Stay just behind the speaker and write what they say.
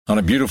On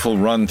a beautiful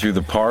run through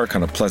the park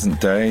on a pleasant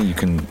day, you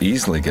can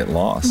easily get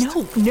lost.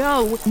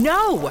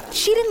 No!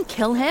 She didn't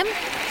kill him.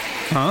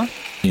 Huh?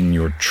 In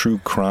your true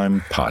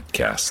crime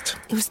podcast.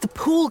 It was the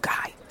pool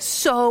guy.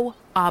 So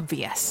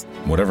obvious.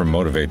 Whatever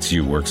motivates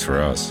you works for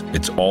us.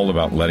 It's all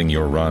about letting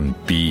your run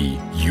be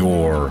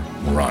your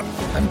run.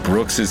 And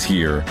Brooks is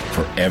here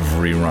for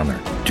every runner,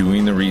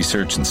 doing the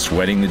research and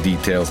sweating the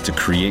details to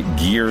create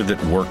gear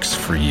that works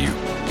for you.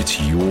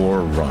 It's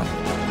your run.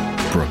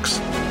 Brooks,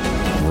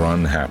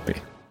 run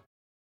happy.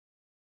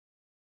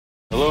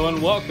 Hello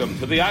and welcome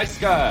to the Ice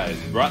Guys,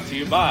 brought to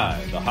you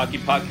by the Hockey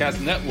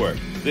Podcast Network.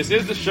 This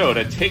is the show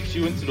that takes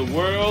you into the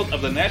world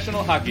of the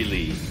National Hockey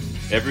League.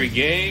 Every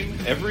game,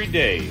 every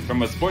day,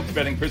 from a sports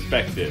betting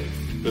perspective,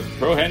 with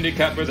pro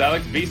handicappers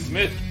Alex B.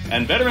 Smith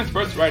and veteran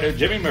sports writer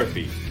Jimmy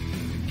Murphy.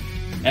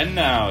 And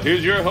now,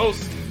 here's your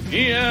host,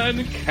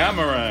 Ian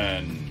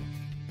Cameron.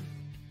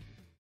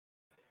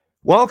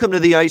 Welcome to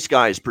the Ice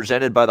Guys,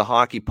 presented by the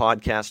Hockey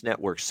Podcast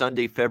Network.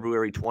 Sunday,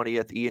 February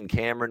 20th, Ian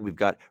Cameron. We've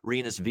got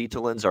Rinas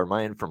Vitalins, our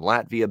man from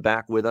Latvia,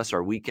 back with us,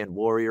 our weekend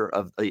warrior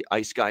of the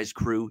Ice Guys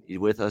crew. He's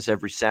with us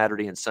every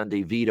Saturday and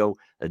Sunday. Vito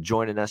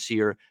joining us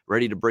here,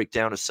 ready to break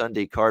down a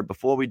Sunday card.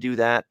 Before we do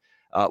that,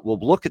 we'll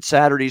look at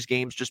Saturday's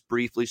games just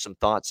briefly, some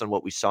thoughts on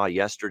what we saw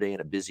yesterday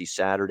in a busy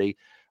Saturday.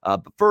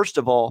 But first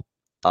of all,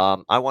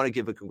 I want to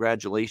give a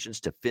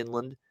congratulations to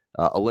Finland,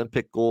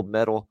 Olympic gold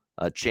medal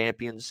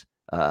champions.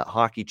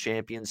 Hockey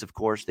champions, of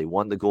course. They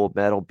won the gold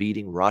medal,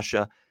 beating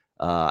Russia.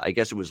 I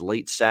guess it was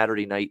late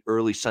Saturday night,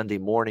 early Sunday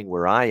morning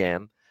where I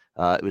am.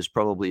 It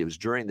was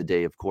during the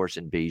day, of course,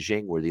 in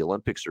Beijing where the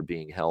Olympics are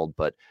being held.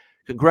 But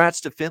congrats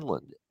to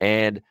Finland.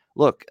 And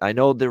look, I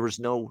know there was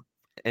no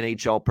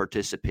NHL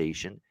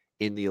participation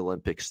in the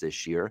Olympics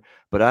this year,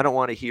 but I don't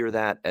want to hear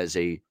that as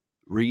a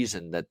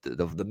reason that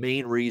the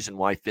main reason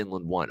why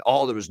Finland won.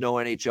 Oh, there was no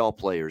NHL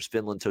players.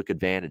 Finland took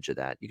advantage of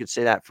that. You could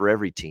say that for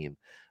every team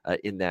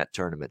in that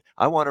tournament.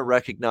 I want to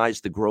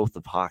recognize the growth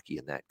of hockey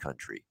in that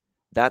country.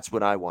 That's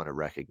what I want to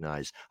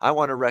recognize. I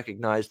want to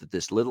recognize that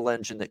this little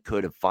engine that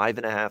could have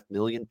 5.5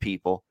 million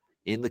people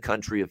in the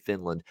country of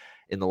Finland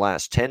in the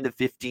last 10 to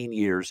 15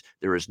 years,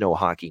 there is no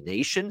hockey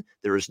nation.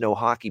 There is no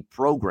hockey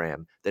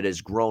program that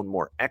has grown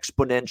more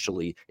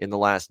exponentially in the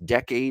last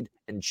decade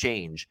and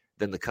change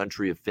than the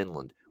country of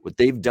Finland. What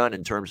they've done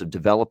in terms of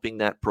developing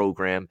that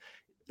program,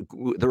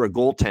 they're a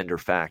goaltender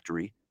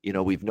factory. You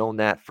know, we've known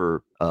that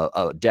for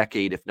a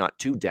decade, if not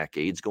 2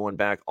 decades, going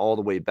back all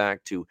the way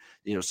back to,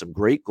 some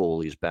great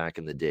goalies back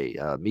in the day.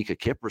 Mika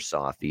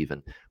Kiprasov,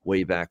 even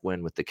way back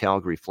when with the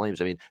Calgary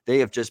Flames. I mean, they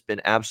have just been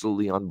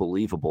absolutely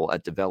unbelievable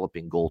at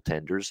developing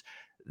goaltenders.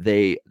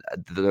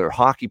 Their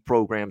hockey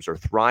programs are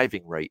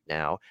thriving right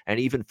now.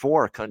 And even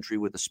for a country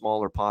with a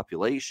smaller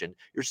population,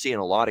 you're seeing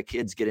a lot of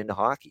kids get into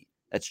hockey.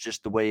 That's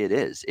just the way it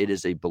is. It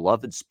is a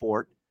beloved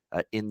sport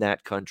in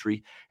that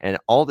country. And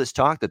all this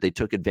talk that they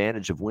took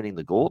advantage of winning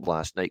the gold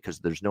last night because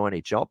there's no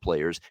NHL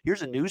players.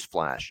 Here's a news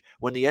flash.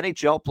 When the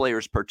NHL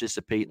players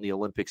participate in the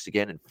Olympics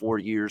again in 4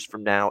 years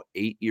from now,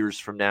 8 years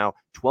from now,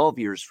 12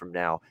 years from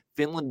now,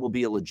 Finland will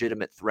be a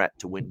legitimate threat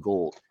to win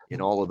gold in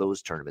all of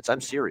those tournaments.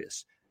 I'm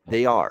serious.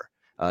 They are.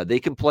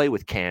 They can play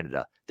with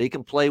Canada. They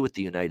can play with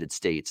the United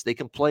States. They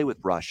can play with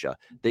Russia.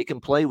 They can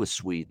play with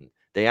Sweden.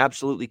 They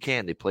absolutely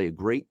can. They play a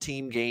great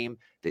team game.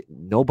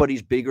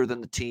 Nobody's bigger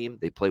than the team.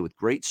 They play with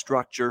great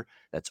structure.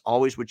 That's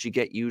always what you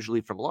get usually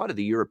from a lot of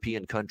the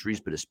European countries,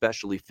 but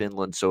especially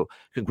Finland. So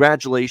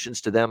congratulations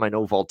to them. I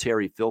know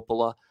Valtteri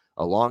Filppula,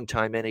 a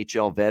longtime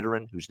NHL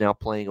veteran who's now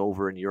playing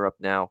over in Europe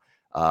now,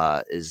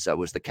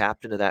 was the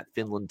captain of that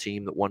Finland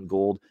team that won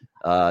gold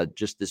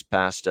just this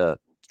past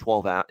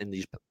 12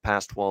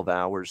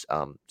 hours.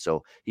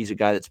 So he's a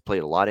guy that's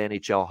played a lot of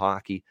NHL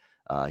hockey.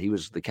 He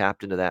was the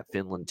captain of that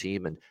Finland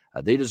team, and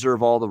they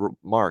deserve all the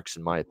marks,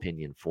 in my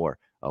opinion, for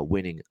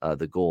winning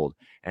the gold.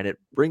 And it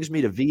brings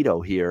me to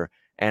Vito here,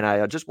 and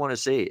I just want to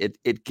say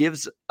it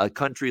gives a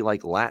country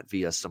like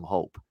Latvia some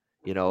hope,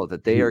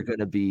 that they are going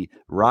to be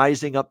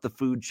rising up the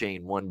food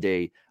chain one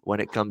day when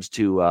it comes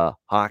to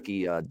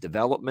hockey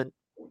development,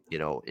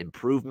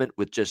 improvement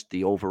with just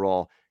the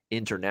overall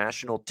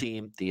international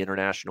team, the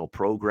international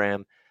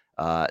program.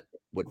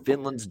 What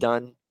Finland's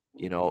done,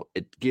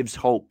 it gives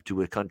hope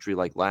to a country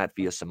like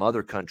Latvia, some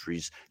other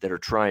countries that are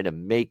trying to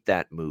make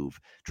that move,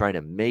 trying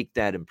to make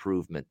that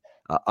improvement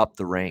up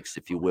the ranks,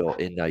 if you will,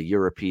 in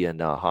European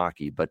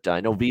hockey. But I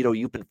know, Vito,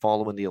 you've been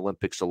following the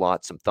Olympics a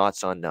lot. Some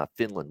thoughts on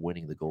Finland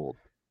winning the gold?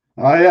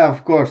 Yeah,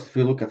 of course. If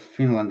you look at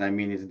Finland, I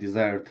mean, it's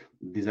deserved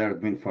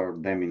win for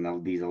them in all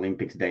these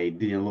Olympics. They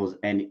didn't lose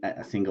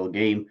a single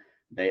game.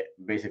 They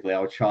basically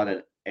outshot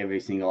every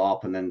single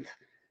opponent.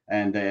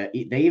 And they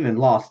even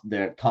lost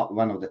their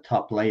one of the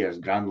top players,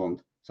 Granlund.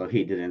 So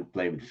he didn't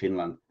play with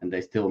Finland, and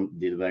they still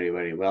did very,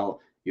 very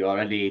well. You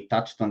already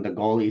touched on the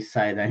goalie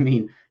side. I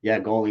mean,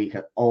 goalie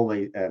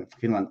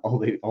Finland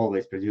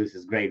always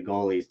produces great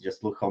goalies.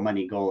 Just look how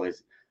many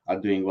goalies are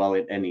doing well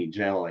in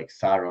NHL, like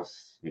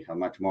Saros. We have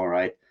much more,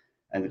 right?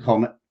 And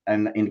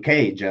in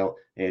KHL,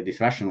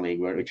 this Russian league,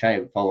 which I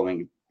am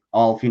following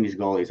all Finnish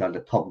goalies are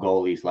the top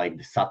goalies, like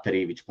the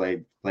Sateri, which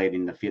played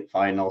in the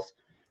finals,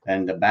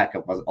 and the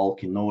backup was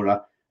Olki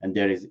Nura. And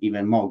there is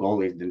even more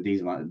goalies than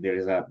these one. There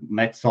is a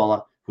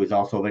Metsola, who is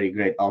also very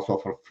great,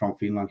 also from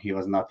Finland. He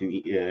was not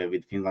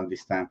with Finland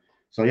this time.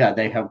 So yeah,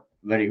 they have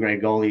very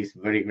great goalies,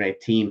 very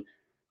great team.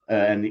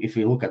 And if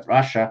you look at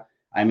Russia,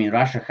 I mean,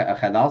 Russia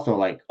had also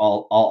like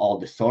all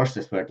the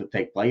sources where to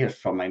take players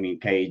from. I mean,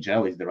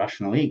 KHL is the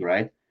Russian league,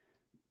 right?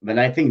 But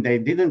I think they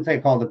didn't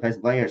take all the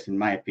best players, in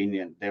my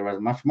opinion. There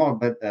was much more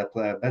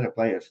better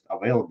players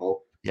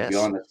available, to be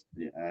honest.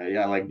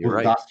 Like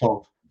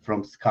Buzdasov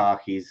from SKA,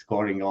 he's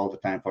scoring all the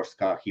time for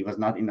SKA. He was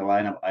not in the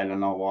lineup. I don't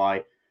know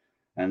why.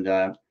 And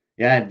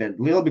that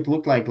little bit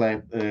looked like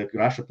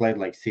Russia played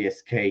like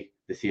CSK.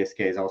 The CSK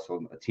is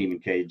also a team in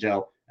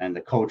KHL, and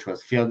the coach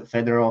was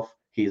Fedorov.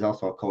 He's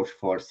also a coach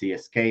for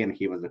CSK, and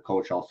he was the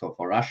coach also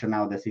for Russia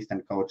now, the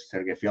assistant coach,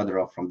 Sergei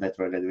Fyodorov from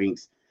Detroit Red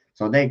Wings.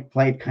 So they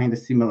played kind of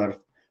similar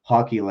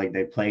hockey like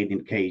they played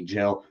in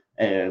KHL,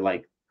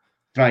 like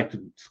try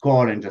to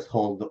score and just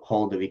hold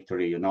the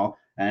victory, you know.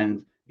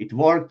 And it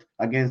worked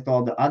against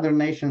all the other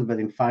nations, but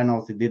in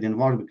finals it didn't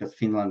work because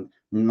Finland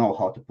know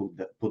how to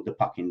put the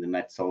puck in the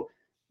net. So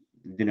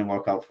it didn't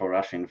work out for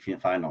Russia in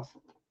finals.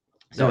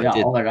 So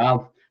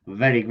overall,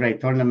 very great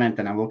tournament,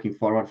 and I'm looking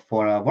forward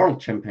for a World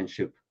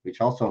Championship, which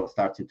also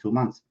starts in 2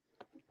 months.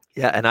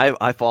 Yeah, and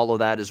I follow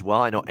that as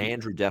well. I know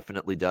Andrew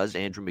definitely does.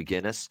 Andrew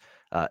McGinnis.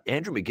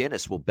 Andrew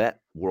McGinnis will bet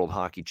World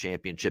Hockey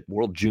Championship,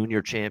 World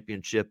Junior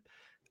Championship,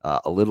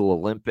 a little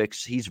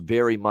Olympics. He's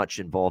very much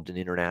involved in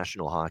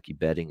international hockey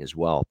betting as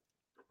well.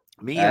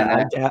 Me,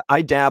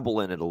 I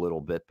dabble in it a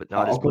little bit, but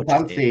not as much.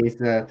 Okupansi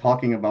is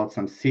talking about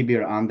some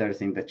Sibir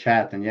unders in the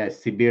chat, and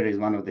yes, Sibir is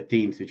one of the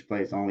teams which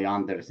plays only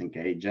unders in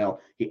KHL,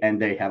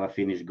 and they have a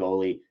Finnish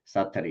goalie,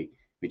 Sateri,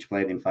 which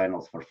played in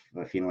finals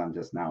for Finland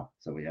just now.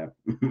 So yeah,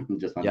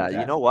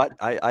 you know what?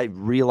 I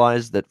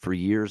realized that for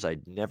years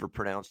I'd never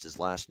pronounced his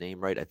last name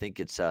right. I think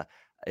it's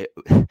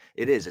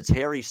it's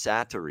Harry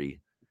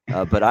Sateri,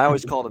 but I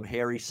always called him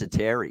Harry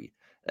Sateri,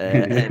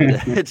 and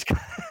it's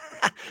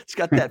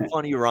got that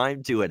funny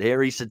rhyme to it.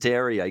 Harry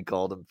Sateri, I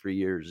called him for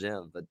years.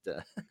 Yeah, but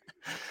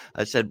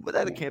I said, well,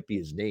 that can't be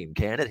his name,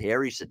 can it?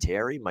 Harry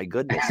Sateri? My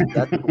goodness, if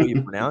that's the way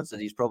you pronounce it,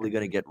 he's probably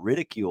going to get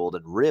ridiculed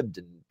and ribbed,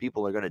 and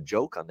people are going to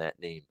joke on that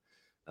name.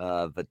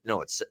 But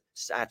no, it's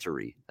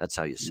Sateri. That's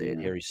how you say it.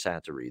 Harry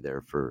Sateri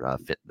there for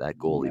that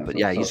goalie. But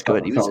yeah, he's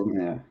good.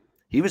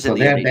 He was in the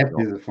their depth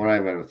is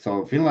forever.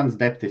 So Finland's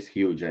depth is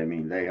huge. I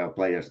mean, they have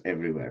players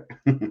everywhere.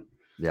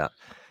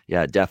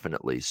 Yeah,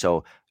 definitely.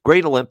 So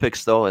great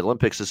Olympics, though.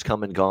 Olympics is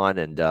come and gone,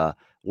 and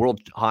World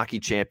Hockey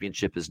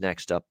Championship is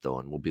next up, though,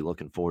 and we'll be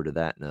looking forward to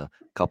that in a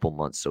couple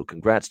months. So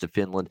congrats to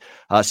Finland.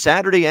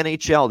 Saturday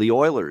NHL, the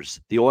Oilers,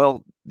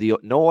 no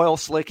oil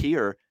slick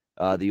here.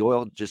 The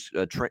oil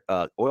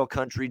oil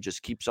country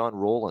just keeps on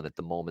rolling at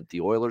the moment.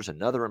 The Oilers,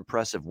 another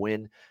impressive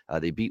win.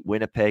 They beat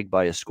Winnipeg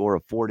by a score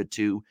of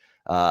 4-2.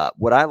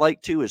 What I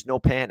like too is no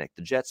panic.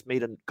 The Jets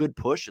made a good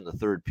push in the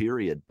third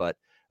period, but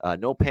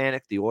no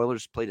panic. The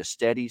Oilers played a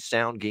steady,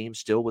 sound game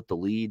still with the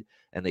lead,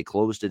 and they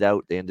closed it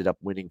out. They ended up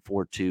winning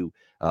 4-2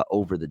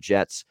 over the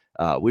Jets.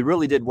 We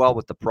really did well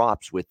with the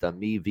props with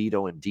me,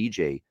 Vito, and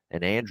DJ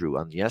and Andrew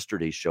on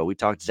yesterday's show. We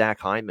talked Zach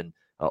Hyman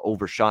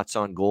over shots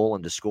on goal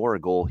and to score a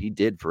goal. He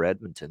did for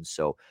Edmonton.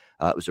 So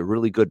it was a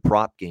really good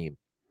prop game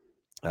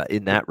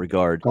in that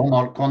regard.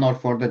 Connor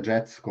for the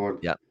Jets scored.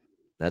 Yeah.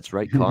 That's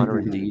right, Connor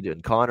indeed.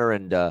 And Connor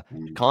and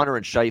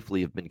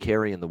Scheifele have been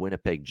carrying the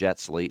Winnipeg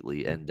Jets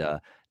lately, and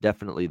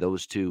definitely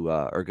those two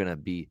are going to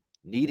be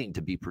needing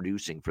to be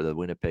producing for the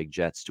Winnipeg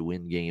Jets to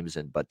win games.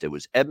 But it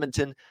was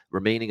Edmonton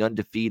remaining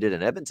undefeated,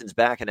 and Edmonton's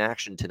back in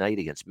action tonight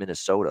against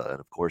Minnesota.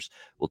 And of course,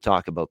 we'll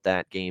talk about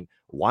that game.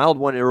 Wild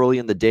one early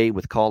in the day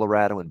with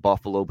Colorado and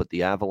Buffalo, but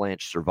the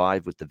Avalanche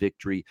survived with the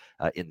victory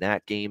in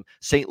that game.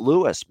 St.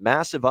 Louis,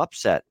 massive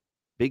upset,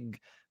 big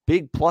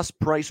plus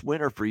price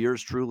winner for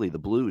yours truly, the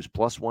Blues,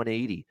 plus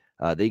 180.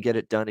 They get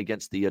it done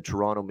against the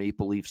Toronto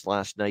Maple Leafs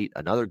last night.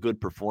 Another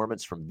good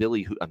performance from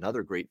Billy,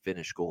 another great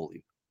Finnish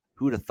goalie.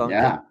 Who'd have thunk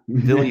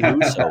it? Billy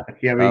Husso.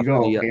 Here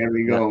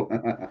we go.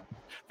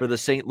 For the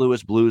St.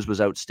 Louis Blues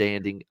was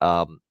outstanding,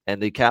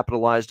 and they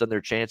capitalized on their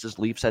chances.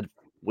 Leafs had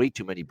way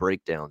too many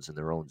breakdowns in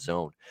their own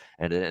zone,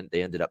 and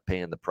they ended up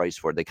paying the price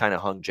for it. They kind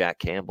of hung Jack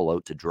Campbell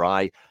out to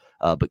dry.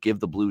 But give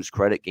the Blues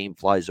credit. Game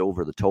flies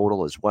over the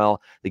total as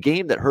well. The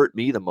game that hurt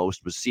me the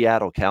most was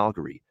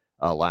Seattle-Calgary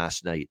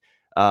last night.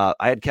 I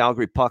had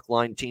Calgary puck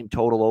line, team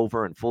total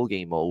over, and full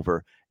game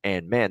over.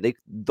 And, man,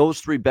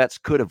 those three bets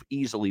could have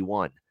easily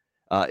won.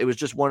 It was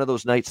just one of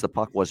those nights the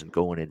puck wasn't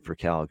going in for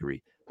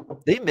Calgary.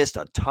 They missed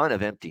a ton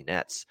of empty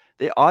nets.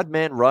 They odd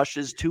man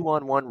rushes,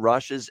 2-on-1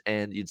 rushes,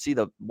 and you'd see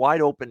the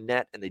wide open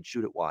net, and they'd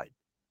shoot it wide.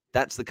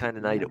 That's the kind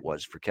of night it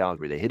was for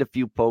Calgary. They hit a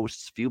few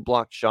posts, few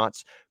blocked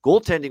shots.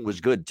 Goaltending was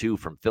good, too,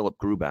 from Philip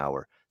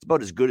Grubauer. It's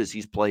about as good as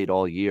he's played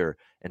all year,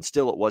 and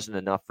still it wasn't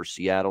enough for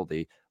Seattle.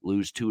 They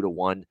lose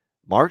 2-1.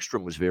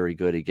 Markstrom was very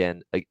good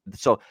again.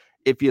 So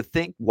if you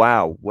think,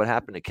 wow, what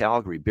happened to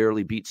Calgary?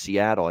 Barely beat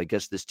Seattle. I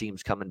guess this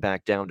team's coming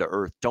back down to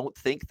earth. Don't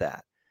think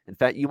that. In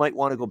fact, you might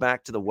want to go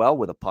back to the well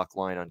with a puck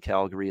line on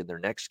Calgary in their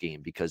next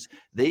game, because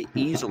they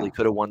easily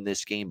could have won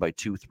this game by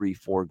 2, 3,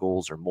 4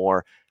 goals or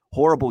more.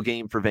 Horrible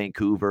game for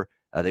Vancouver.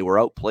 They were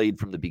outplayed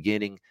from the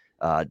beginning,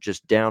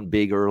 just down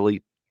big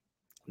early.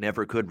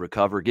 Never could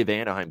recover. Give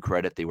Anaheim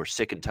credit. They were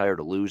sick and tired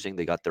of losing.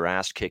 They got their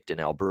ass kicked in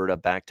Alberta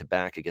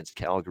back-to-back against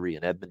Calgary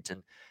and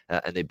Edmonton,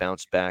 and they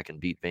bounced back and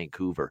beat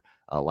Vancouver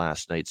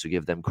last night. So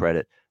give them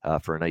credit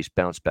for a nice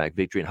bounce-back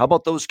victory. And how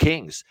about those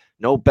Kings?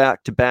 No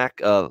back-to-back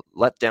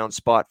letdown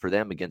spot for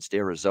them against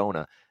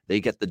Arizona. They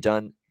get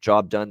the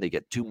job done. They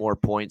get 2 more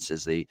points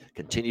as they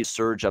continue to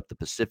surge up the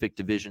Pacific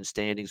Division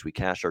standings. We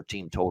cash our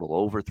team total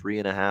over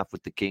 3.5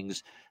 with the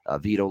Kings.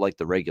 Vito like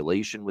the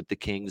regulation with the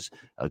Kings.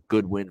 A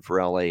good win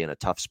for LA and a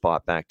tough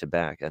spot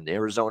back-to-back. And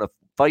Arizona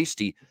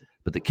feisty,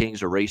 but the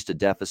Kings erased a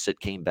deficit,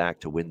 came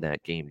back to win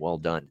that game. Well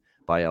done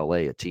by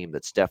LA, a team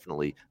that's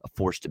definitely a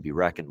force to be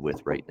reckoned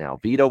with right now.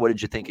 Vito, what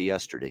did you think of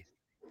yesterday?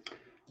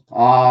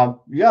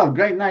 Yeah,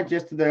 great night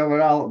yesterday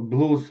overall.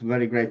 Blues,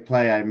 very great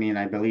play. I mean,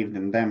 I believed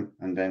in them,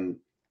 and then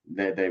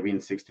they win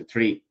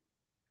 6-3.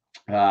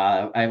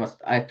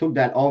 I took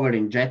that over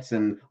in Jets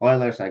and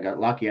Oilers. I got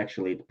lucky,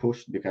 actually. It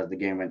pushed because the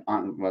game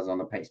was on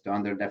the pace to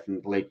under,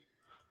 definitely.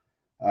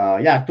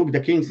 I took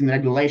the Kings in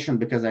regulation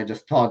because I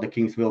just thought the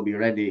Kings will be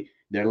ready.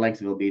 Their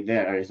legs will be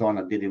there.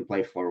 Arizona didn't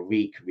play for a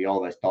week. We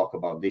always talk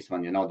about this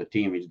one. The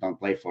team which don't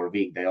play for a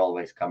week, they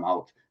always come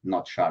out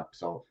not sharp.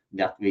 So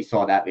that we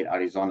saw that with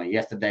Arizona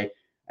yesterday.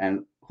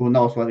 And who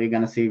knows what we're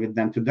going to see with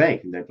them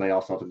today. They play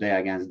also today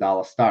against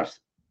Dallas Stars.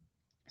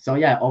 So,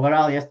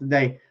 overall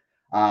yesterday,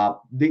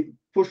 the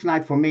push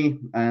night for me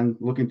and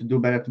looking to do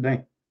better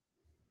today.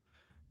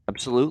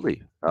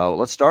 Absolutely.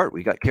 Let's start.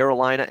 We got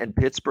Carolina and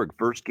Pittsburgh,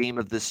 first game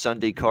of this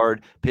Sunday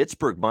card.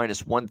 Pittsburgh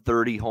minus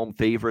 130, home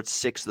favorites,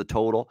 6 the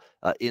total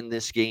in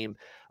this game.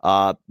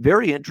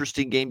 Very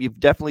interesting game. You've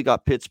definitely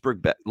got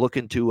Pittsburgh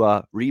looking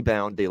to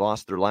rebound. They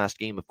lost their last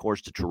game, of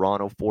course, to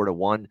Toronto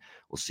 4-1.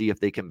 We'll see if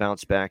they can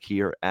bounce back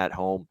here at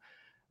home.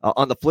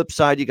 On the flip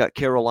side, you got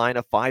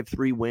Carolina,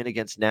 5-3 win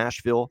against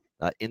Nashville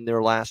in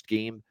their last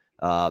game.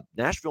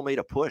 Nashville made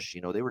a push.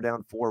 They were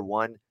down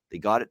 4-1. They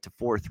got it to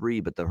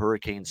 4-3, but the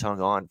Hurricanes hung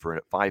on for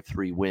a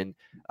 5-3 win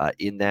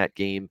in that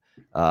game.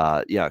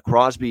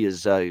 Crosby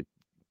is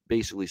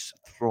basically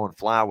throwing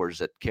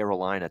flowers at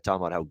Carolina,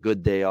 talking about how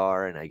good they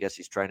are, and I guess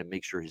he's trying to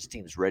make sure his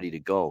team's ready to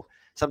go.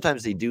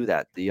 Sometimes they do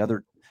that.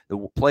 The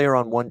player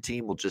on one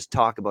team will just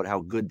talk about how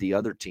good the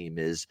other team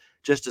is,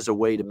 just as a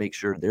way to make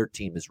sure their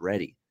team is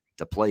ready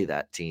to play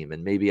that team.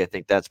 And maybe I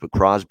think that's what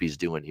Crosby's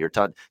doing here.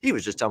 He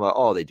was just talking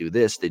about, they do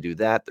this, they do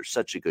that. They're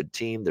such a good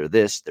team. They're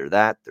this, they're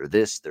that, they're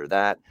this, they're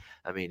that.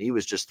 I mean, he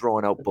was just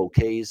throwing out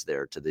bouquets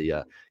there to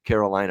the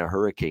Carolina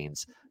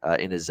Hurricanes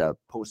in his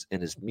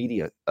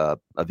media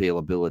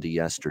availability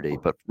yesterday,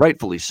 but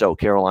rightfully so.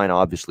 Carolina,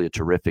 obviously a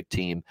terrific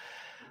team.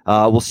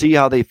 We'll see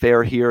how they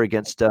fare here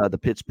against the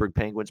Pittsburgh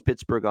Penguins.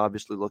 Pittsburgh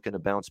obviously looking to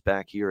bounce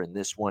back here in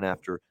this one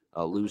after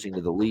losing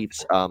to the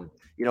Leafs.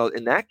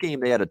 In that game,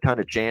 they had a ton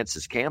of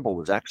chances. Campbell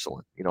was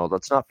excellent.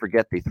 Let's not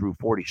forget they threw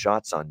 40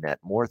 shots on net,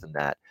 more than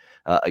that,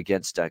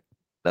 against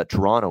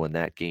Toronto in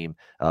that game,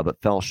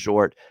 but fell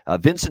short.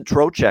 Vincent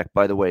Trocheck,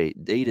 by the way,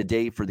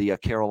 day-to-day for the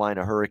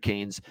Carolina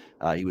Hurricanes.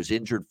 He was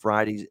injured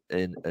Friday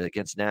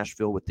against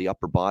Nashville with the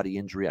upper body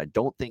injury. I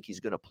don't think he's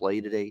going to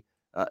play today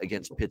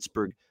against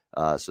Pittsburgh.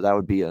 So that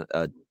would be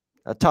a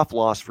tough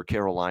loss for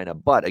Carolina,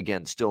 but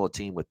again, still a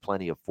team with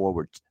plenty of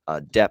forward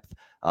depth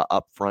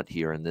up front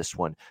here in this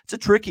one. It's a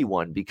tricky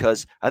one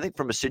because I think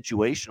from a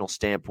situational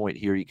standpoint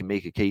here, you can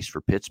make a case for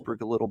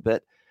Pittsburgh a little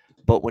bit.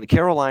 But when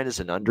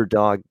Carolina's an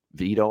underdog,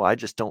 Vito, I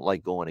just don't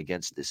like going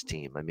against this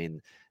team. I mean,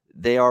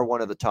 they are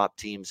one of the top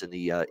teams in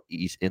the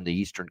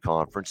Eastern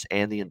Conference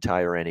and the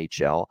entire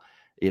NHL.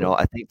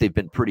 I think they've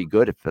been pretty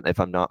good, if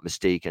I'm not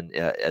mistaken,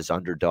 as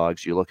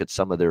underdogs. You look at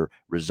some of their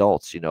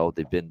results,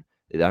 they've been,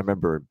 I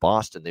remember in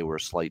Boston, they were a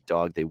slight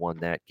dog. They won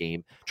that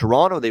game.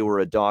 Toronto, they were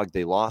a dog.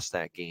 They lost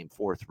that game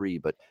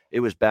 4-3, but it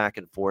was back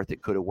and forth.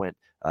 It could have went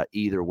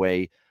either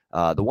way.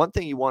 The one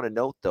thing you want to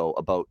note, though,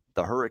 about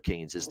the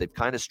Hurricanes is they've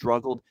kind of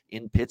struggled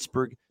in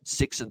Pittsburgh,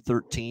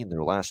 6-13,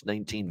 their last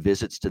 19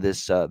 visits to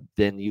this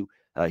venue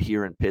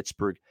here in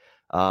Pittsburgh.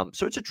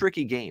 So it's a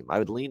tricky game. I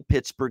would lean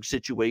Pittsburgh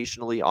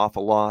situationally off a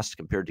loss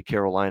compared to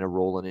Carolina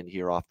rolling in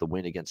here off the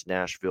win against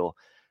Nashville.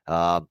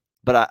 But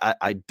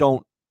I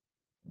don't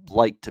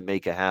like to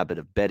make a habit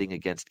of betting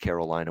against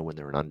Carolina when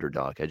they're an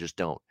underdog. I just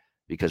don't,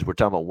 because we're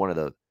talking about one of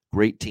the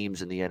great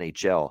teams in the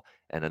NHL,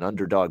 and an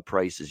underdog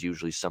price is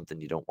usually something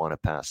you don't want to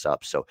pass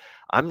up. So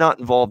I'm not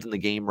involved in the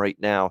game right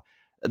now.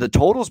 The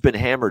total's been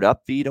hammered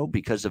up, Vito,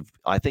 because of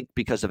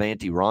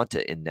Antti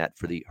Raanta in net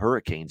for the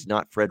Hurricanes,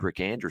 not Frederik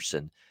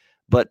Andersen.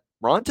 But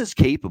Ranta's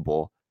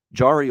capable.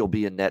 Jari will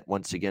be in net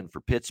once again for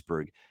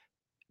Pittsburgh.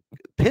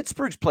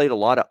 Pittsburgh's played a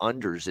lot of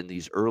unders in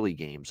these early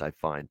games, I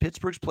find.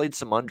 Pittsburgh's played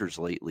some unders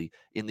lately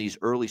in these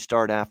early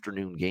start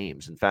afternoon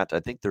games. In fact, I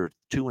think they're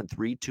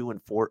 2-3,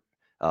 2-4,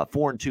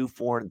 4-2,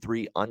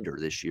 4-3 under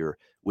this year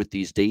with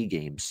these day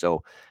games.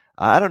 So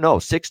I don't know,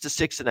 6 to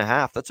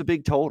 6.5. That's a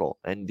big total.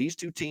 And these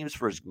two teams,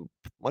 for as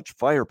much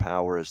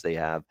firepower as they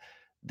have,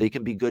 they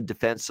can be good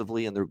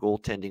defensively, and their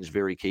goaltending is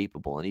very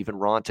capable. And even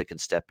Ronta can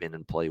step in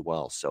and play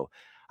well. So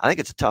I think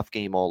it's a tough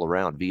game all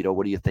around. Vito,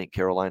 what do you think,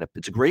 Carolina?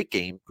 It's a great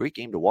game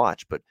to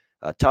watch, but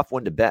a tough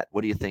one to bet.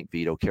 What do you think,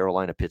 Vito?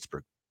 Carolina,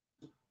 Pittsburgh.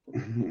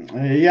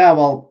 Yeah,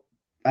 well,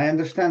 I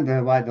understand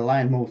why the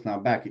line moves now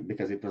back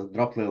because it was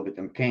dropped a little bit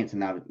on Canes and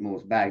now it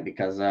moves back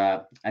because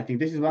I think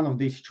this is one of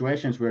these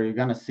situations where you're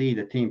gonna see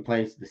the team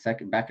plays the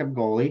second backup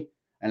goalie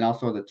and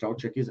also the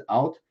Trocheck is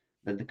out,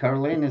 but the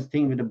Carolina's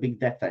team with a big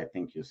depth, I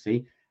think you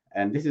see,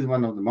 and this is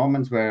one of the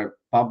moments where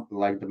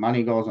the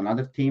money goes on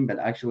other team, but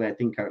actually I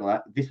think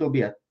this will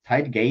be a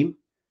tight game,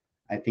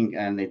 I think,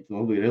 and it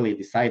will be really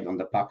decide on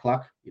the puck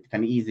luck. It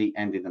can easily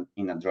end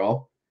in a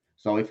draw.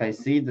 So if I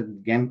see the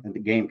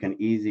game can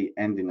easily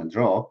end in a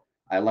draw,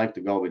 I like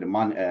to go with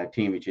the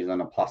team which is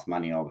on a plus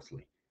money,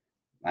 obviously.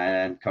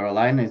 And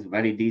Carolina is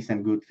very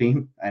decent, good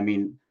team. I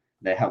mean,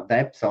 they have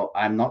depth, so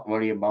I'm not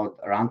worried about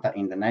Ranta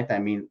in the net. I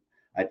mean,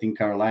 I think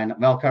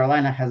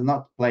Carolina has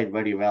not played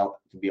very well,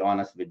 to be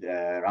honest, with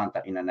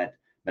Ranta in the net.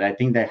 But I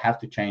think they have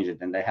to change it,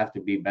 and they have to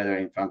be better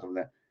in front of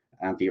the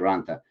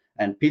anti-Ranta.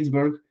 And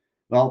Pittsburgh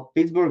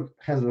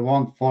has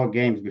won 4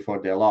 games before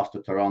they lost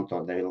to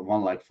Toronto. They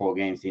won like 4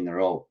 games in a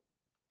row.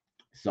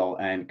 So,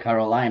 and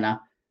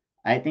Carolina,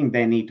 I think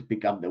they need to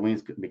pick up the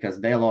wins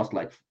because they lost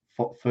like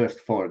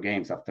first 4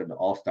 games after the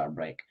All-Star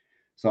break.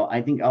 So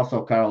I think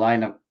also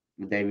Carolina,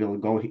 they will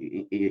go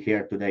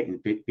here today in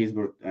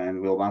Pittsburgh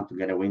and will want to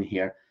get a win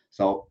here.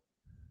 So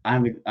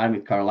I'm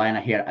with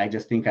Carolina here. I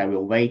just think I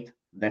will wait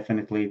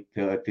definitely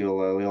till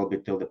a little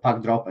bit till the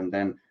puck drop and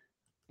then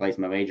place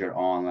my wager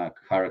on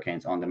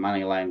Hurricanes on the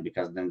money line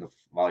because then the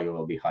value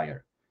will be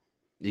higher.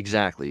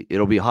 Exactly.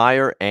 It'll be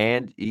higher,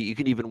 and you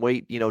can even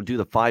wait, do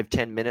the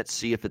 5-10 minutes,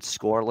 see if it's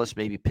scoreless.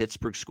 Maybe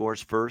Pittsburgh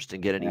scores first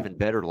and get an even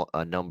better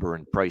number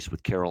and price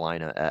with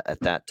Carolina at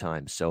that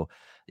time. So,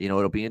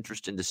 it'll be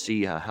interesting to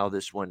see how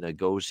this one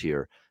goes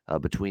here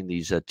between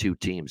these two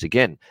teams.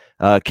 Again,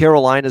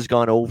 Carolina's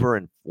gone over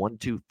in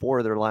 4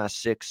 of their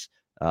last 6.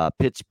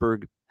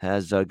 Pittsburgh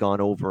has gone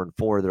over in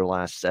 4 of their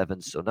last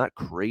 7. So not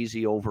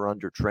crazy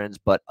over-under trends,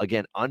 but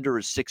again, under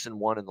is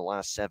 6-1 in the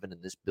last 7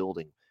 in this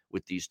building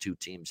with these two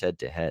teams head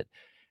to head.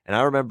 And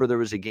I remember there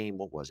was a game,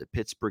 what was it?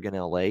 Pittsburgh and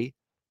LA.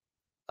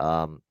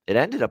 It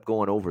ended up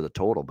going over the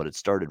total, but it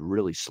started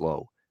really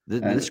slow.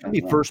 This could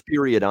be first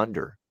period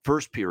under.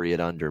 First period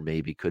under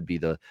maybe could be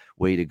the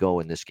way to go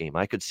in this game.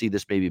 I could see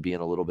this maybe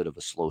being a little bit of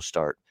a slow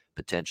start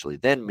potentially.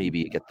 Then maybe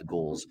you get the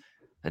goals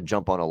and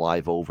jump on a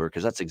live over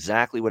because that's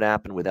exactly what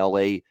happened with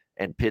LA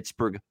and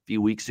Pittsburgh a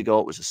few weeks ago.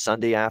 It was a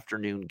Sunday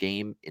afternoon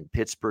game in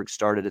Pittsburgh,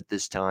 started at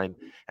this time,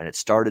 and it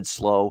started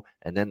slow,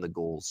 and then the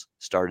goals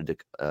started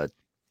to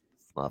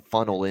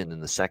funnel in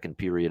the second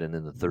period and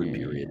in the third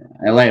period.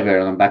 LA were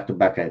on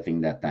back-to-back, I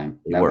think, that time.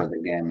 That was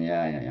the game.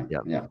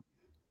 Yeah.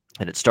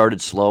 And it started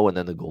slow, and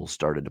then the goals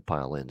started to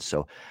pile in.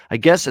 So I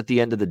guess at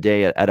the end of the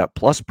day, at a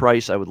plus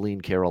price, I would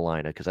lean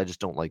Carolina because I just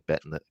don't like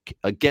betting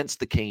against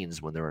the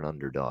Canes when they're an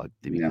underdog.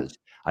 Because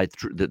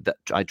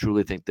I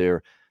truly think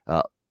they're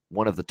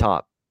one of the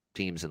top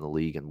teams in the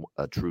league and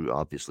a true,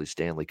 obviously,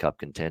 Stanley Cup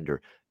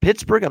contender.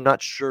 Pittsburgh, I'm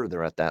not sure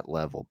they're at that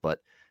level, but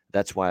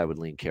that's why I would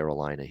lean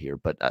Carolina here.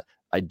 But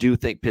I do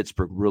think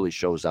Pittsburgh really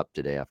shows up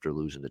today after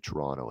losing to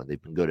Toronto, and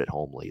they've been good at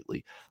home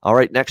lately. All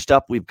right, next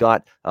up, we've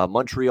got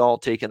Montreal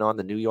taking on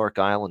the New York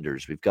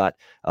Islanders. We've got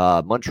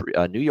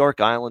New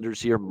York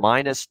Islanders here,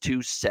 minus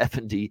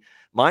 270,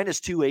 minus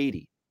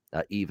 280,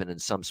 even in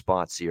some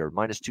spots here,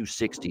 minus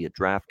 260 at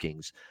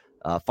DraftKings.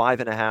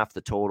 5.5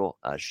 the total,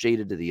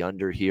 shaded to the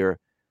under here.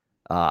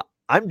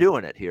 I'm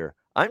doing it here.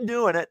 I'm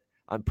doing it.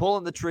 I'm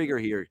pulling the trigger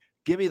here.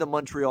 Give me the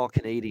Montreal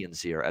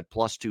Canadiens here at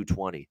plus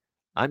 220.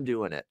 I'm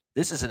doing it.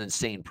 This is an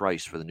insane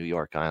price for the New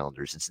York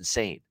Islanders. It's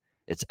insane.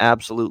 It's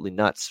absolutely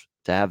nuts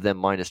to have them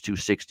minus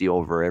 260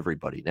 over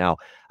everybody. Now,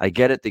 I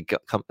get it.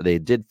 They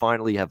did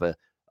finally have a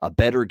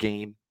better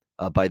game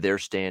by their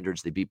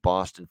standards. They beat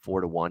Boston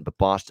 4-1, but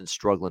Boston's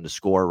struggling to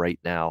score right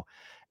now.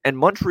 And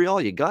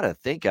Montreal, you got to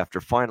think after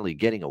finally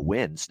getting a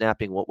win,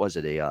 snapping, what was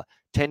it, a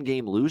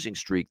 10-game losing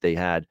streak they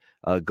had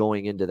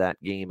going into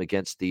that game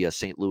against the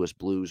St. Louis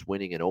Blues,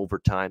 winning in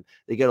overtime.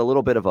 They get a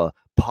little bit of a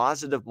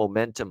positive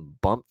momentum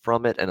bump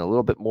from it and a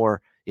little bit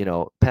more,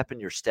 pep in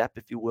your step,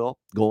 if you will,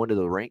 going to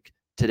the rink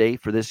today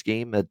for this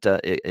game at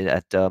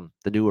the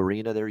new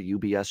arena there,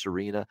 UBS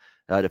Arena,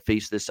 to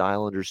face this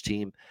Islanders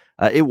team.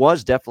 It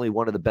was definitely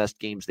one of the best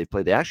games they've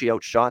played. They actually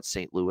outshot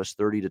St. Louis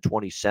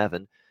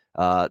 30-27.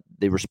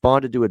 They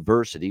responded to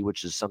adversity,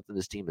 which is something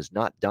this team has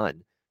not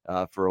done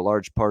for a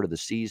large part of the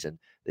season.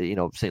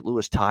 St.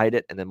 Louis tied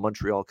it, and then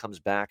Montreal comes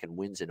back and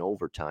wins in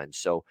overtime.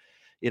 So,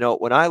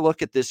 when I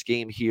look at this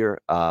game here,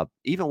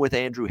 even with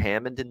Andrew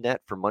Hammond in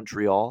net for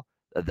Montreal,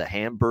 the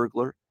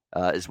Hamburglar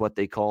is what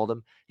they called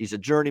him. He's a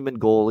journeyman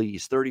goalie.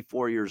 He's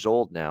 34 years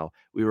old now.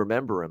 We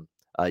remember him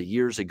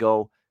years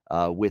ago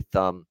with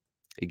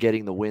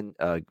getting the win,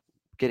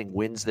 getting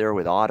wins there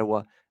with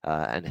Ottawa.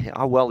 And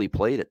how well he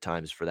played at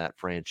times for that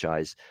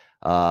franchise.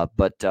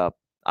 But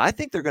I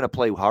think they're going to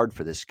play hard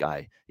for this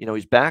guy.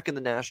 He's back in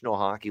the National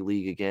Hockey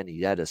League again.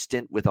 He had a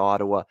stint with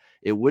Ottawa.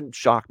 It wouldn't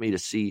shock me to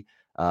see,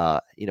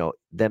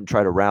 them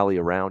try to rally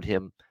around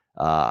him.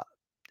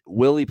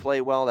 Will he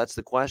play well? That's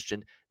the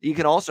question. You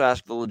can also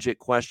ask the legit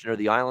question, are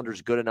the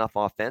Islanders good enough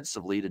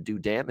offensively to do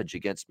damage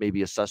against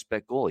maybe a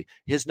suspect goalie?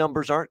 His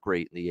numbers aren't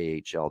great in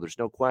the AHL. There's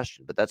no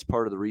question, but that's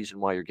part of the reason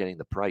why you're getting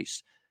the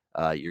price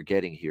you're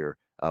getting here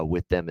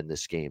with them in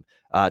this game.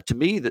 To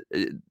me,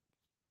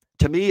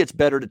 it's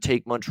better to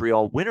take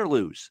Montreal, win or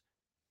lose,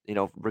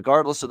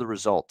 regardless of the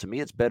result. To me,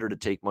 it's better to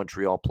take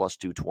Montreal plus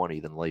 220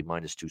 than lay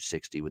minus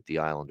 260 with the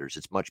Islanders.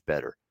 It's much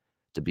better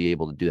to be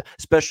able to do that,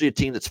 especially a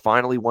team that's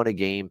finally won a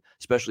game,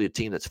 especially a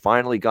team that's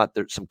finally got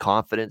some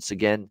confidence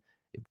again,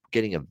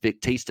 getting a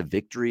taste of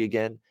victory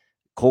again.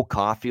 Cole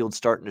Caulfield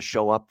starting to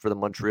show up for the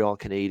Montreal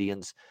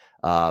Canadiens.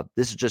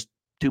 This is just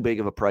too big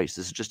of a price.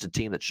 This is just a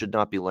team that should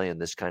not be laying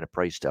this kind of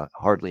price to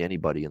hardly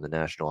anybody in the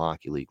National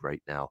Hockey League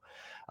right now.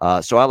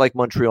 So I like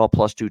Montreal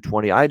plus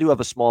 220. I do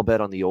have a small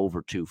bet on the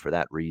over too for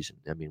that reason.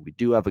 I mean, we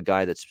do have a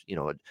guy that's,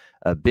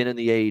 been in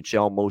the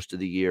AHL most of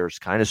the years,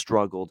 kind of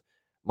struggled.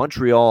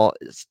 Montreal,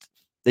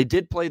 they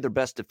did play their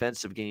best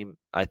defensive game,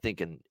 I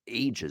think, in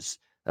ages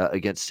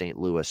against St.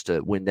 Louis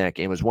to win that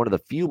game. It was one of the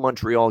few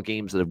Montreal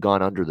games that have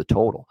gone under the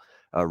total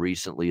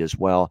recently as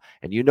well.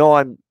 And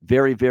I'm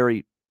very,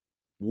 very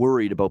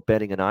worried about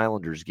betting an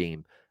Islanders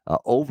game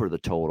over the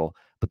total.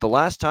 But the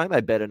last time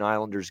I bet an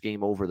Islanders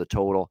game over the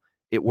total,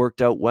 it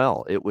worked out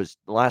well. It was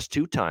the last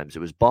two times. It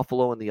was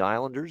Buffalo and the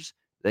Islanders.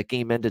 That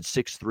game ended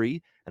 6-3.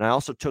 And I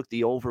also took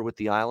the over with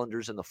the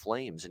Islanders and the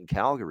Flames in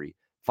Calgary,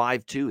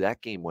 5-2.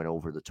 That game went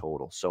over the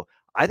total. So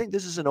I think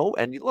this is and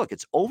look,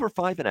 it's over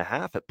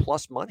 5.5 at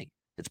plus money.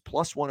 It's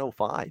plus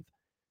 105,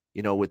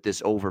 with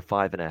this over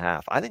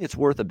 5.5. I think it's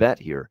worth a bet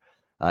here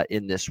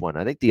in this one.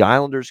 I think the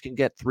Islanders can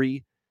get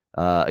 3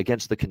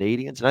 against the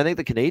Canadiens. And I think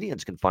the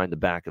Canadiens can find the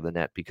back of the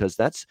net because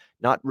that's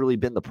not really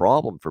been the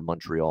problem for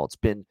Montreal. It's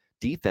been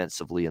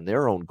defensively in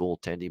their own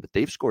goaltending, but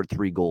they've scored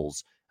 3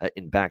 goals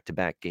in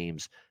back-to-back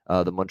games,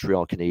 the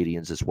Montreal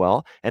Canadiens as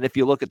well. And if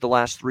you look at the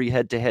last 3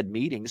 head-to-head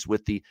meetings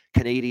with the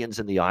Canadiens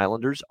and the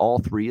Islanders, all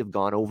 3 have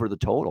gone over the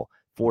total,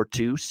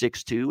 4-2,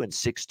 6-2, and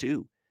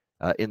 6-2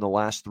 in the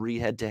last 3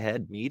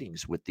 head-to-head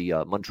meetings with the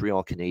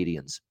Montreal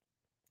Canadiens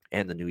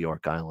and the New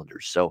York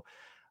Islanders. So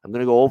I'm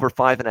going to go over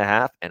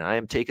 5.5, and I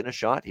am taking a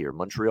shot here.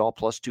 Montreal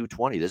plus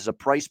 220. This is a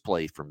price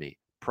play for me.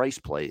 Price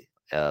play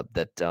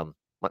that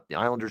the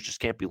Islanders just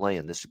can't be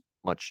laying this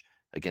much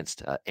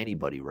against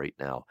anybody right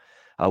now.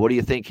 What do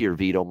you think here,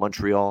 Vito?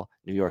 Montreal,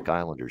 New York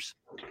Islanders.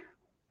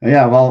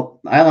 Yeah,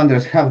 well,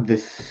 Islanders have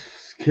this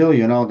skill,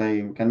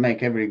 they can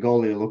make every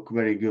goalie look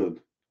very good.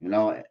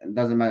 It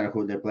doesn't matter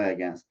who they play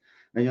against.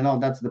 But,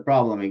 that's the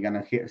problem. We're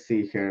going to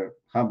see here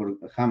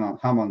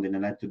Hammond in the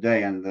net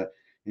today, and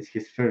it's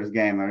his first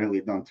game. I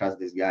really don't trust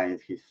this guy.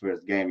 It's his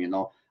first game,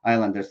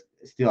 Islanders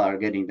still are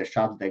getting the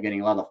shots. They're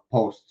getting a lot of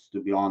posts,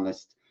 to be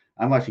honest.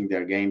 I'm watching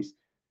their games.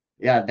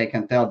 Yeah, they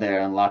can tell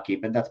they're unlucky,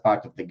 but that's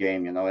part of the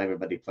game.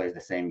 Everybody plays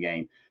the same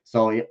game.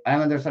 So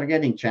Islanders are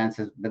getting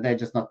chances, but they're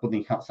just not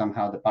putting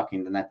somehow the puck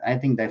in the net. I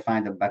think they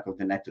find the back of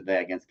the net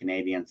today against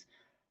Canadiens.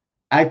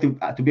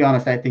 To be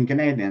honest, I think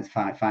Canadiens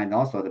find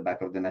also the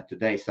back of the net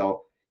today.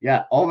 So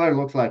yeah, over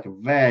looks like a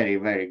very,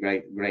 very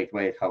great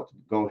way how to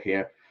go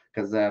here.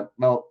 Because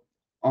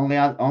only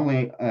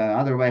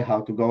other way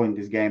how to go in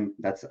this game,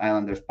 that's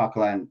Islanders puck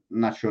line.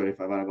 Not sure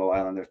if I want to go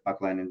Islanders puck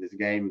line in this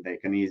game. They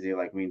can easily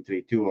win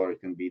 3-2, or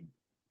it can be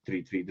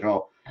 3-3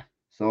 draw.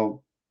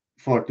 So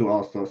 4-2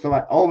 also.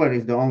 So over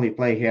is the only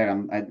play here.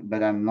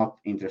 But I'm not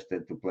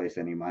interested to place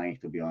any money,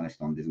 to be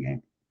honest, on this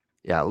game.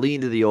 Yeah,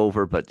 lean to the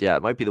over, but yeah,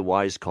 it might be the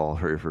wise call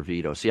for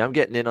Vito. See, I'm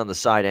getting in on the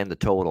side and the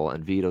total,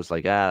 and Vito's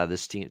like,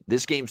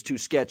 this game's too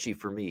sketchy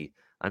for me.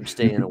 I'm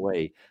staying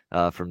away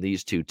from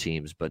these two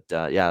teams, but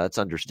yeah, that's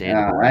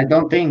understandable. Yeah, I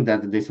don't think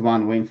that this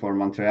one win for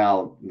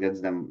Montreal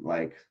gets them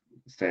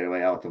straight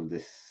away out of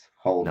this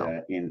hole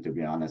in. To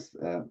be honest,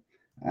 I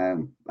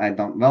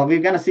don't. Well, we're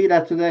gonna see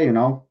that today.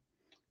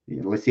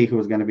 Let's see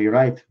who's gonna be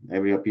right.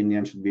 Every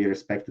opinion should be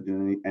respected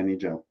in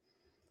NHL.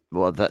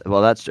 There's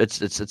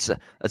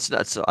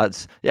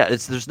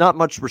not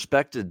much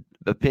respected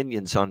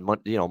opinions on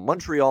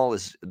Montreal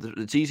is.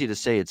 It's easy to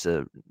say it's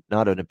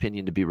not an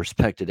opinion to be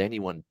respected.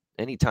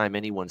 Anytime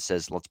anyone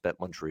says let's bet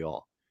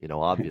Montreal,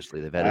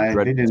 obviously they've had.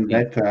 I didn't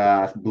bet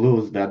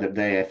Blues the other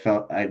day.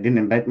 I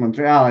didn't bet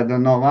Montreal. I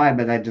don't know why,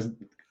 but I just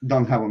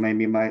don't have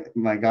maybe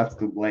my guts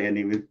to play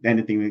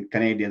anything with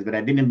Canadians. But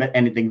I didn't bet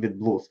anything with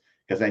Blues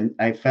because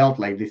I felt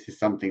like this is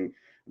something.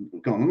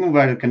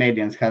 Where the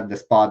Canadians had the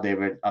spot, they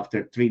were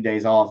after 3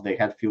 days off. They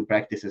had few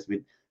practices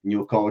with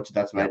new coach.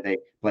 That's why they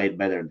played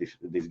better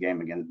this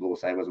game against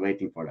Blues. I was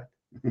waiting for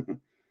that.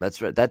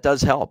 That's right. That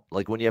does help.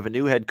 Like when you have a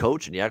new head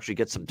coach and you actually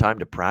get some time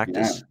to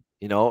practice,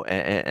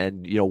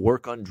 and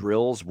work on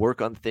drills,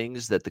 work on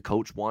things that the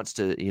coach wants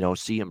to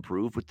see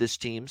improve with this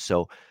team.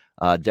 So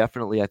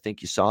definitely, I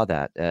think you saw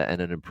that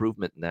and an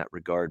improvement in that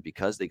regard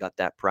because they got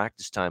that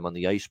practice time on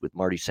the ice with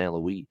Marty St.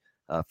 Louis.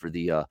 For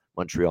the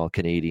Montreal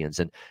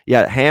Canadiens. And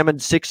yeah, Hammond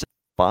 6-5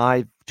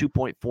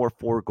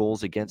 2.44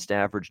 goals against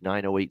average,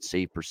 908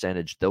 save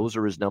percentage. Those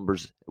are his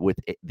numbers with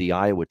the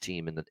Iowa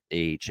team in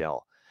the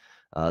AHL.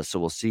 So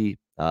we'll see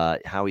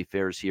how he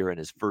fares here in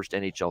his first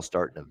NHL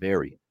start in a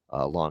very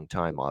long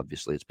time.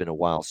 Obviously, it's been a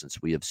while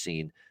since we have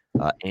seen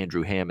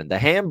Andrew Hammond, the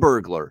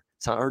Hamburglar.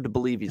 It's hard to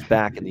believe he's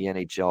back in the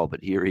NHL,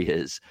 but here he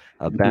is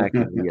back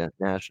in the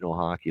National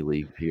Hockey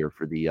League here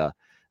for the.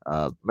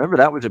 Remember,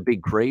 that was a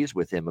big craze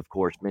with him, of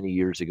course, many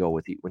years ago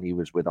when he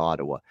was with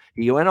Ottawa.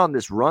 He went on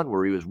this run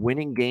where he was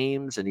winning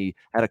games and he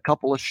had a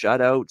couple of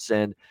shutouts,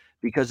 and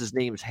because his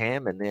name's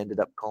Hammond, they ended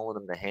up calling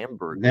him the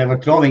Hamburger. They were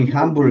throwing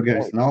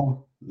hamburgers,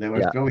 no? They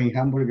were throwing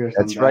hamburgers.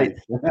 That's right.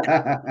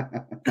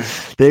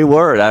 They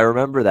were. I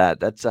remember that.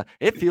 That's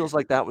it feels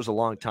like that was a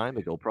long time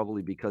ago,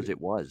 probably because it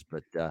was,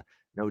 but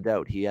no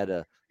doubt he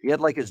had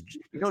like his,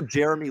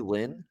 Jeremy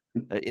Lin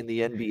in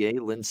the NBA,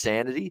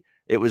 Linsanity.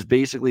 It was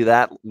basically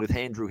that with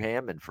Andrew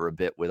Hammond for a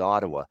bit with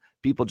Ottawa.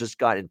 People just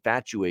got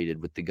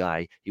infatuated with the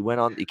guy. He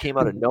came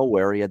out of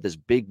nowhere. He had this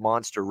big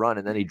monster run,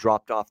 and then he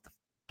dropped off the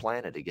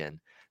planet again.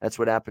 That's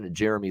what happened to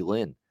Jeremy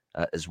Lin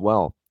as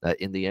well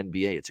in the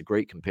NBA. It's a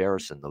great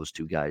comparison, those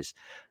two guys,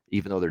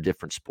 even though they're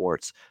different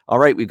sports. All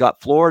right, we've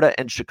got Florida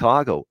and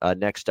Chicago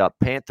next up.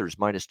 Panthers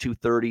minus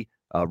 230,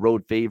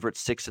 road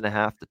favorites,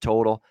 6.5 the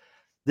total.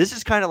 This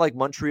is kind of like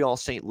Montreal,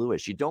 St.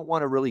 Louis. You don't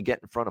want to really get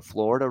in front of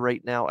Florida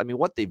right now. I mean,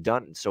 what they've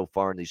done so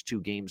far in these 2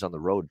 games on the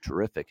road,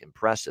 terrific,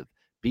 impressive.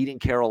 Beating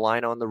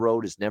Carolina on the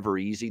road is never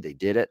easy. They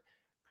did it.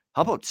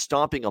 How about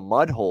stomping a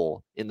mud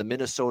hole in the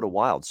Minnesota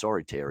Wild?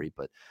 Sorry, Terry,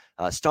 but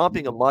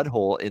stomping a mud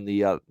hole in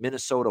the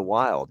Minnesota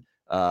Wild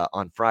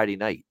on Friday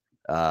night.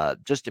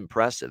 Just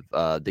impressive.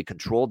 They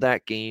controlled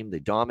that game. They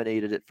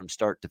dominated it from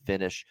start to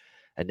finish.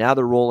 And now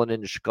they're rolling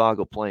into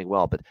Chicago playing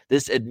well. But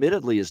this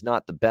admittedly is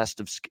not the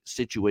best of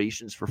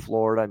situations for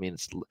Florida. I mean,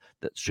 it's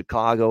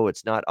Chicago.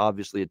 It's not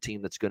obviously a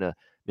team that's going to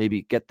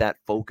maybe get that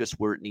focus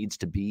where it needs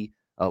to be,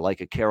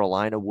 like a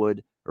Carolina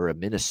would or a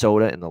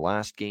Minnesota in the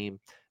last game.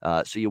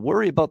 So you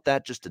worry about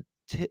that just a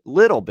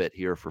little bit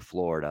here for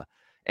Florida.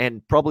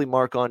 And probably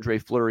Marc-Andre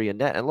Fleury in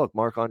net. And look,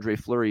 Marc-Andre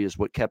Fleury is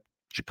what kept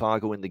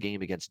Chicago in the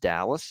game against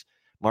Dallas.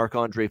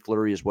 Marc-Andre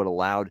Fleury is what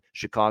allowed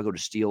Chicago to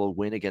steal a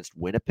win against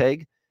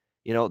Winnipeg.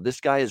 This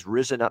guy has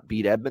risen up,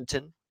 beat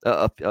Edmonton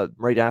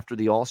right after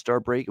the All-Star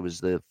break. It was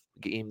the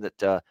game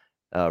that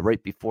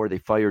right before they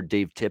fired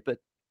Dave Tippett.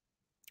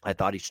 I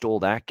thought he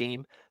stole that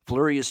game.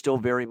 Fleury is still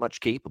very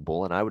much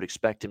capable, and I would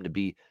expect him to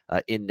be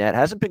in net.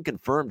 Hasn't been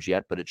confirmed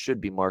yet, but it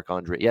should be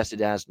Marc-Andre. Yes, it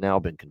has now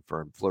been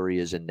confirmed. Fleury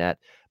is in net.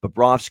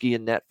 Bobrovsky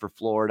in net for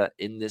Florida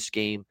in this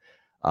game.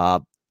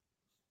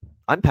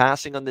 I'm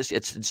passing on this.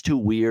 It's too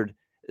weird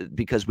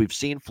because we've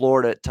seen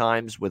Florida at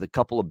times with a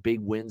couple of big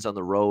wins on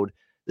the road.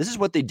 This is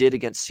what they did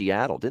against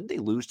Seattle. Didn't they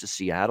lose to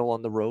Seattle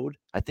on the road?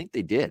 I think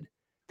they did.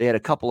 They had a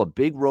couple of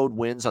big road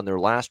wins on their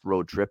last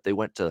road trip. They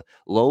went to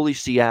lowly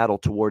Seattle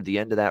toward the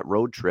end of that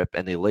road trip,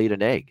 and they laid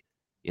an egg.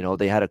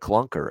 They had a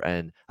clunker.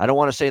 And I don't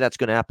want to say that's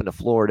going to happen to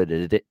Florida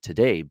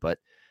today, but,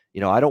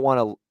 I don't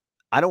want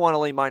to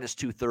lay minus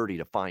 230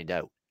 to find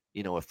out,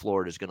 if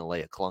Florida is going to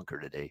lay a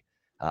clunker today.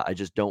 I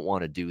just don't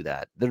want to do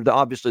that. They're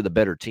obviously the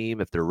better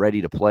team. If they're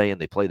ready to play and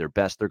they play their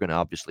best, they're going to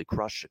obviously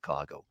crush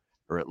Chicago,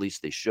 or at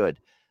least they should.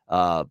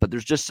 But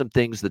there's just some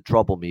things that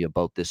trouble me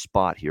about this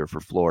spot here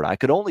for Florida. I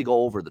could only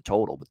go over the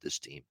total with this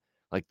team.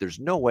 Like, there's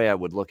no way I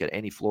would look at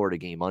any Florida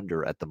game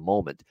under at the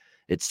moment.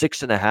 It's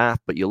 6.5,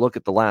 but you look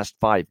at the last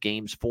 5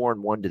 games,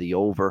 4-1 to the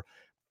over,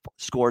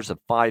 scores of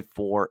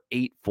 5-4,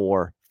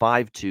 8-4,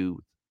 5-2.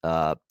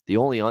 The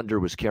only under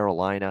was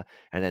Carolina,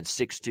 and then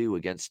 6-2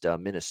 against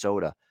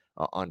Minnesota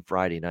on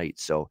Friday night.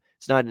 So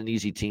it's not an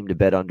easy team to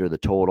bet under the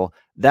total.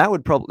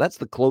 That's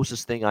the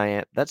closest thing I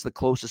am. That's the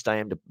closest I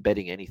am to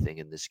betting anything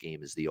in this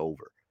game is the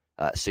over.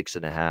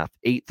 6.5,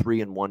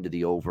 8-3-1 to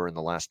the over in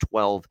the last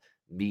 12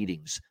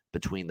 meetings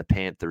between the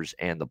Panthers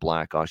and the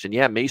Blackhawks. And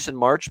yeah, Mason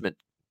Marchment,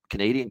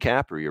 Canadian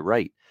capper, you're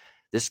right.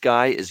 This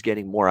guy is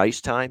getting more ice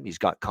time. He's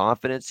got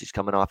confidence. He's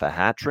coming off a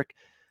hat trick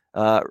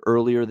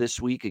earlier this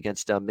week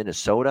against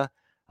Minnesota.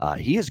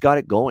 He has got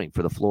it going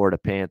for the Florida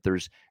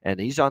Panthers, and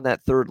he's on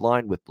that third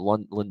line with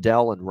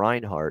Lundell and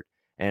Reinhart.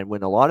 And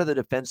when a lot of the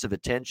defensive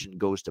attention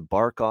goes to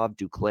Barkov,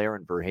 Duclair,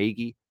 and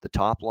Verhaeghe, the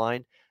top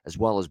line, as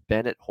well as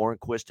Bennett,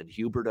 Hornquist, and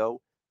Huberdeau,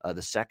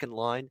 the second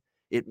line,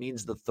 it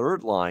means the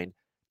third line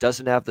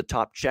doesn't have the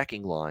top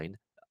checking line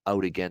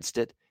out against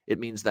it. It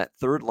means that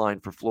third line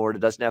for Florida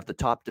doesn't have the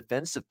top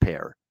defensive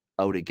pair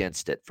out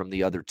against it from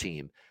the other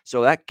team.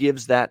 So that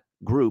gives that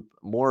group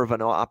more of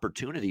an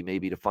opportunity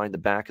maybe to find the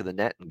back of the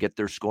net and get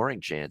their scoring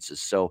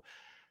chances. So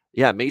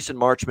yeah, Mason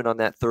Marchment on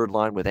that third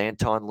line with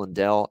Anton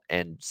Lundell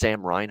and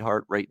Sam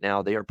Reinhart right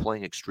now, they are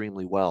playing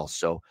extremely well.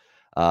 So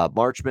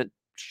Marchment,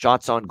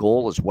 shots on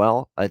goal as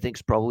well, I think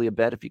is probably a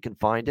bet if you can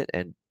find it.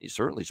 And you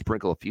certainly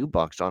sprinkle a few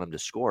bucks on him to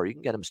score. You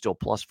can get him still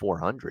plus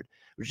 400,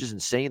 which is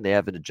insane. They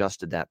haven't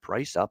adjusted that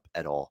price up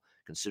at all,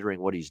 considering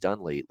what he's done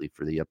lately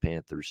for the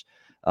Panthers.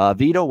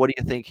 Vito, what do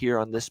you think here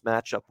on this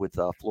matchup with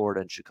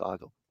Florida and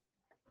Chicago?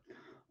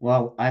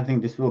 Well, I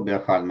think this will be a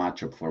hard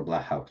matchup for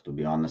Blackhawks, to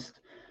be honest.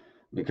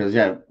 Because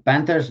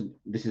Panthers,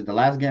 this is the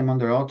last game on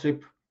the road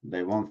trip.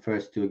 They won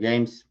first 2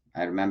 games.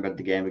 I remember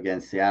the game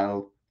against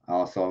Seattle. I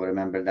also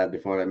remember that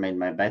before I made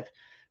my bet.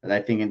 But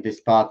I think in this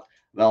spot,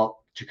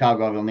 well,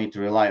 Chicago will need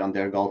to rely on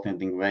their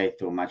goaltending way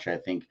too much. I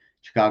think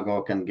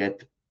Chicago can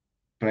get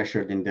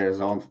pressured in their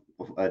zone,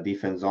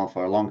 defense zone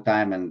for a long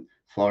time, and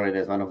Florida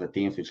is one of the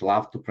teams which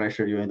love to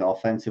pressure you in the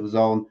offensive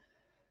zone.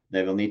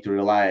 They will need to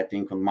rely, I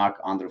think, on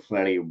Marc-Andre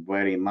Fleury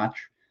very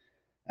much.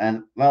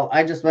 And well,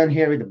 I just went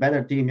here with a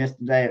better team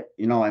yesterday.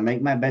 I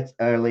make my bets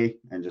early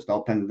and just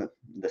opened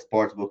the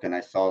sports book, and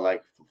I saw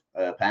like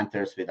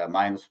Panthers with a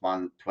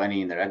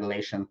 -120 in the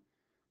regulation.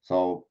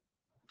 So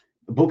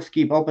the books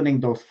keep opening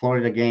those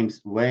Florida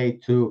games way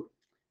too,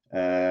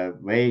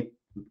 way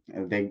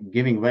they're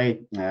giving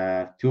way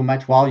too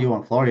much value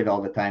on Florida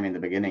all the time in the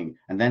beginning,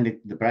 and then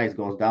the price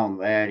goes down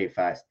very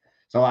fast.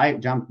 So I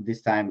jumped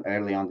this time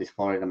early on this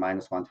Florida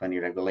 -120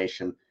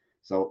 regulation.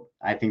 So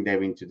I think they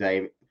win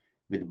today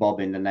with Bob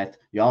in the net.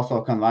 You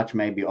also can watch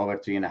maybe over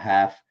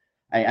 3.5.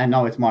 I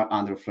know it's more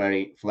under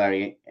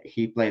Fleury.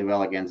 He played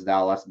well against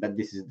Dallas, but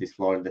this is this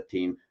Florida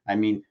team. I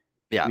mean,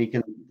 we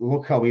can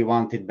look how we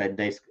wanted, but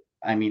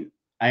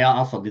I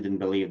also didn't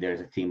believe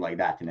there's a team like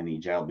that in the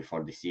NHL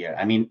before this year.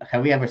 I mean,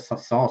 have we ever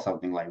saw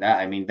something like that?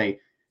 I mean, they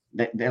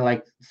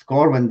like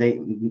score when they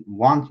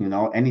want,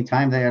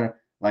 anytime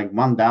they're like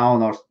one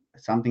down or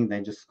something,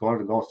 they just score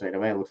the goal straight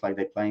away. It looks like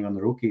they're playing on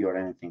the rookie or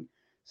anything.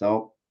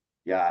 So,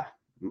 yeah,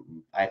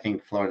 I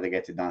think Florida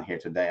gets it done here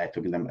today. I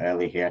took them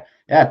early here.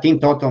 Yeah, team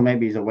total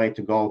maybe is a way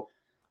to go.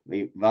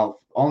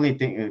 Only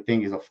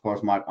thing is, of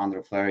course,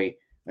 Marc-Andre Fleury,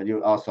 but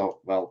you also,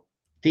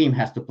 team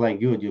has to play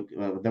good.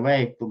 The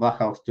way the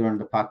Blackhawks turn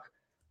the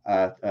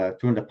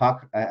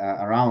puck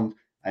around,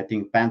 I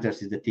think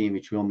Panthers is the team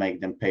which will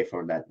make them pay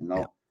for that.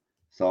 Yeah.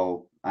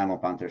 So I'm a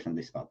Panthers in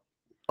this spot.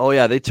 Oh,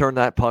 yeah, they turn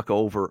that puck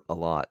over a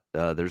lot.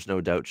 There's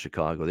no doubt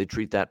Chicago. They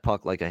treat that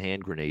puck like a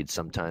hand grenade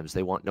sometimes.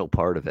 They want no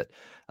part of it.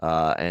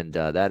 And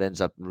that ends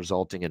up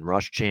resulting in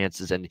rush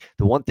chances. And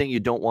the one thing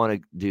you don't want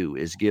to do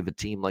is give a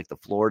team like the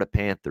Florida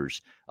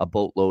Panthers a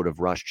boatload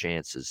of rush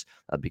chances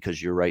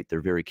because you're right,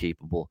 they're very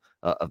capable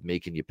of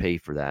making you pay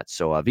for that.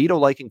 So Vito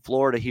liking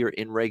Florida here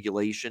in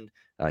regulation.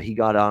 He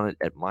got on it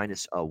at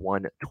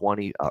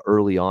 -120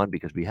 early on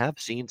because we have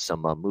seen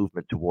some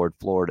movement toward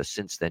Florida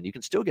since then. You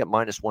can still get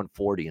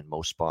 -140 in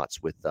most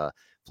spots with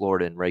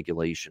Florida in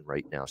regulation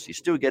right now. So you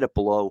still get it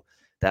below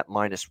that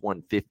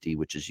 -150,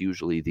 which is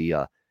usually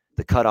the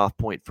cutoff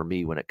point for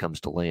me when it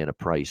comes to laying a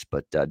price.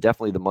 But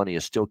definitely the money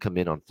has still come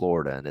in on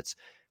Florida, and it's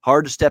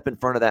hard to step in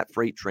front of that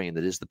freight train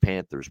that is the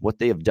Panthers. What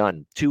they have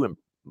done, two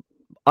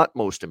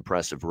utmost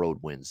impressive road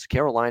wins.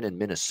 Carolina and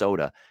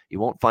Minnesota, you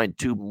won't find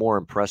two more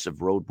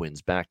impressive road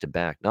wins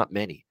back-to-back. Not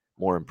many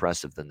more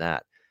impressive than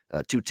that.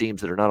 Two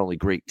teams that are not only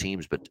great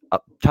teams, but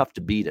tough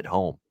to beat at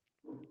home.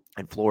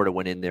 And Florida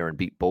went in there and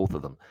beat both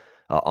of them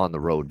on the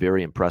road.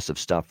 Very impressive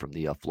stuff from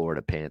the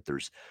Florida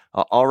Panthers.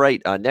 All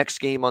right, next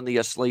game on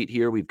the slate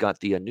here, we've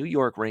got the New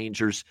York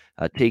Rangers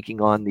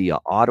taking on the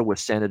Ottawa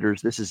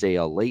Senators. This is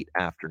a late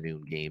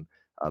afternoon game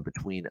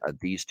between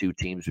these two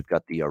teams. We've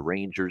got the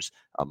Rangers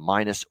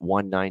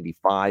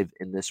 -195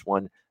 in this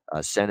one,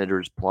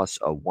 Senators plus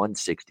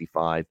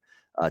 165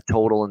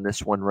 total in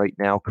this one right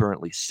now,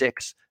 currently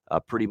 6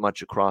 pretty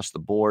much across the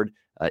board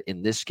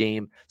in this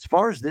game. As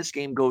far as this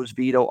game goes,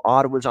 Vito,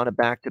 Ottawa's on a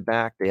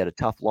back-to-back. They had a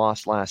tough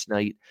loss last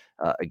night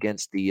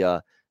against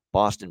the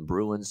Boston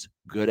Bruins.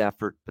 Good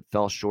effort, but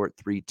fell short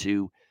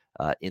 3-2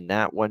 in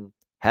that one.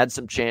 Had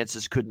some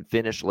chances, couldn't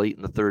finish late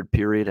in the third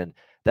period, and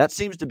that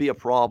seems to be a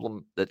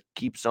problem that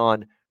keeps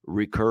on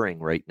recurring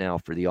right now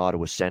for the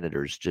Ottawa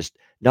Senators. Just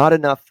not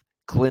enough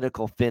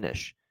clinical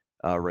finish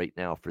right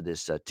now for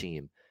this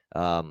team.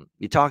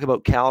 You talk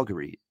about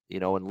Calgary,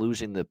 and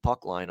losing the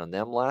puck line on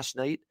them last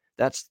night.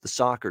 That's the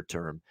soccer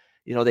term.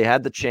 They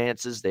had the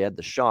chances, they had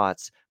the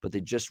shots, but they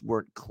just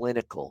weren't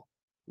clinical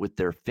with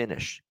their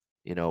finish,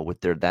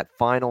 with that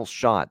final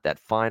shot, that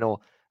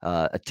final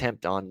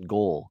attempt on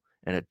goal,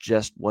 and it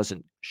just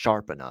wasn't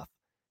sharp enough.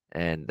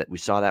 And that we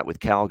saw that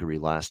with Calgary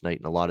last night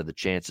and a lot of the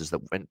chances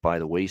that went by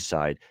the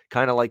wayside,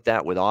 kind of like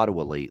that with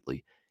Ottawa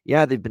lately.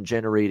 Yeah, they've been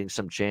generating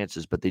some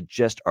chances, but they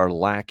just are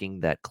lacking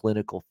that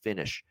clinical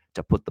finish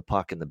to put the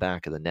puck in the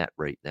back of the net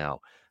right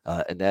now.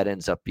 And that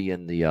ends up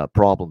being the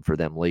problem for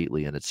them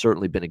lately. And it's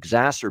certainly been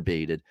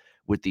exacerbated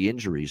with the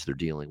injuries they're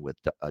dealing with.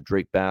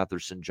 Drake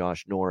Batherson,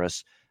 Josh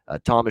Norris,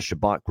 Thomas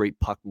Chabot, great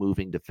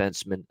puck-moving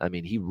defenseman. I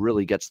mean, he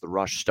really gets the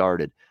rush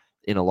started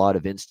in a lot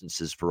of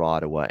instances for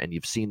Ottawa. And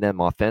you've seen them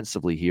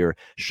offensively here,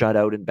 shut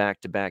out in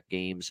back-to-back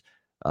games.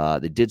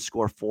 They did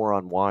score 4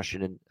 on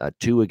Washington,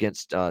 2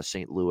 against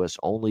St. Louis,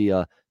 only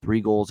 3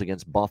 goals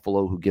against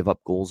Buffalo, who give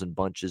up goals in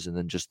bunches, and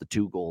then just the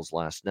 2 goals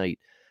last night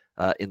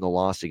in the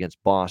loss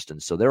against Boston.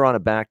 So they're on a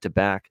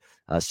back-to-back.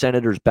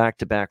 Senators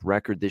back-to-back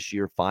record this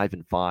year,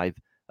 5-5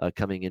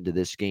 coming into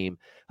this game.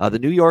 The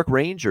New York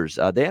Rangers,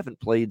 they haven't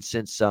played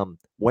since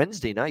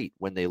Wednesday night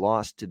when they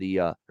lost to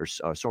the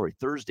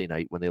Thursday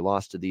night when they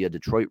lost to the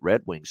Detroit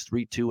Red Wings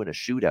 3-2 in a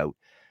shootout.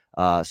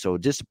 So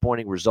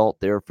disappointing result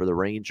there for the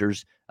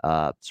Rangers.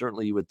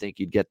 Certainly you would think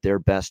you'd get their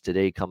best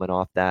today coming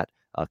off that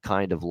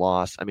kind of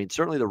loss. I mean,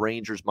 certainly the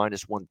Rangers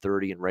minus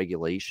 130 in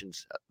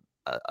regulations,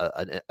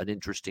 an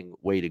interesting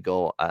way to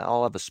go.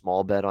 I'll have a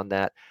small bet on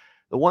that.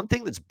 The one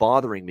thing that's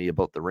bothering me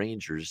about the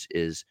Rangers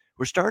is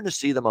we're starting to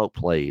see them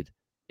outplayed,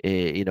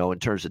 in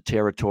terms of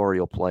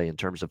territorial play, in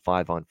terms of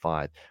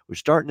 5-on-5. We're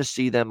starting to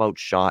see them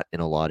outshot in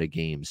a lot of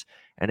games,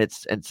 and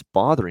it's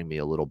bothering me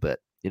a little bit.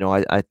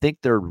 I think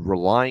they're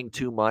relying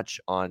too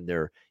much on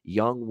their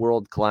young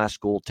world-class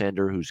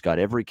goaltender who's got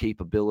every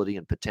capability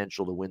and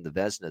potential to win the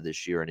Vezina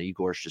this year, and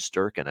Igor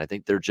Shesterkin. I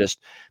think they're just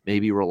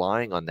maybe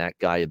relying on that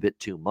guy a bit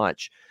too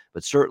much.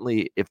 But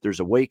certainly if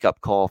there's a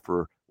wake-up call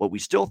for what we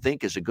still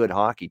think is a good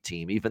hockey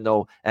team, even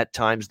though at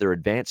times their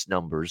advanced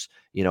numbers,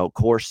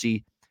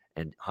 Corsi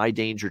and high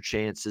danger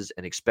chances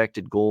and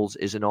expected goals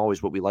isn't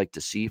always what we like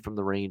to see from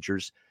the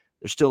Rangers.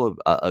 They're still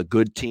a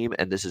good team,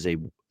 and this is a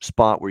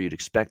spot where you'd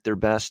expect their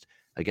best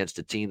against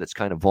a team that's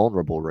kind of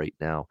vulnerable right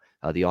now,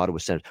 the Ottawa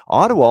Senators.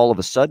 Ottawa, all of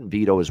a sudden,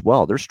 Vito, as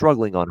well, they're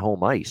struggling on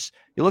home ice.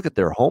 You look at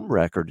their home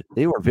record,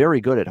 they were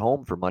very good at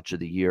home for much of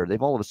the year.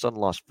 They've all of a sudden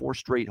lost 4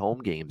 straight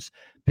home games.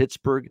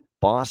 Pittsburgh,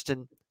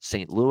 Boston,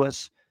 St.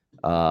 Louis,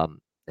 and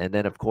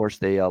then, of course,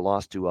 they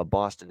lost to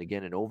Boston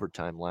again in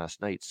overtime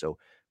last night. So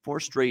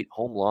 4 straight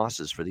home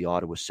losses for the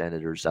Ottawa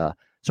Senators.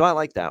 So I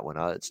like that one.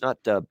 It's not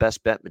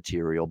best bet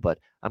material, but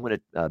I'm going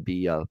to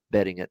be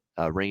betting it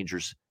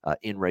Rangers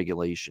in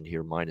regulation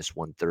here, minus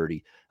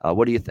 130.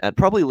 What do you I'd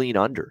probably lean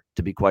under,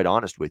 to be quite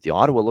honest with you.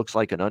 Ottawa looks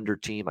like an under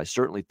team. I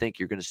certainly think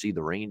you're going to see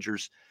the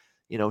Rangers,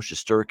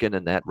 Shesterkin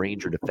and that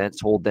Ranger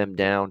defense hold them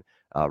down.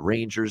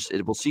 Rangers,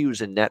 we'll see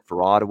who's in net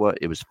for Ottawa.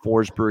 It was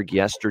Forsberg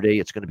yesterday.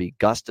 It's going to be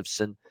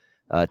Gustafsson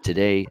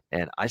today,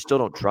 and I still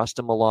don't trust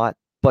him a lot,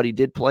 but he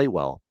did play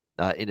well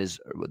in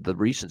the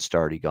recent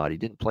start he got. He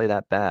didn't play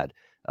that bad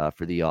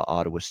for the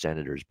Ottawa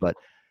Senators, but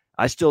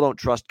I still don't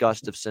trust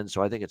Gustafsson,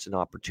 so I think it's an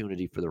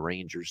opportunity for the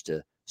Rangers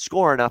to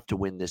score enough to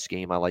win this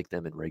game. I like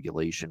them in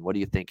regulation. What do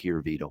you think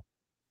here, Vito?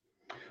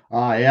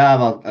 Yeah,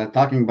 well,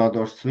 talking about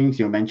those swings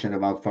you mentioned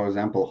about, for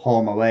example,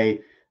 home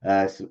away,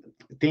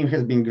 team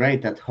has been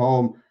great at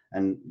home,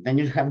 and then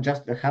you have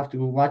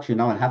to watch,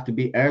 and have to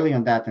be early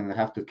on that and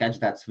have to catch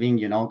that swing,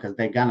 because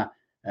they're gonna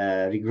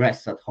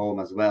regress at home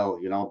as well,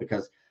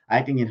 because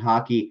I think in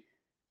hockey,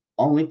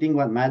 only thing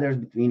what matters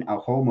between a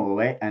home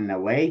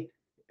away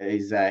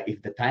is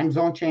if the time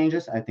zone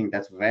changes. I think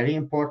that's very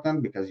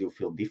important because you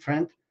feel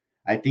different.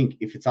 I think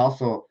if it's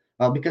also,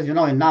 well, because in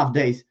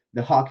nowadays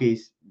the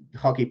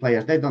hockey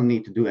players, they don't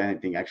need to do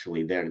anything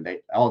actually there.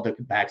 All the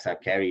backs are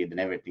carried and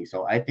everything.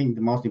 So I think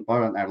the most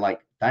important are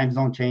like time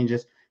zone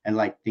changes and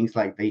like things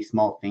like these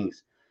small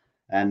things.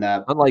 And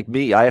unlike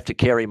me, I have to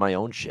carry my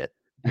own shit.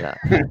 Yeah.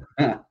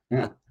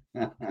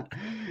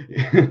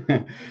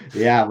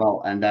 Yeah,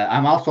 well, and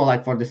I'm also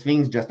like for the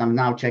swings, I'm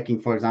now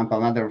checking, for example,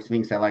 another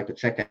swings I like to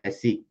check. I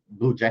see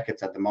Blue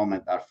Jackets at the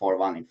moment are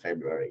 4-1 in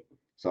February.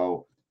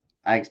 So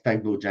I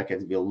expect Blue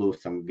Jackets will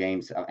lose some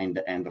games in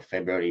the end of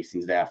February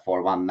since they are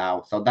 4-1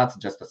 now. So that's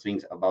just the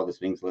swings, about the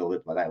swings a little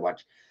bit what I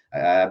watch.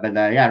 But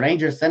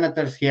Rangers,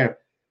 Senators here.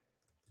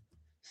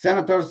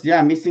 Senators,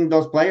 missing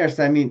those players.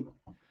 I mean,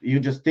 you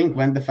just think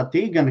when the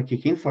fatigue going to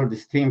kick in for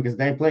this team, because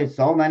they played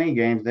so many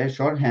games, they're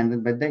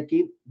shorthanded, but they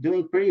keep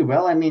doing pretty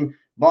well. I mean,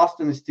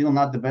 Boston is still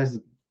not the best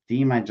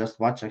team. I just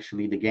watched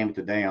actually the game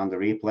today on the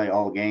replay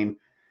all game.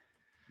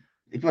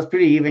 It was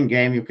pretty even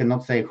game. You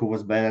cannot say who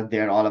was better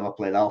there. Ottawa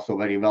played also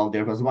very well.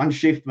 There was one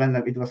shift when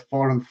it was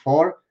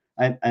 4-on-4,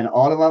 and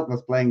Ottawa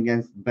was playing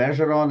against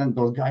Bergeron, and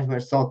those guys were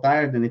so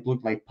tired, and it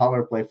looked like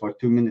power play for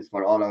 2 minutes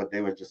for Ottawa.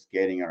 They were just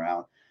skating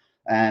around.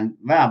 And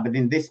but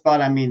in this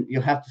spot, I mean,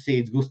 you have to see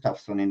it's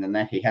Gustafsson in the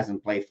net. He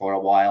hasn't played for a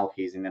while.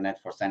 He's in the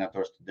net for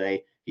Senators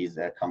today. He's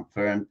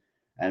confirmed,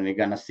 and we're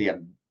gonna see a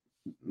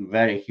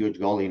very huge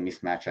goalie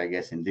mismatch, I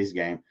guess, in this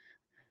game.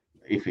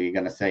 If you're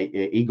gonna say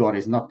Igor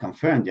is not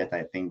confirmed yet,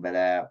 I think, but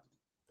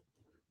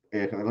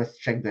let's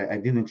check I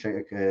didn't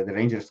check the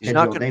Rangers schedule. He's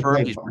not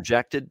confirmed. He's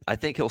projected. I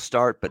think he'll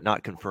start, but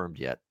not confirmed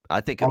yet.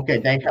 I think. Okay,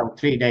 they have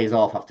 3 days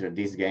off after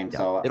this game,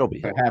 so it'll be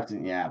perhaps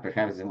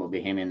it will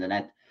be him in the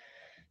net.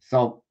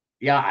 So.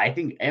 Yeah, I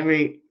think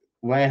every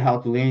way how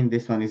to lean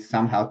this one is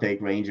somehow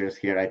take Rangers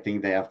here. I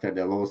think they after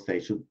the low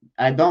stage should.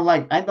 I don't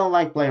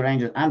like play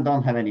Rangers. I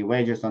don't have any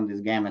wagers on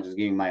this game. I'm just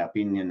giving my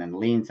opinion and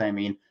leans. I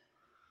mean,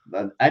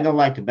 but I don't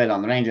like to bet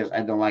on Rangers.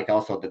 I don't like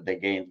also that they're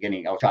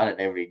getting outshot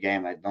at every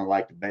game. I don't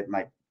like to bet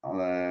my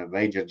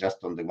wager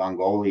just on the one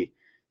goalie.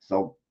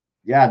 So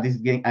this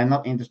game, I'm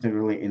not interested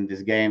really in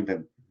this game.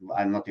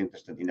 I'm not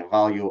interested in the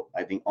value.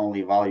 I think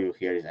only value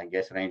here is, I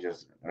guess,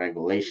 Rangers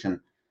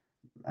regulation,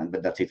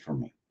 but that's it for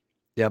me.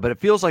 Yeah, but it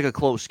feels like a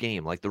close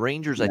game. Like the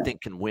Rangers, I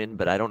think, can win,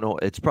 but I don't know.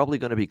 It's probably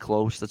going to be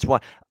close. That's why,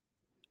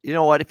 you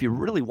know what? If you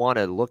really want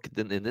to look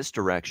in this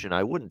direction,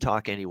 I wouldn't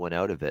talk anyone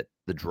out of it.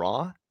 The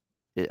draw,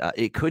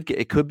 it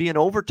could be an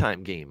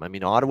overtime game. I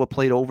mean, Ottawa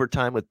played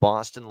overtime with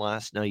Boston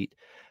last night.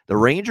 The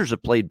Rangers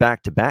have played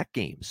back-to-back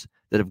games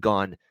that have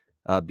gone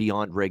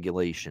beyond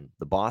regulation.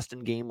 The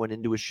Boston game went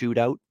into a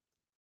shootout.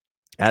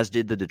 as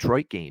did the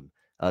Detroit game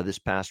this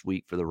past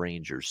week for the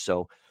Rangers.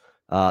 So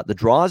the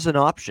draw is an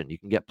option. You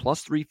can get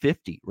plus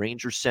 350,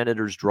 Rangers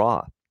Senators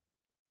draw.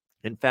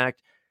 In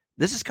fact,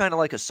 this is kind of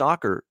like a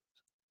soccer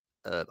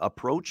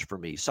approach for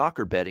me,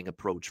 soccer betting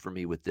approach for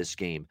me with this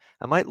game.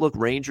 I might look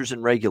Rangers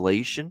in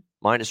regulation,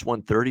 minus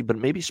 130, but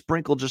maybe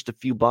sprinkle just a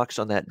few bucks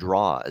on that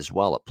draw as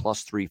well at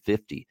plus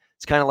 350.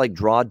 It's kind of like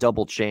draw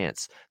double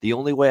chance. The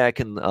only way I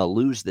can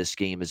lose this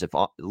game is if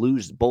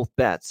lose both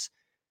bets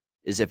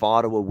is if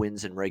Ottawa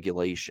wins in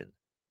regulation.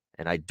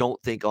 And I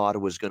don't think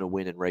Ottawa is going to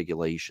win in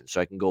regulation. So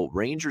I can go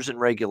Rangers in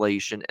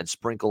regulation and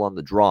sprinkle on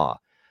the draw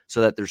so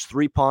that there's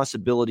 3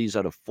 possibilities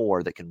out of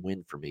 4 that can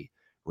win for me.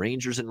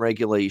 Rangers in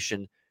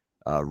regulation,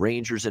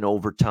 Rangers in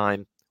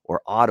overtime,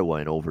 or Ottawa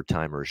in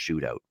overtime or a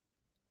shootout.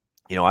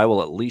 I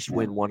will at least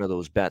win one of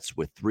those bets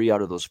with 3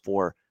 out of those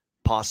 4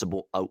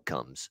 possible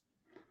outcomes.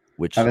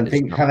 Which haven't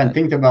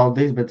think about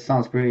this, but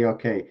sounds pretty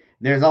okay.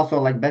 There's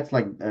also like bets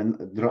like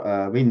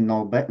win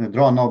no bet,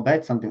 draw no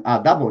bet, something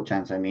double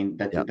chance. I mean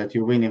that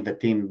you win if the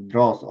team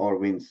draws or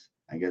wins.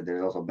 I guess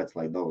there's also bets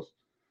like those.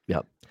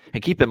 Yep.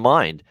 And keep in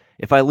mind,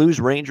 if I lose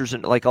Rangers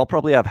and I'll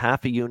probably have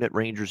half a unit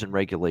Rangers in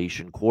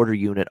regulation, quarter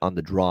unit on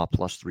the draw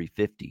plus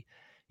 350.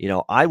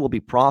 I will be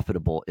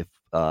profitable if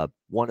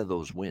one of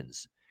those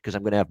wins, because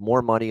I'm going to have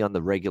more money on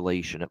the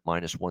regulation at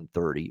minus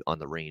 130 on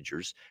the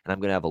Rangers, and I'm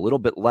going to have a little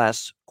bit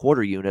less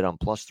quarter unit on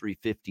plus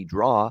 350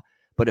 draw.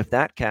 But if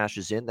that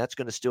cashes in, that's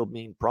going to still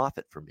mean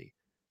profit for me.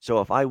 So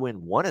if I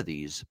win one of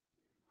these,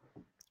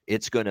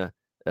 it's going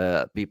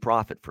to be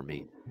profit for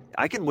me.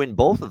 I can win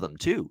both of them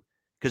too.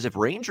 Because if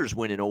Rangers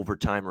win in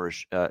overtime or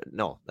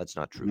no, that's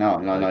not true. No,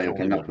 you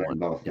cannot win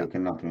both. Yeah. You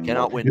cannot win.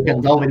 Cannot both. win. You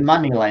can go with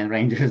money line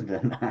Rangers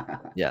then.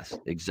 Yes,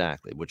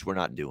 exactly, which we're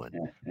not doing.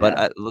 Yeah.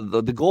 But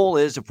the goal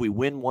is if we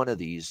win one of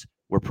these,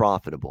 we're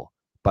profitable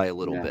by a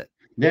little bit.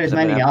 There is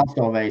many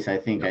also ways. I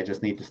think I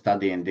just need to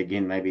study and dig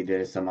in. Maybe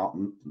there is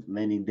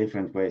many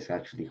different ways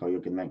actually how you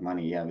can make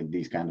money. Yeah, with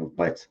these kind of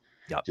bets.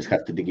 Yep. Just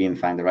have to dig in,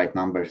 find the right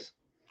numbers.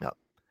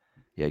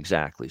 Yeah,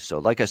 exactly. So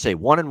like I say,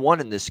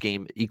 1-1 in this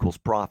game equals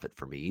profit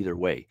for me either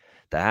way.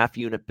 The half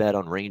unit bet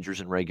on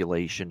Rangers in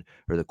regulation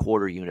or the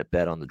quarter unit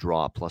bet on the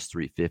draw plus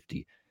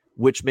 350,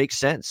 which makes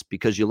sense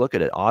because you look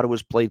at it.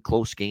 Ottawa's played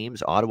close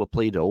games. Ottawa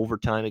played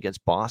overtime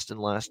against Boston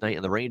last night,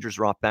 and the Rangers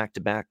are off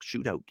back-to-back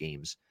shootout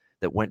games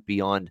that went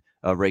beyond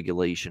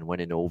regulation,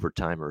 went into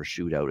overtime or a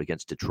shootout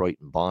against Detroit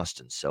and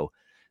Boston. So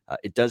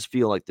it does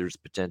feel like there's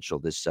potential.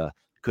 This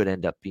could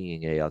end up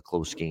being a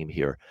close game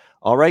here.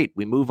 All right,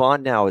 we move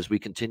on now as we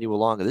continue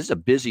along. This is a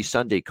busy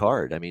Sunday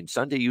card. I mean,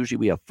 Sunday, usually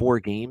we have 4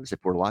 games if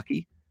we're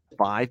lucky,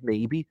 5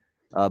 maybe.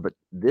 But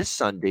this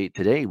Sunday,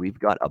 today, we've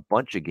got a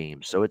bunch of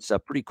games. So it's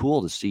pretty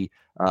cool to see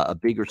a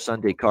bigger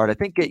Sunday card. I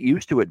think get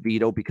used to it,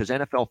 Vito, because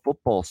NFL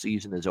football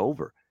season is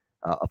over,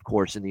 of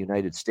course, in the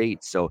United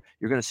States. So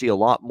you're going to see a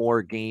lot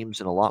more games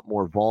and a lot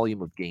more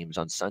volume of games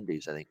on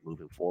Sundays, I think,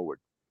 moving forward.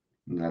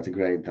 That's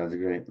great.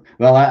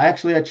 Well, I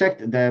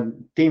checked the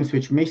teams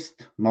which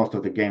missed most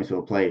of the games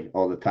will play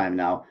all the time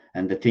now,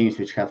 and the teams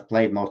which have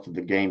played most of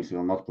the games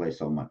will not play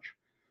so much.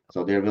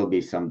 So there will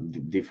be some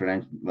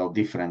difference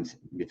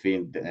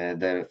between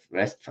the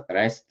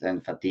rest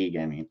and fatigue.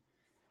 I mean,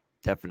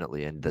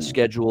 definitely. And the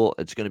schedule,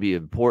 it's going to be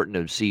important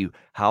to see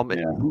how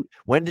many,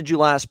 when did you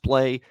last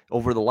play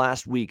over the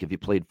last week? Have you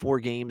played 4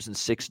 games in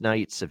 6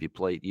 nights? Have you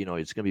played,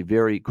 it's going to be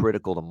very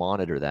critical to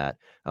monitor that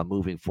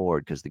moving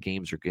forward because the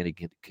games are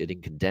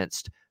getting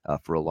condensed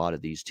for a lot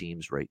of these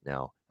teams right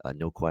now.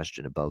 No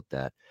question about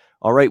that.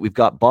 All right, we've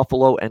got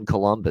Buffalo and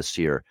Columbus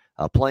here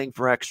playing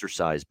for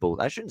exercise. Both,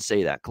 I shouldn't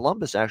say that.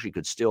 Columbus actually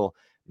could still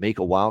make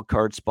a wild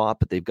card spot,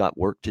 but they've got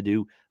work to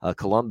do.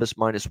 Columbus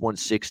minus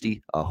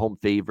 160, home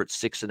favorite,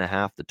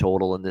 6.5 the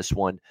total in this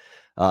one.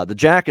 The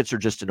Jackets are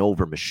just an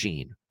over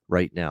machine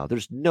right now.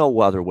 There's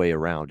no other way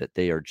around it.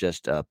 They are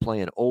just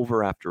playing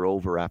over after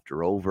over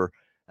after over.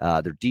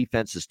 Their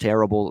defense is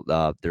terrible.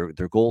 Their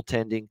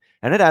goaltending,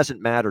 and it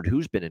hasn't mattered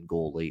who's been in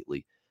goal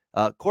lately.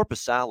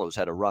 Korpisalo's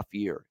had a rough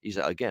year. He's,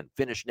 again,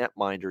 Finnish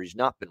netminder. He's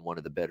not been one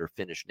of the better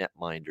Finnish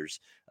netminders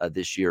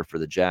this year for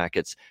the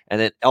Jackets.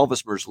 And then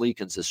Elvis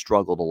Merzlikins has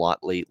struggled a lot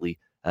lately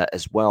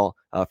as well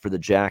for the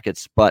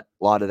Jackets. But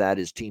a lot of that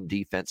is team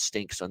defense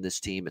stinks on this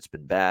team. It's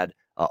been bad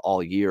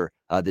all year.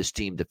 This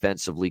team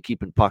defensively,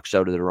 keeping pucks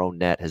out of their own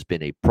net has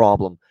been a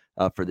problem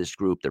for this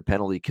group. Their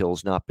penalty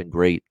kill's not been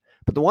great.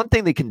 But the one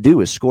thing they can do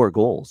is score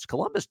goals.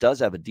 Columbus does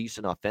have a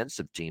decent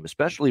offensive team,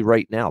 especially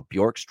right now.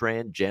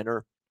 Bjorkstrand,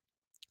 Jenner,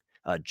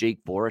 Jake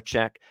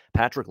Voracek,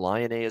 Patrick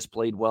Laine has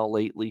played well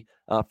lately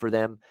for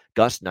them.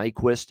 Gus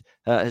Nyquist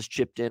has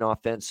chipped in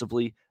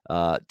offensively.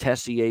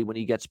 Tessier, when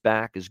he gets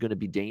back, is going to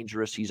be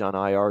dangerous. He's on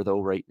IR,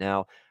 though, right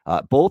now.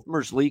 Both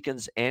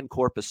Merzlikins and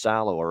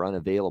Korpisalo are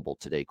unavailable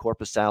today.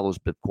 Korpisalo's,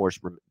 of course,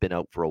 been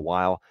out for a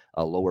while,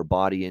 a lower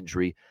body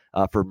injury.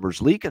 For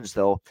Merzlikins,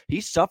 though, he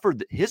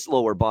suffered his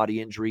lower body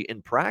injury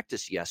in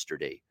practice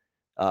yesterday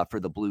for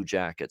the Blue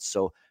Jackets.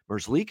 So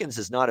Merzlikins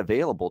is not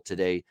available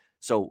today.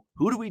 So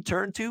who do we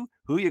turn to?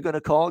 Who are you going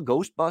to call?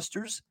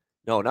 Ghostbusters?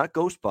 No, not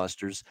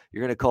Ghostbusters.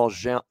 You're going to call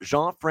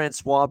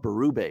Jean-Francois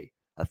Berube.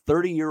 a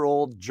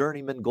 30-year-old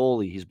journeyman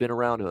goalie. He's been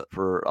around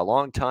for a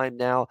long time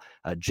now.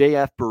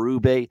 JF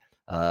Berube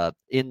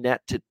in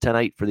net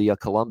tonight for the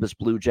Columbus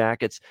Blue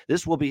Jackets.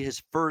 This will be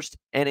his first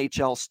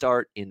NHL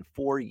start in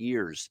 4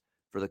 years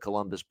for the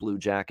Columbus Blue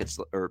Jackets.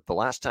 Or the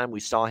last time we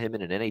saw him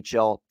in an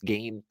NHL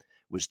game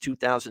was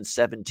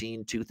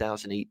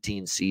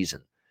 2017-2018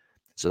 season.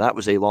 So that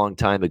was a long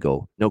time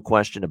ago. No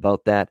question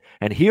about that.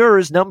 And here are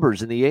his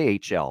numbers in the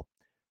AHL.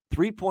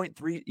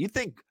 3.3. You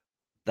think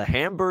the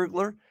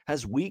Hamburglar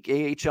has weak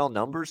AHL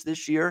numbers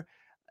this year?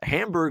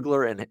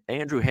 Hamburglar and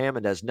Andrew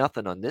Hammond has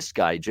nothing on this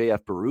guy,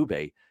 JF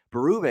Berube.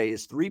 Berube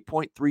is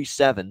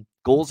 3.37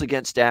 goals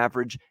against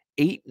average,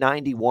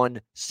 891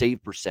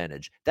 save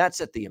percentage. That's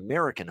at the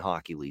American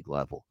Hockey League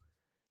level.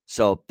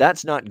 So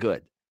that's not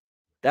good.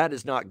 That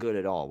is not good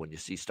at all when you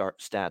see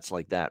stats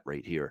like that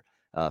right here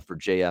for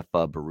JF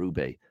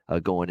Berube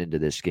going into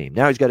this game.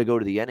 Now he's got to go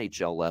to the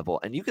NHL level,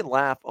 and you can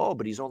laugh, oh,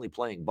 but he's only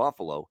playing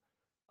Buffalo.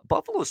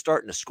 Buffalo's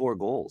starting to score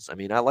goals. I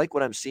mean, I like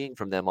what I'm seeing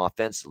from them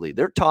offensively.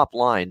 Their top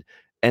line,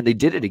 and they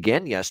did it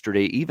again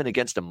yesterday, even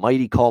against a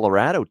mighty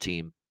Colorado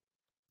team.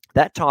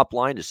 That top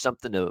line is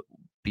something to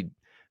be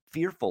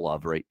fearful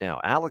of right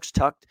now. Alex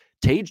Tuch,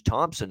 Tage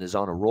Thompson is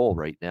on a roll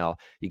right now.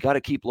 You got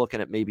to keep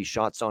looking at maybe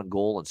shots on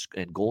goal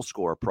and goal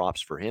scorer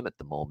props for him at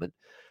the moment.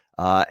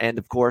 And,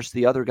 of course,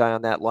 the other guy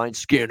on that line,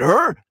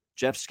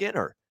 Jeff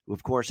Skinner, who,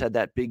 of course, had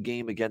that big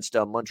game against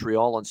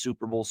Montreal on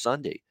Super Bowl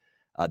Sunday.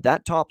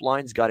 That top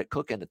line's got it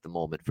cooking at the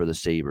moment for the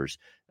Sabres.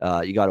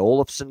 You got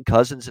Olofsson,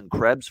 Cousins, and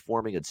Krebs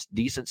forming a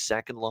decent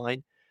second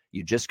line.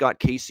 You just got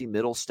Casey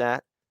Middlestat,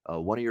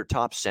 one of your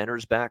top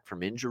centers, back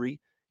from injury.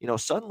 You know,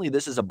 suddenly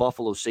this is a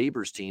Buffalo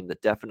Sabres team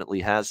that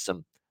definitely has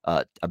some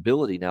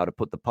ability now to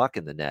put the puck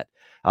in the net.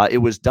 It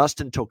was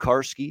Dustin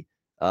Tokarski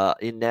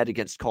in net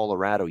against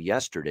Colorado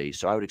yesterday,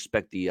 so I would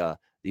expect the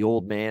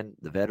old man,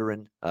 the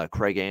veteran,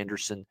 Craig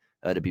Anderson,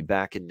 to be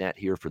back in net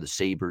here for the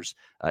Sabres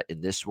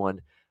in this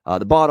one.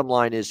 The bottom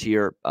line is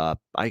here, I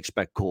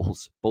expect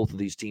goals. Both of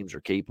these teams are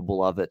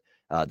capable of it.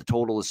 The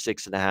total is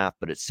 6.5,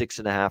 but it's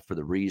 6.5 for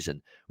the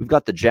reason. We've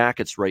got the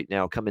Jackets right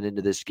now coming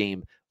into this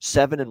game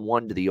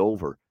 7-1 to the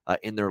over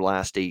in their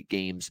last 8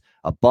 games.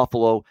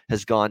 Buffalo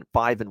has gone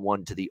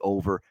 5-1 to the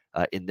over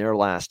in their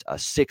last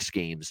 6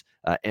 games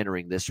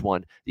entering this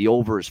one. The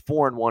over is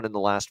 4-1 in the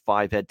last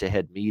 5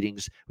 head-to-head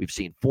meetings. We've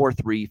seen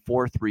 4-3,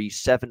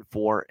 4-3,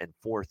 7-4, and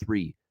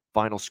 4-3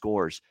 final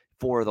scores.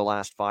 4 of the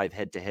last 5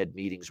 head-to-head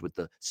meetings with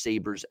the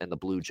Sabres and the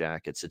Blue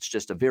Jackets. It's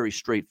just a very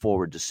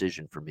straightforward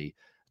decision for me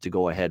to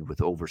go ahead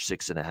with over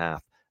 6.5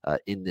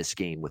 in this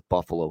game with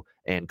Buffalo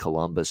and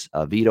Columbus.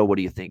 Vito, what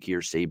do you think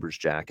here, Sabres,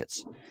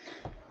 Jackets?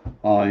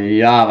 Oh,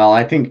 yeah, well,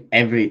 I think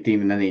every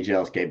team in the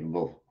NHL is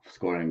capable of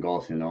scoring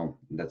goals, you know.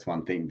 That's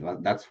one thing.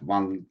 That's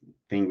one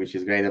thing which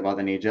is great about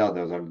the NHL.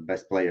 Those are the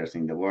best players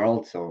in the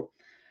world. So,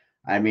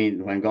 I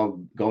mean, when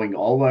going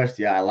overs,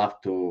 yeah, I love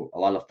to a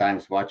lot of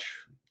times watch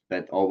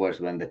that overs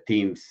when the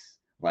teams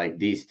like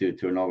these two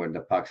turn over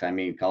the pucks. I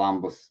mean,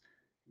 Columbus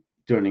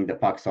turning the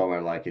pucks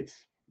over like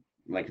it's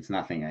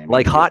nothing. I mean,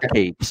 like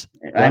hotcakes.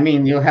 I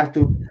mean, you have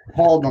to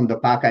hold on the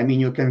puck. I mean,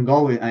 you can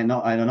go in, I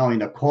don't know, in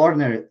the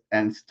corner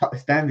and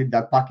stand with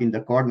that puck in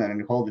the corner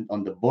and hold it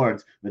on the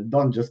boards, but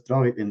don't just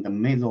throw it in the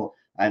middle.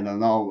 I don't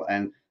know.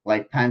 And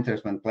like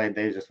Panthers when played,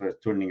 they just were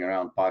turning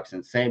around pucks,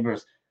 and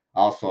Sabres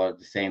also are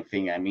the same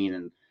thing. I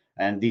mean,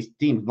 and these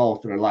teams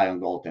both rely on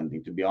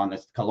goaltending, to be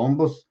honest.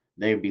 Columbus,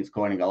 they've been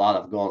scoring a lot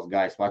of goals,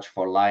 guys. Watch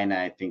for Line.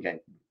 I think a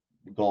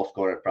goal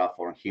scorer prop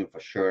for him for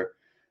sure.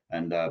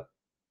 And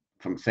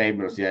from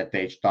Sabres, yeah,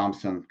 Tage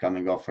Thompson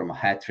coming off from a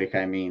hat trick,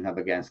 I mean, up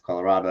against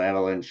Colorado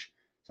Avalanche.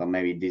 So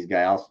maybe this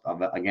guy also,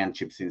 again,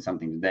 chips in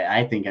something today.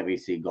 I think we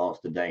see goals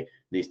today.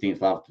 These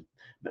teams love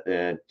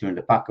to turn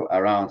the puck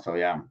around. So,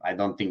 yeah, I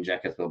don't think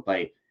Jackets will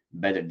play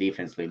better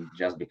defensively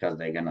just because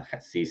they're going to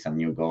see some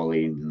new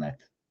goalie in the net.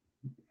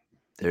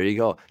 There you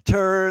go.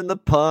 Turn the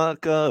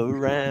puck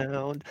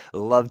around.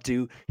 Love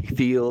to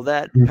feel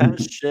that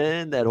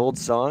passion, that old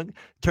song.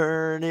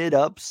 Turn it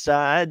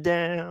upside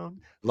down.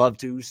 Love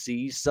to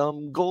see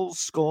some goals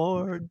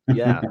scored.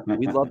 Yeah,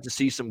 we'd love to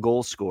see some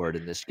goals scored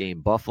in this game.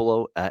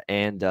 Buffalo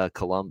and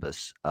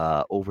Columbus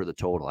over the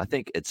total. I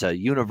think it's a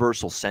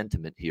universal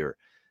sentiment here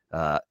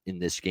in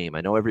this game.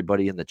 I know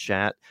everybody in the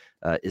chat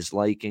is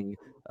liking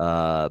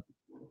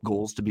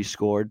goals to be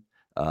scored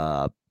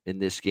in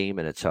this game,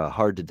 and it's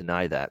hard to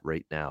deny that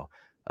right now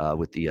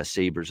with the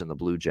Sabres and the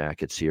Blue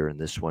Jackets here in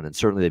this one. And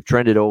certainly they've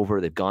trended over.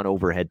 They've gone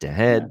over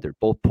head-to-head. They're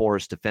both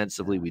porous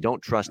defensively. We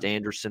don't trust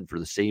Anderson for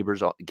the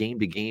Sabres game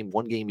to game.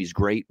 One game he's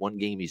great, one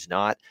game he's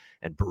not.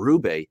 And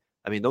Berube,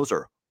 I mean, those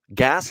are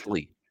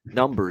ghastly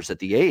numbers at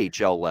the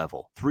AHL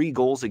level. 3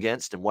 goals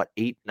against and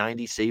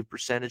 890 save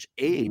percentage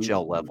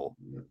AHL level.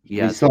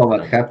 We saw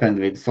what happened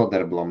with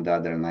Soderblom the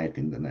other night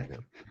in the net.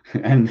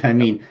 And I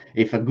mean,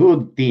 if a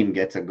good team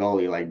gets a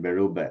goalie like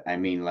Berube, I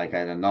mean, like,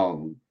 I don't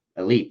know,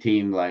 elite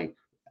team like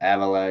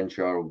Avalanche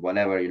or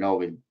whatever, you know,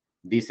 with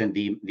decent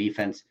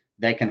defense,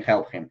 they can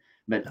help him.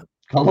 But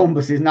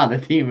Columbus is not a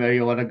team where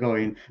you want to go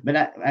in.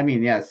 But I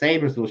mean, yeah,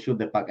 Sabres will shoot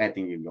the puck. I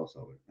think it goes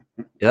over.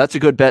 Yeah, that's a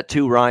good bet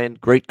too, Ryan.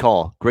 Great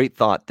call. Great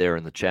thought there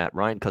in the chat.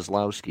 Ryan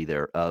Kozlowski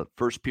there.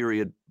 First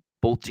period,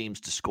 both teams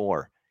to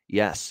score.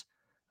 Yes.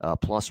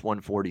 Plus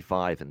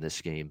 145 in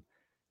this game.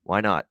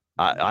 Why not?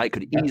 I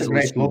could That's a easily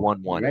great see look.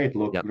 1-1. Great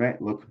look. Yep.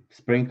 Great look.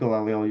 Sprinkle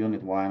a little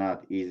unit. Why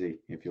not? Easy.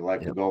 If you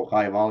like to Yep. go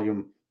high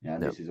volume, yeah,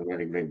 Yep. this is a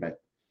very great bet.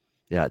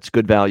 Yeah, it's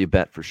good value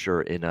bet for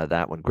sure in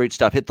that one. Great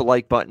stuff. Hit the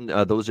like button.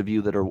 Those of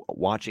you that are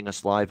watching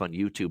us live on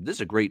YouTube, this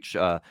is a great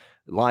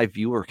live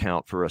viewer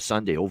count for a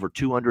Sunday. Over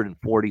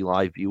 240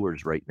 live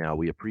viewers right now.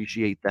 We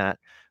appreciate that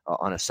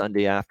on a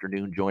Sunday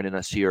afternoon joining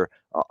us here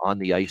on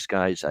the Ice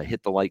Guys.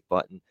 Hit the like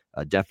button.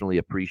 Definitely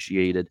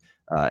appreciated.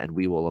 And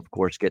we will, of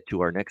course, get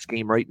to our next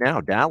game right now,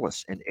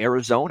 Dallas and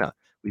Arizona.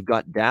 We've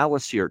got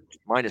Dallas here,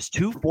 minus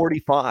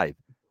 245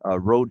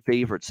 road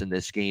favorites in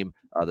this game.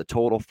 The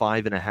total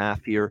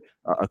 5.5 here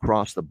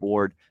across the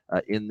board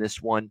in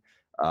this one.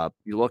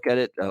 You look at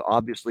it,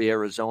 obviously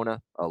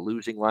Arizona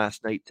losing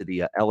last night to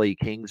the LA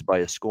Kings by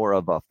a score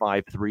of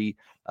 5-3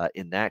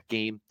 in that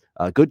game.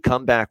 Good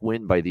comeback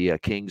win by the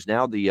Kings.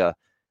 Now the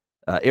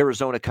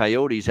Arizona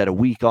Coyotes had a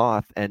week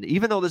off, and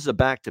even though this is a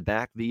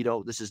back-to-back,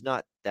 Vito, this is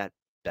not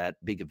that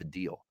big of a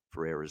deal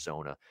for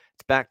Arizona.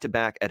 It's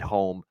back-to-back at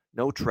home,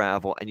 no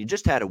travel, and you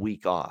just had a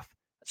week off.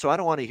 So I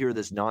don't want to hear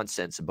this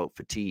nonsense about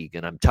fatigue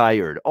and I'm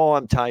tired. Oh,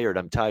 I'm tired.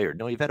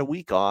 No, you've had a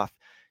week off.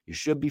 You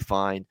should be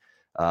fine.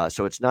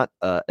 So it's not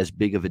as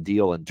big of a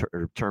deal in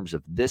terms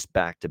of this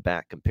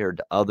back-to-back compared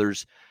to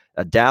others.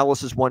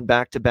 Dallas has won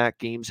back-to-back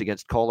games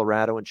against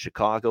Colorado and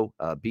Chicago,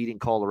 beating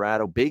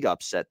Colorado. Big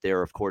upset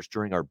there, of course,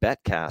 during our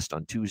betcast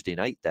on Tuesday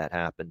night that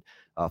happened,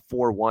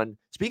 4-1.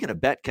 Speaking of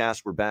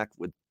betcast, we're back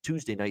with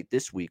Tuesday night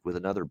this week with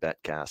another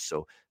betcast.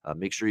 So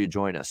make sure you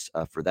join us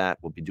for that.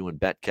 We'll be doing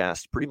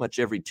betcasts pretty much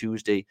every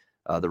Tuesday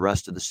the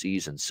rest of the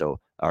season. So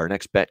our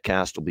next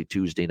betcast will be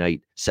Tuesday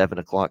night,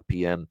 7:00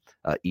 p.m.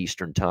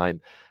 Eastern time.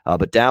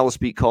 But Dallas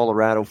beat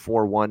Colorado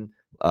 4-1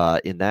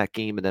 in that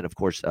game. And then, of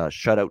course,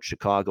 shut out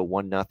Chicago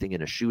 1-0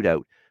 in a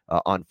shootout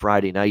on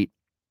Friday night.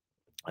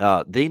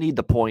 They need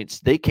the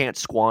points. They can't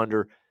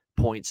squander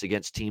points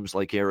against teams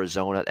like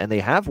Arizona. And they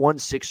have won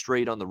 6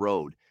 straight on the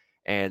road.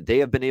 And they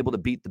have been able to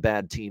beat the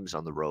bad teams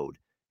on the road.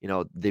 You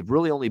know, they've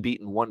really only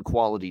beaten one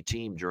quality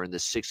team during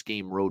this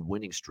 6-game road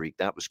winning streak.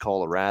 That was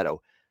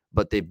Colorado.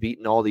 But they've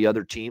beaten all the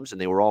other teams,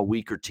 and they were all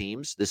weaker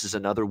teams. This is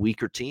another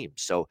weaker team.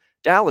 So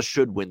Dallas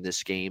should win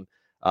this game.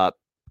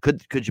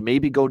 Could you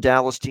maybe go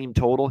Dallas team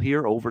total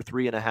here, over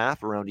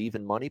 3.5, around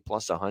even money,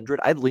 plus 100?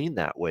 I'd lean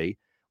that way.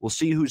 We'll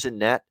see who's in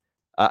net.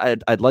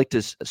 I'd like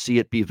to see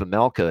it be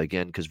Vejmelka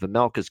again, because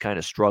Vejmelka's kind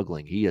of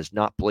struggling. He has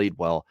not played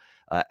well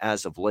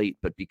as of late,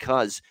 but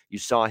because you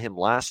saw him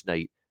last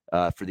night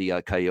for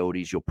the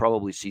Coyotes, you'll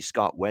probably see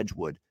Scott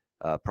Wedgwood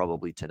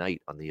probably tonight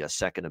on the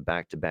second of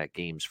back-to-back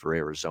games for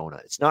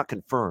Arizona. It's not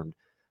confirmed,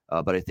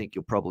 but I think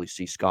you'll probably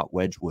see Scott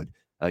Wedgwood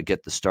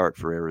get the start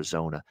for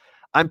Arizona.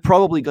 I'm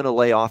probably going to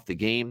lay off the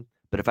game,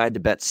 but if I had to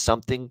bet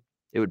something,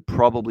 it would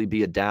probably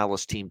be a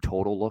Dallas team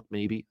total look,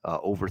 maybe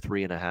over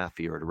 3.5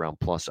 here at around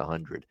plus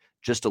 100.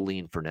 Just a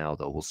lean for now,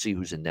 though. We'll see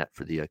who's in net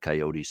for the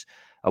Coyotes.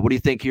 What do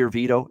you think here,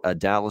 Vito?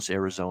 Dallas,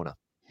 Arizona.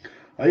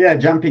 Yeah,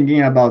 jumping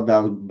in about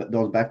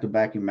those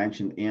back-to-back you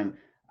mentioned, Ian,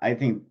 I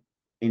think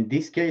in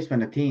this case, when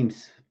the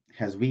teams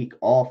has week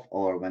off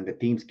or when the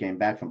teams came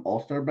back from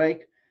All-Star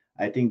break,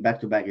 I think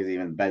back-to-back is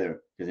even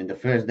better because in the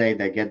first day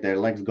they get their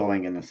legs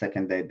going and the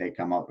second day they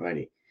come out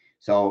ready.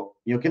 So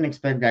you can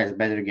expect, guys, a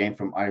better game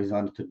from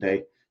Arizona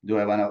today. Do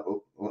I want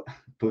to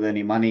put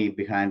any money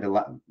behind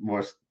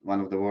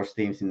one of the worst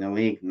teams in the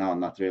league? No,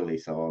 not really.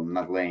 So I'm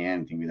not laying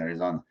anything with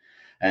Arizona.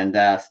 And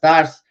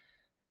Stars,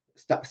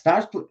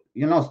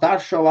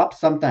 stars show up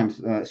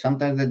sometimes.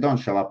 Sometimes they don't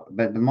show up,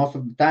 but most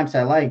of the times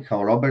I like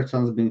how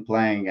Robertson's been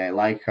playing. I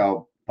like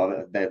how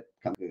that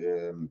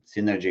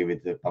synergy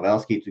with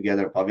Pavelski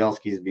together.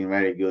 Pavelski's been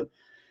very good.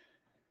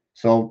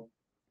 So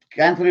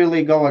can't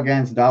really go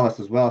against Dallas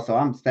as well. So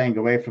I'm staying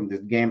away from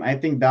this game. I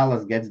think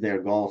Dallas gets their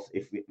goals.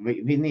 If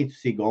we need to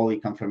see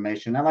goalie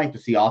confirmation, I like to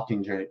see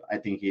Ottinger. I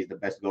think he's the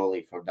best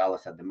goalie for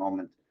Dallas at the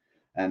moment.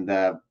 And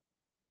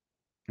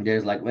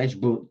there's like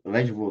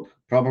Wedgwood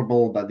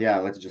probable, but yeah,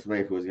 let's just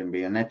wait who's going to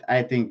be in it.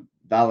 I think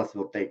Dallas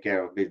will take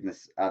care of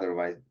business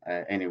otherwise,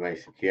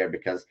 anyways, here,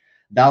 because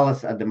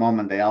Dallas at the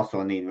moment, they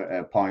also need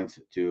points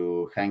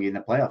to hang in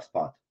a playoff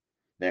spot.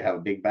 They have a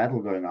big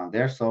battle going on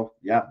there. So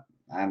yeah,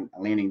 I'm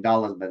leaning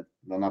Dallas, but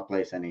will not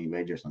place any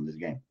wagers on this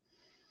game.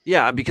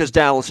 Yeah, because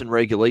Dallas in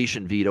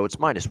regulation, Vito, it's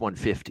minus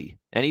 150.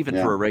 And even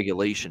for a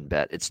regulation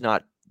bet, that's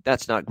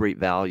not great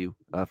value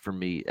for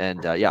me.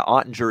 And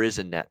Ottinger is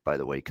in net, by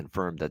the way,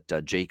 confirmed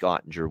that Jake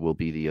Ottinger will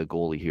be the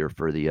goalie here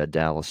for the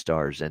Dallas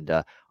Stars. And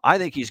I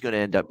think he's going to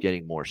end up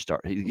getting more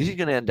starts. He's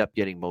going to end up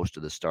getting most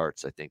of the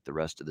starts, I think, the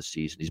rest of the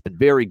season. He's been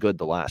very good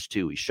the last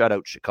two. He shut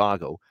out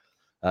Chicago,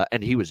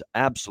 and he was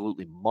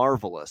absolutely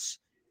marvelous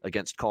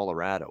against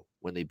Colorado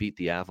when they beat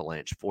the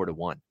Avalanche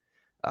 4-1.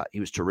 He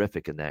was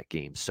terrific in that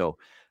game. So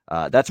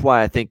that's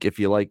why I think if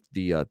you like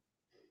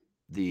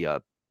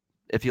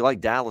if you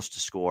like Dallas to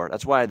score,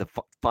 that's why the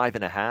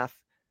 5.5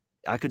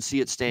 I could see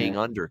it staying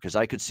under because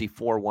I could see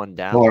 4-1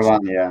 Dallas 4-1,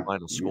 yeah.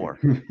 final score.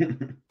 Yeah.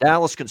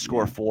 Dallas can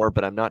score Yeah. 4,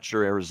 but I'm not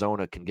sure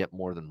Arizona can get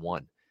more than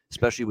 1,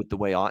 especially with the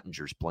way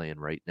Ottinger's playing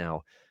right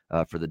now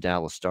for the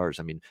Dallas Stars.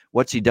 I mean,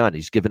 what's he done?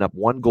 He's given up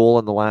 1 goal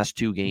in the last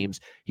 2 games.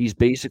 He's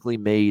basically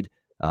made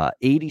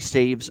 80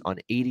 saves on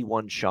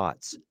 81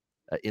 shots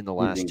in the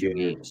last 2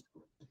 games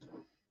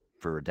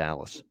for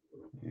Dallas.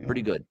 Yeah.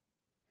 Pretty good.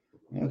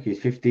 Yeah, he's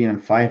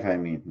 15-5. I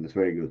mean, that's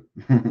very good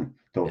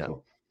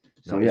total.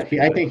 Yeah. So No,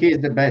 I think he's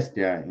the best.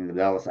 Yeah, in the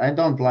Dallas. I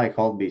don't like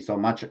Holtby so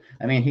much.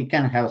 I mean, he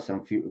can have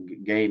some few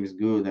games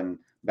good and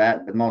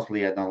bad, but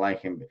mostly I don't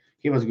like him.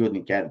 He was good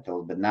in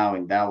Capitals, but now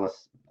in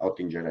Dallas,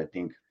 Ottinger, I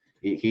think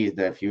he's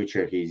the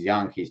future. He's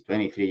young. He's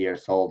 23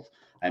 years old.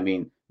 I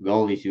mean,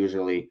 goalies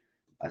usually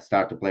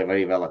start to play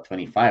very well at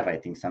 25. I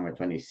think somewhere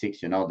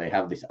 26. You know, they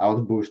have this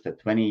outburst at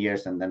 20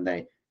 years, and then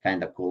they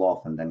kind of cool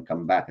off and then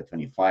come back at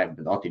 25.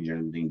 But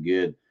Ottinger is doing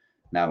good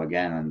now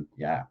again, and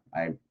yeah,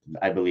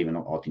 I believe in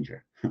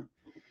Ottinger.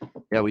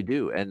 Yeah, we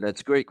do, and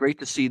that's great. Great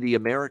to see the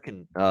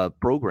American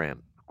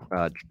program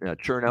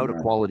churn out a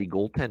quality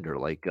goaltender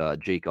like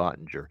Jake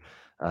Ottinger,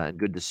 and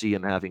good to see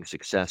him having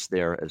success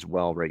there as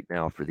well right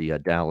now for the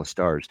Dallas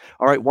Stars.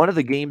 All right, one of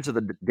the games of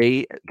the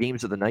day,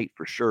 games of the night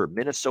for sure.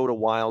 Minnesota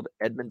Wild,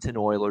 Edmonton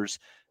Oilers,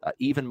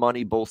 even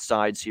money both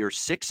sides here.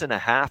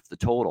 6.5 the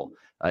total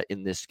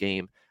in this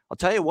game. I'll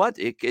tell you what,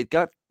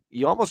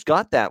 you almost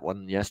got that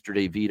one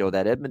yesterday, Vito,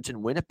 that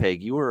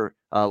Edmonton-Winnipeg. You were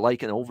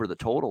liking over the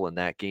total in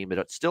that game.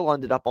 It still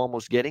ended up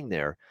almost getting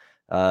there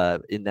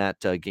in that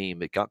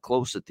game. It got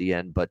close at the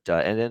end, but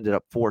it ended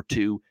up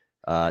 4-2.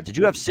 Did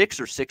you have 6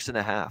 or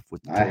 6.5?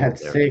 I had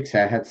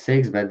there?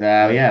 6, but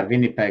yeah,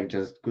 Winnipeg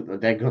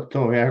they got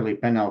 2 early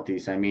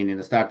penalties. I mean, in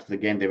the start of the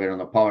game, they were on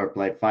a power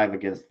play, 5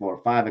 against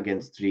 4, 5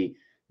 against 3.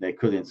 They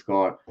couldn't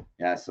score.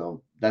 Yeah,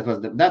 so that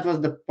was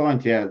the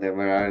point. Yeah, they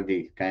were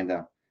already kind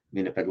of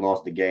Winnipeg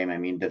lost the game. I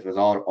mean, that was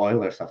all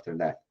Oilers after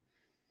that.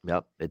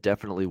 Yep, it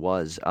definitely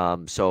was.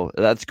 So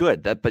that's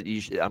good. But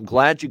I'm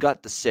glad you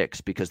got the 6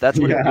 because that's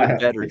what a good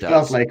bettor does. It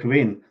felt like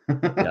win.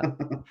 Yeah.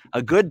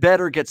 A good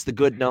bettor gets the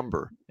good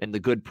number and the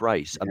good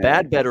price. A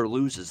bad bettor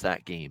loses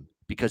that game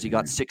because he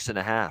got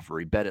 6.5 or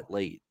he bet it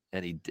late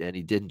and he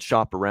didn't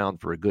shop around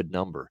for a good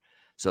number.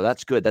 So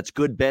that's good. That's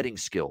good betting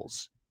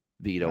skills,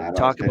 Vito. We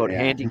talk about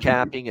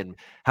handicapping and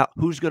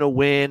who's going to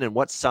win and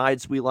what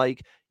sides we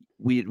like.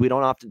 We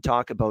don't often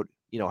talk about,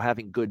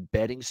 having good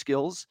betting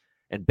skills,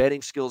 and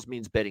betting skills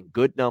means betting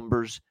good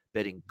numbers,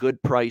 betting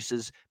good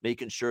prices,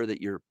 making sure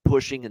that you're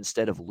pushing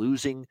instead of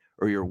losing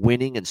or you're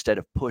winning instead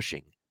of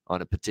pushing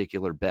on a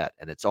particular bet.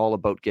 And it's all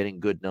about getting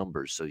good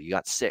numbers. So you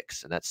got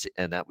 6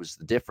 and that was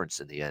the difference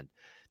in the end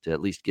to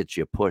at least get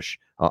you a push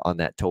on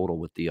that total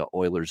with the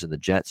Oilers and the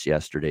Jets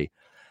yesterday.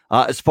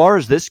 As far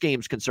as this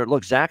game's concerned,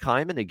 look, Zach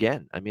Hyman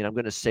again. I mean, I'm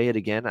going to say it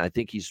again. I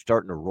think he's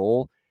starting to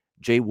roll.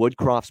 Jay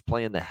Woodcroft's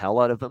playing the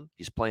hell out of him.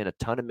 He's playing a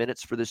ton of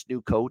minutes for this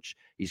new coach.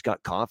 He's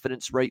got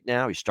confidence right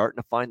now. He's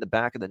starting to find the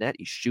back of the net.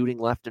 He's shooting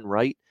left and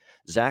right.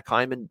 Zach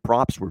Hyman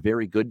props were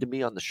very good to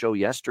me on the show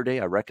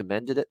yesterday. I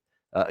recommended it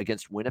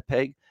against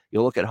Winnipeg.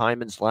 You look at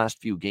Hyman's last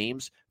few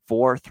games,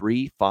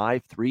 4-3,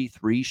 5-3,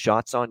 3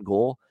 shots on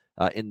goal.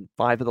 In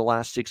 5 of the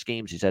last 6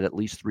 games, he's had at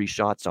least 3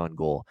 shots on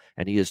goal.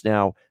 And he has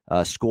now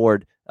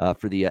scored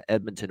for the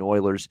Edmonton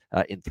Oilers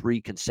in 3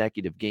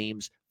 consecutive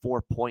games,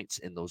 4 points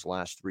in those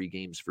last 3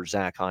 games for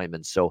Zach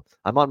Hyman. So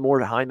I'm on more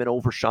Hyman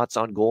over shots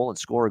on goal and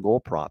score a goal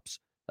props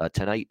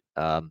tonight.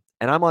 And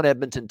I'm on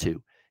Edmonton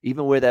too,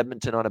 even with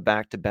Edmonton on a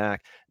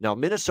back-to-back. Now,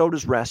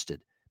 Minnesota's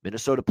rested.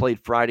 Minnesota played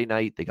Friday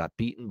night. They got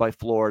beaten by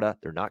Florida.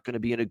 They're not going to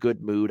be in a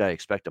good mood. I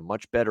expect a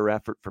much better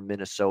effort from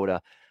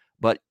Minnesota.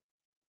 But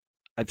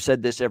I've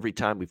said this every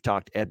time we've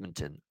talked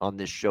Edmonton on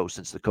this show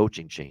since the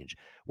coaching change.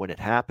 When it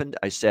happened,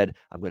 I said,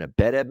 I'm going to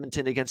bet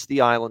Edmonton against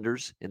the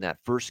Islanders in that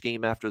first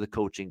game after the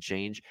coaching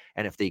change.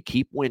 And if they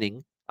keep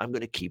winning, I'm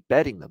going to keep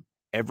betting them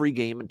every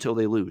game until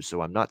they lose.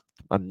 So I'm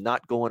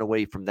not going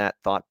away from that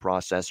thought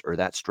process or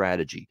that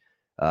strategy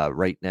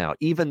right now.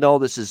 Even though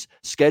this is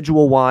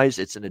schedule-wise,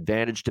 it's an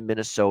advantage to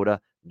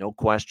Minnesota, no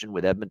question,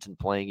 with Edmonton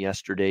playing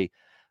yesterday.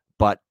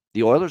 But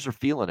the Oilers are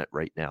feeling it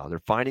right now. They're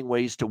finding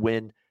ways to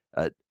win.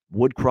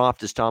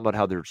 Woodcroft is talking about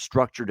how their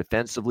structure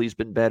defensively has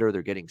been better.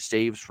 They're getting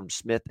saves from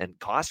Smith and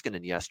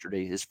Koskinen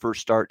yesterday, his first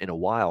start in a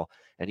while,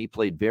 and he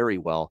played very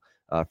well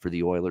for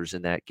the Oilers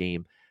in that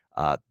game.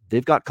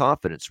 They've got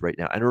confidence right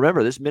now. And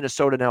remember, this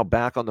Minnesota now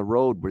back on the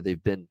road where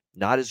they've been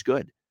not as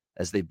good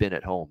as they've been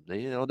at home.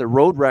 Their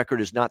road record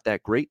is not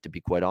that great, to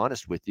be quite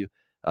honest with you.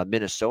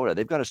 Minnesota,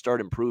 they've got to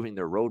start improving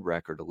their road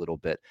record a little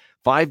bit.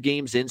 5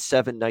 games in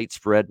 7 nights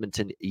for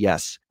Edmonton.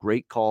 Yes,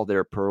 great call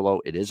there, Perlo.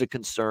 It is a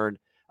concern.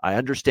 I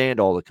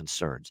understand all the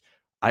concerns.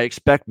 I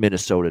expect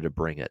Minnesota to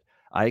bring it.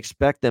 I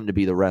expect them to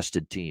be the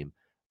rested team.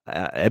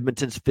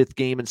 Edmonton's 5th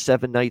game in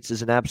 7 nights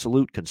is an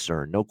absolute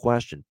concern, no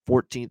question.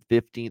 14th,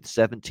 15th,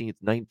 17th,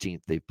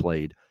 19th they've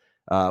played.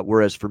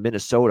 Whereas for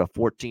Minnesota,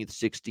 14th,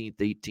 16th,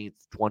 18th,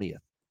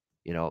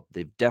 20th.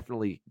 They've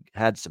definitely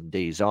had some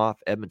days off.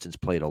 Edmonton's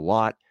played a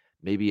lot.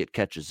 Maybe it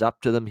catches up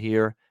to them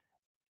here.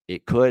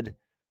 It could.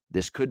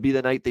 This could be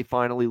the night they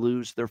finally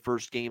lose their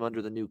first game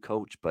under the new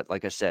coach. But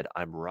like I said,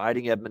 I'm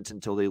riding Edmonton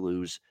until they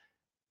lose,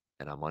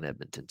 and I'm on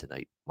Edmonton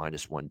tonight,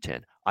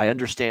 -110. I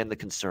understand the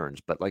concerns,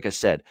 but like I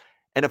said,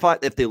 and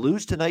if they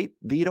lose tonight,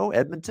 Vito,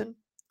 Edmonton,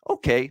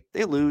 okay,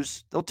 they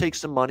lose. They'll take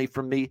some money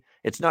from me.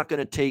 It's not going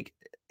to take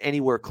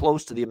anywhere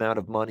close to the amount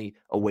of money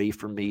away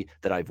from me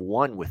that I've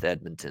won with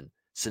Edmonton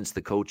since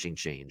the coaching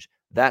change.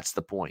 That's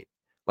the point.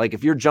 Like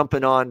if you're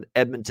jumping on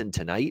Edmonton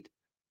tonight,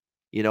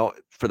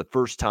 for the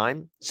first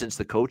time since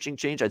the coaching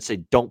change, I'd say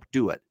don't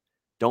do it.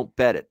 Don't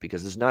bet it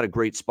because it's not a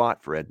great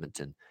spot for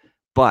Edmonton.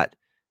 But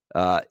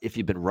if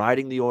you've been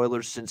riding the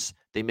Oilers since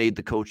they made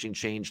the coaching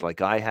change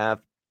like I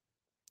have,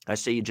 I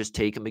say you just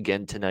take them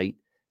again tonight,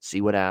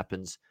 see what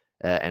happens,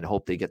 and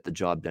hope they get the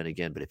job done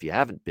again. But if you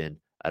haven't been,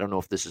 I don't know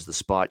if this is the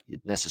spot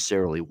you'd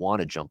necessarily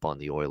want to jump on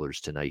the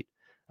Oilers tonight.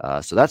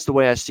 So that's the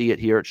way I see it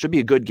here. It should be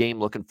a good game.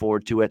 Looking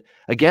forward to it.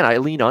 Again, I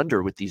lean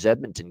under with these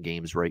Edmonton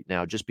games right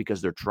now just because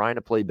they're trying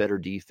to play better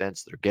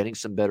defense. They're getting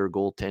some better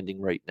goaltending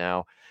right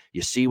now.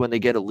 You see when they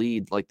get a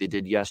lead like they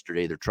did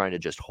yesterday, they're trying to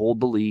just hold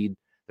the lead.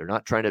 They're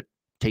not trying to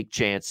take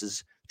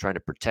chances, trying to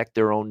protect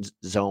their own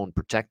zone,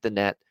 protect the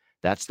net.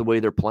 That's the way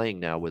they're playing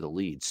now with a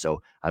lead.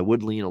 So I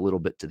would lean a little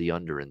bit to the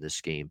under in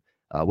this game.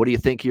 What do you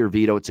think here,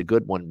 Vito? It's a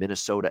good one,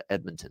 Minnesota,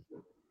 Edmonton.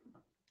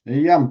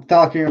 Yeah, I'm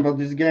talking about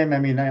this game. I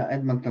mean,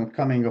 Edmonton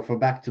coming off a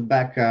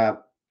back-to-back.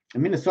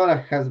 Minnesota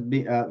has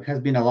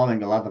been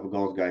allowing a lot of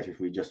goals, guys. If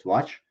we just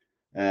watch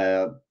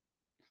against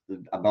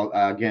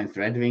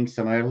Red Wings,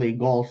 some early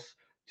goals,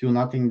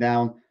 2-0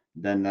 down.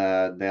 Then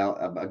they're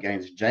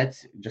against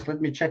Jets. Just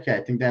let me check.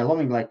 I think they're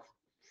allowing like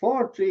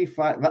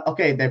 4-3-5.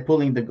 Okay, they're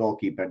pulling the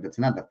goalkeeper. That's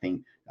another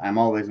thing. I'm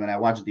always, when I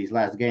watch these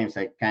last games,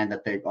 I kind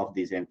of take off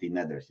these empty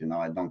netters.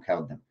 I don't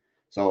count them.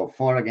 So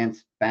 4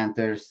 against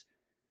Panthers.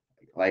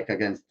 Like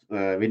against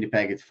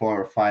Winnipeg, it's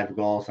 4 or 5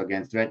 goals.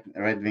 Against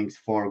Red Wings,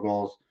 4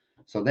 goals.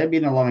 So they've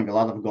been allowing a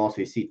lot of goals.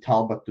 We see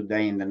Talbot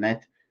today in the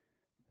net.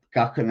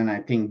 Kakkonen,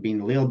 I think,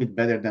 being a little bit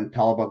better than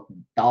Talbot.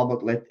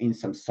 Talbot let in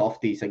some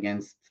softies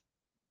against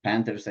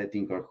Panthers, I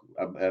think, or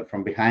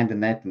from behind the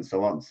net and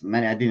so on.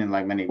 I didn't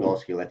like many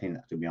goals he let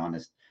in, to be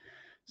honest.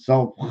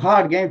 So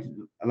hard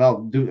game.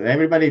 Well,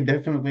 everybody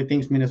definitely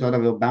thinks Minnesota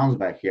will bounce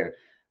back here.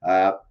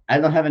 I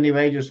don't have any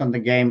wagers on the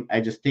game.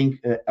 I just think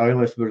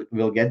Oilers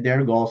will get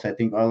their goals. I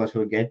think Oilers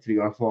will get 3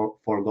 or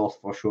 4 goals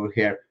for sure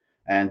here.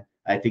 And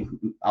I think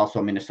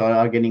also Minnesota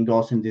are getting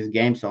goals in this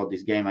game. So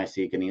this game I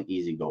see can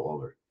easily go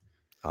over.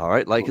 All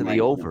right, liking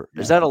the over.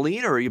 Is that a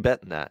lean or are you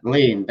betting that?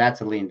 Lean. That's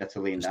a lean.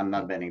 I'm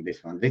not betting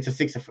this one. It's a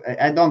 6.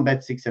 I don't bet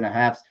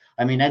 6.5.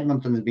 I mean,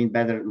 Edmonton has been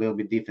better a little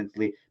bit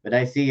defensively, but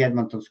I see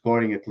Edmonton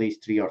scoring at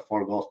least 3 or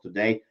 4 goals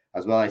today.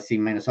 As well, I see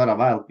Minnesota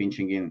Wild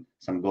pinching in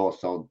some goals.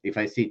 So if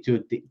I see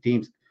 2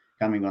 teams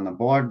coming on the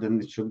board, then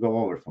it should go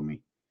over for me.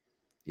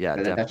 Yeah,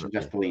 but that's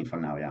just a lean for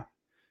now. Yeah.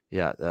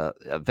 Yeah,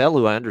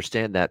 Velu, I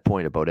understand that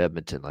point about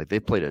Edmonton. Like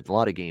they've played a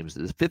lot of games.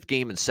 The 5th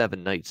game in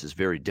 7 nights is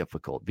very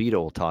difficult.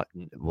 Vito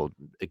will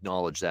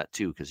acknowledge that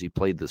too because he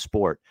played the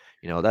sport.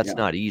 That's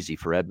not easy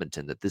for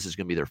Edmonton. That this is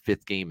going to be their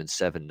 5th game in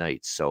 7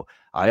 nights. So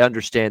I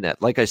understand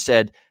that. Like I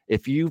said,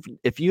 if you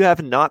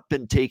have not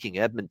been taking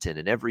Edmonton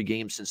in every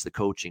game since the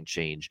coaching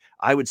change,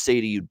 I would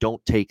say to you,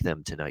 don't take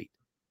them tonight.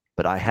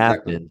 But I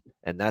have been,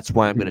 and that's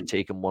why I'm going to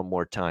take them one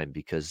more time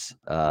because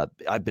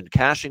I've been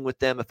cashing with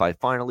them. If I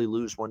finally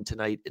lose one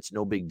tonight, it's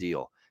no big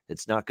deal.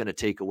 It's not going to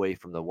take away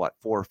from the 4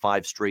 or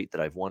 5 straight that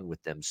I've won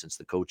with them since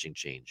the coaching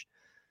change.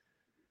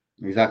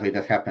 Exactly.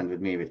 That happened with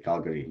me with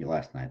Calgary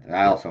last night.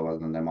 I also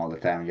was on them all the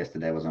time.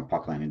 Yesterday I was on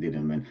puck line and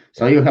didn't win.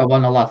 So you have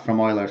won a lot from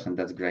Oilers, and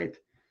that's great.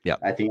 Yeah.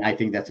 I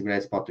think that's a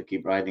great spot to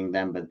keep riding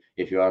them. But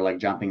if you are like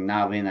jumping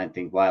now in, I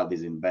think Wild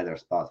is in better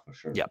spot for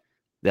sure. Yeah.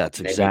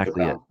 That's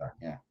exactly it.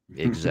 Yeah.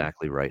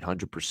 Exactly right.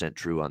 100%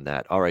 true on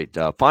that. All right.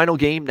 Final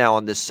game now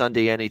on this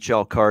Sunday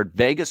NHL card.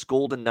 Vegas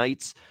Golden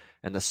Knights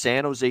and the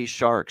San Jose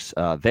Sharks.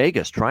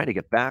 Vegas trying to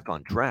get back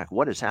on track.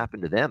 What has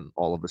happened to them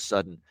all of a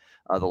sudden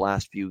the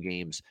last few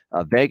games?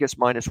 Vegas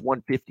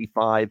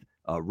 -155.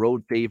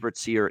 Road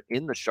favorites here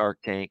in the Shark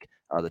Tank.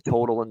 The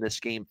total in this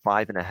game,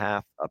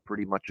 5.5,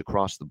 pretty much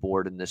across the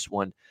board in this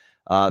one.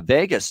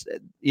 Vegas,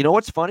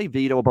 what's funny,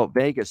 Vito, about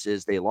Vegas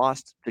is they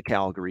lost to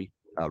Calgary.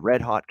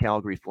 Red-hot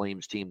Calgary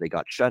Flames team. They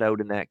got shut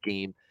out in that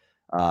game,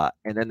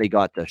 and then they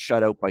got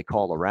shut out by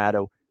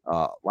Colorado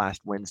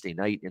last Wednesday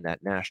night in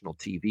that national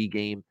TV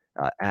game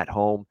at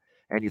home.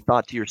 And you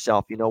thought to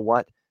yourself, you know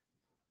what?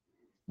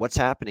 What's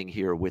happening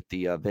here with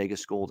the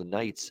Vegas Golden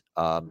Knights?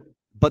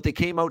 But they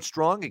came out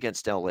strong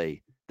against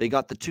LA. They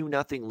got the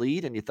 2-0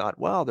 lead, and you thought,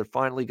 well, they're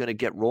finally going to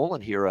get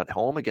rolling here at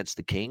home against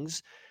the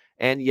Kings.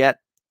 And yet,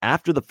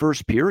 after the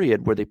first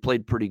period where they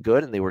played pretty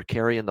good and they were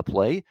carrying the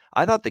play,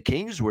 I thought the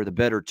Kings were the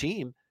better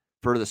team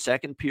for the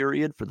second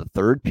period, for the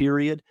third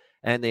period,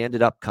 and they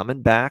ended up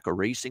coming back,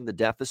 erasing the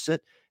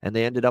deficit, and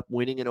they ended up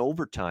winning in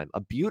overtime.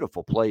 A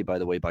beautiful play, by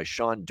the way, by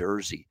Sean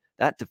Durzi.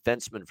 that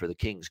defenseman for the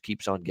Kings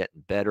keeps on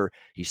getting better.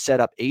 He set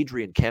up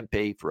Adrian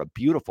Kempe for a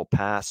beautiful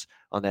pass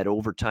on that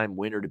overtime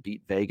winner to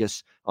beat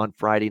Vegas on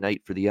Friday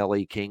night for the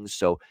LA Kings.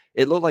 So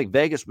it looked like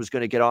Vegas was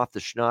going to get off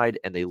the schneid,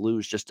 and they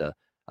lose just a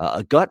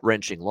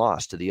gut-wrenching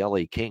loss to the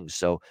LA Kings.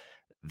 So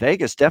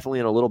Vegas definitely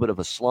in a little bit of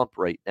a slump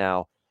right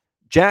now.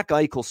 Jack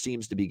Eichel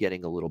seems to be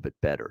getting a little bit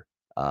better,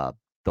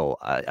 though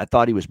I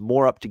thought he was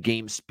more up to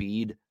game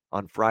speed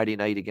on Friday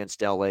night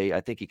against LA.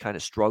 I think he kind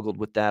of struggled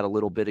with that a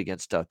little bit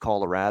against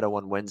Colorado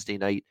on Wednesday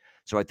night.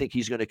 So I think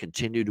he's going to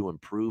continue to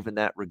improve in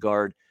that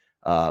regard.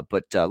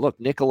 But look,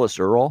 Nicholas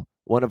Earl,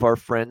 one of our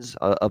friends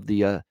of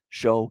the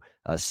show,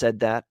 said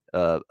that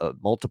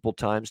multiple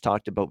times,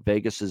 talked about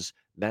Vegas's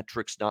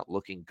metrics not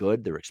looking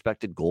good. Their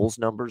expected goals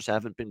numbers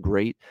haven't been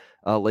great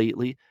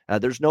lately.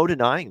 There's no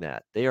denying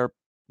that.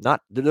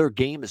 Their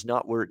game is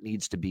not where it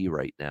needs to be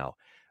right now.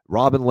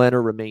 Robin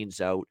Lehner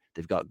remains out.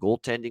 They've got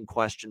goaltending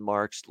question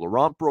marks.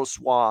 Laurent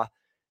Brossoit,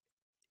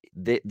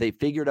 they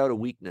figured out a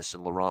weakness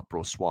in Laurent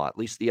Brossoit. At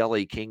least the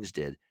LA Kings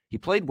did. He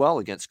played well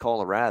against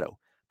Colorado,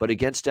 but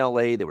against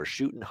LA, they were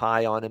shooting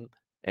high on him,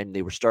 and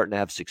they were starting to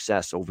have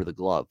success over the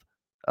glove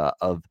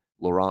of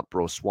Laurent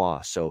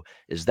Brossoit. So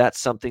is that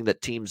something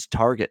that teams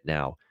target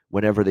now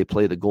whenever they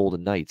play the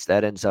Golden Knights?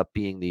 That ends up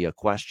being the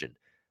question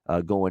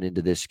going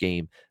into this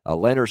game.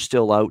 Lehner's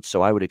still out,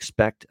 so I would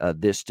expect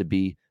this to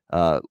be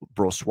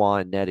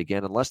Brossoit and net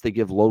again, unless they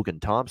give Logan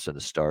Thompson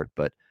a start,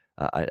 but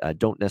I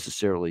don't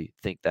necessarily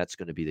think that's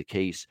going to be the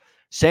case.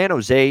 San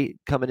Jose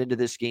coming into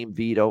this game,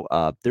 Vito,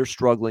 they're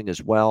struggling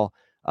as well.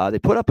 They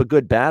put up a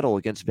good battle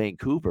against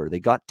Vancouver. They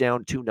got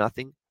down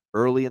 2-0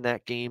 early in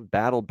that game,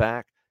 battled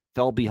back,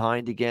 fell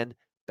behind again,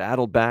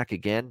 battled back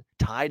again,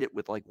 tied it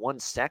with like 1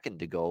 second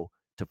to go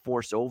to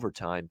force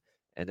overtime,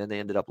 and then they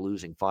ended up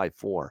losing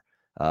 5-4.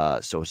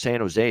 So San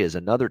Jose is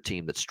another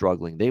team that's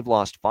struggling. They've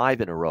lost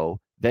 5 in a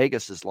row.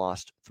 Vegas has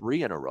lost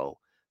 3 in a row.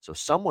 So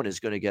someone is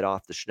going to get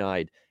off the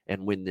schneid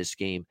and win this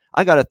game.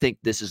 I got to think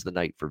this is the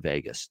night for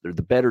Vegas. They're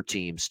the better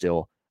team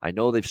still. I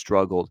know they've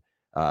struggled.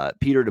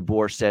 Peter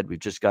DeBoer said we've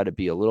just got to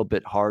be a little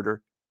bit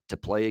harder to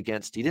play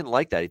against. He didn't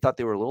like that. He thought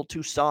they were a little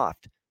too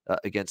soft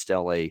against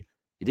LA.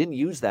 He didn't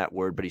use that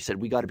word, but he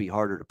said we got to be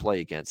harder to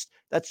play against.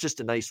 That's just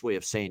a nice way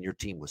of saying your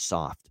team was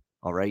soft,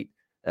 all right,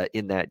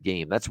 in that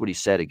game. That's what he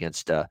said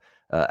against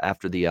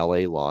after the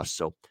LA loss.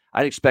 So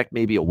I'd expect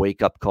maybe a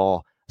wake-up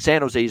call.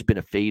 San Jose has been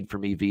a fade for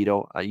me,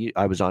 Vito.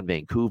 I was on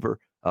Vancouver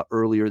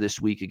earlier this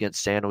week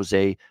against San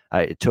Jose.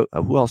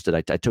 Who else did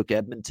I took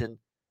Edmonton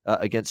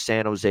against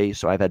San Jose.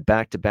 So I've had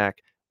back-to-back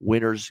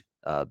winners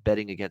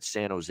betting against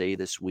San Jose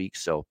this week.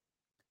 So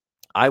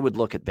I would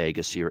look at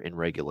Vegas here in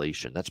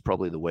regulation. That's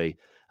probably the way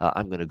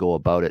I'm going to go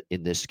about it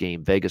in this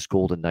game. Vegas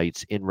Golden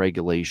Knights in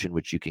regulation,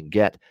 which you can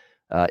get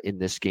in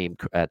this game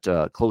at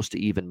close to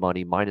even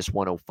money,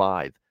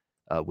 -105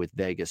 with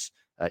Vegas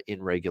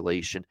in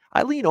regulation.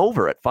 I lean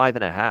over at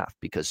 5.5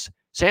 because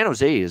San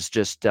Jose is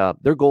just,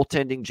 their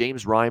goaltending.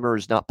 James Reimer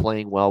is not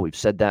playing well. We've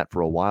said that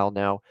for a while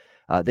now.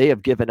 They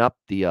have given up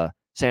the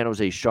San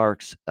Jose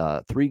Sharks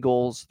 3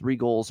 goals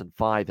and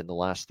 5 in the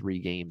last 3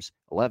 games,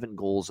 11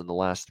 goals in the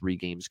last 3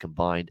 games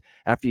combined.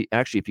 If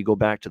you go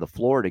back to the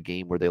Florida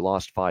game where they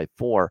lost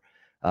 5-4,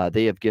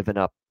 they have given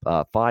up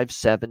 5,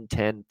 7,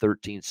 10,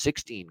 13,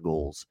 16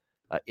 goals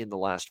in the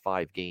last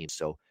 5 games.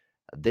 So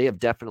they have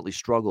definitely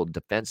struggled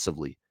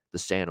defensively, the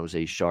San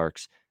Jose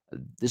Sharks.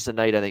 This is a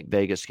night I think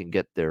Vegas can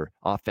get their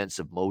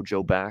offensive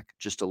mojo back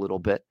just a little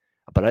bit.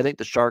 But I think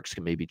the Sharks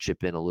can maybe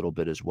chip in a little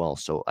bit as well.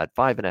 So at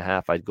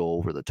 5.5, I'd go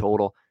over the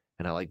total.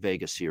 And I like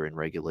Vegas here in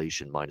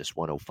regulation,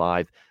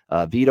 -105.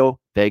 Vito,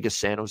 Vegas,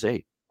 San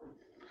Jose.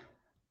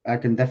 I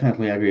can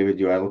definitely agree with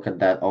you. I look at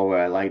that over.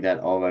 I like that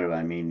over.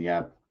 I mean,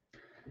 yeah.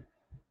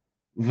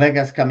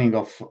 Vegas coming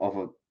off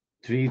of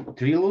three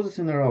losses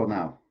in a row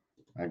now.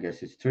 I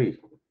guess it's 3.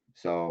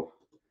 So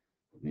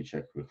let me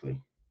check quickly.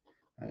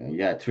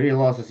 3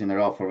 losses in a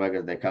row for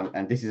Vegas. They come,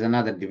 and this is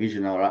another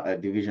division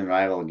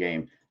rival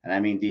game. And I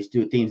mean, these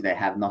 2 teams, they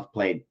have not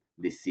played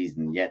this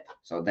season yet.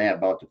 So they're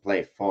about to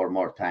play 4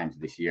 more times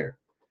this year.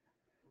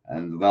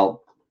 And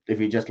well, if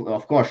you just,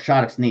 of course,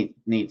 Sharks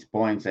needs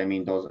points. I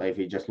mean, if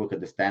you just look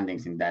at the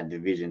standings in that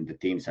division, the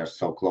teams are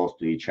so close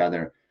to each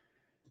other.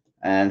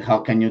 And how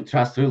can you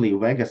trust really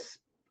Vegas?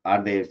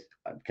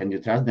 Can you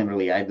trust them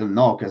really? I don't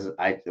know, because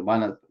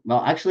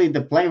actually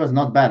the play was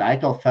not bad.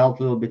 Eichel felt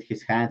a little bit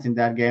his hands in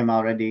that game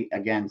already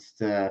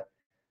against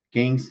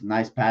Kings.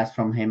 Nice pass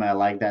from him. I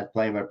like that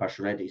play where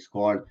Pacioretty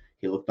scored.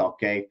 He looked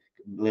okay,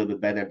 a little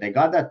bit better. They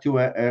got that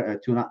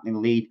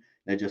 2-0 lead.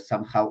 They just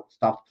somehow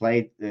stopped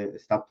playing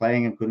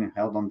and couldn't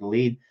hold on the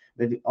lead.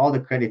 But all the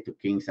credit to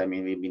Kings. I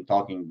mean, we've been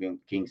talking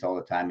Kings all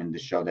the time in the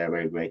show. They're a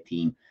very great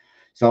team.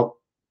 So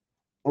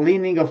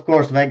leaning, of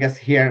course, Vegas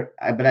here,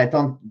 but I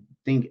don't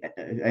think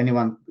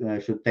anyone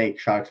should take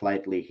Sharks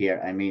lightly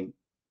here. I mean,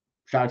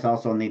 Sharks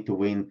also need to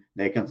win.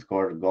 They can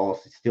score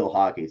goals. It's still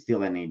hockey. It's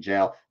still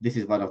NHL. This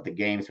is one of the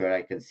games where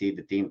I can see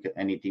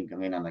any team can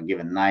win on a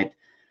given night.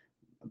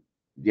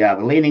 Yeah,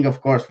 leaning,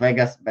 of course,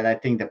 Vegas, but I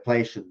think the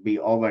play should be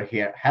over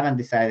here. Haven't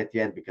decided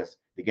yet because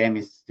the game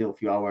is still a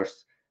few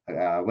hours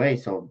away.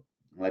 So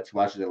let's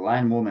watch the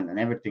line movement and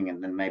everything,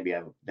 and then maybe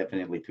I'll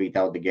definitely tweet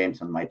out the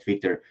games on my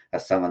Twitter,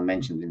 as someone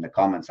mentioned in the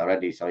comments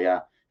already. So yeah,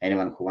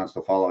 anyone who wants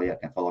to follow,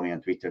 can follow me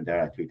on Twitter.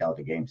 There I tweet out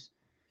the games.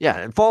 Yeah,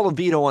 and follow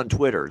Vito on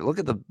Twitter. Look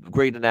at the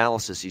great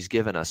analysis he's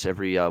given us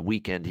every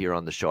weekend here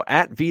on the show.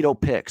 At Vito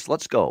Picks,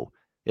 let's go.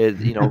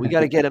 We got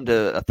to get him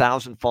to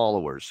 1,000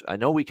 followers. I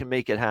know we can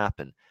make it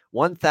happen.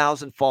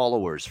 1,000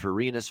 followers for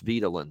Rinus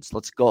Vitulins.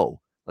 Let's go.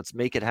 Let's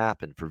make it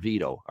happen for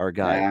Vito, our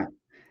guy. Yeah.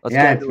 Let's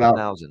get to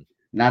 1,000.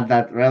 Not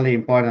that really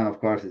important, of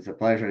course. It's a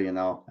pleasure,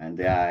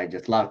 and I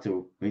just love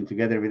to win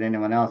together with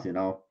anyone else.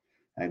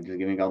 I'm just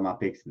giving all my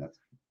picks.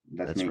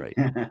 That's me. Right.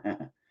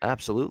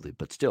 Absolutely.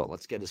 But still,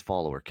 let's get his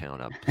follower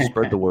count up.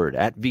 Spread the word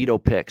at Vito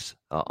Picks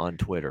on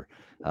Twitter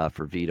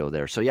for Vito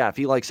there. So, yeah, if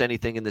he likes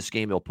anything in this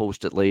game, he'll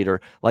post it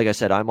later. Like I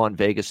said, I'm on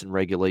Vegas in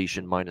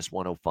regulation,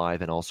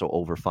 -105, and also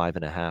over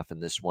 5.5 in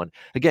this one.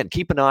 Again,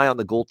 keep an eye on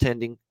the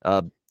goaltending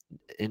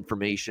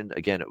information.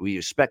 Again, we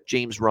expect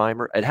James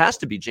Reimer. It has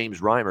to be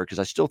James Reimer because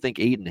I still think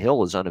Adin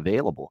Hill is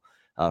unavailable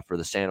for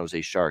the San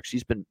Jose Sharks.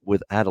 He's been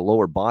had a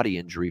lower body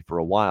injury for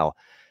a while.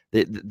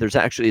 There's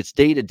actually, it's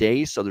day to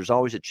day, so there's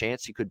always a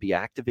chance he could be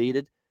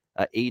activated,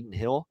 Adin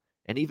Hill.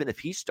 And even if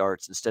he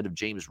starts instead of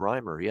James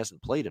Reimer, he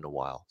hasn't played in a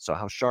while. So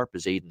how sharp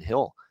is Adin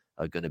Hill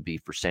going to be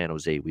for San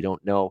Jose? We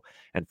don't know.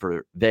 And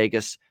for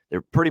Vegas,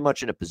 they're pretty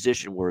much in a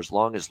position where as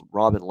long as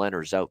Robin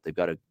Lehner's out, they've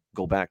got to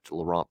go back to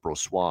Laurent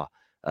Brossoit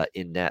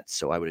in net.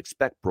 So I would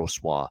expect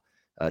Brossoit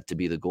to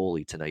be the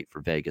goalie tonight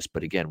for Vegas.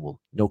 But again,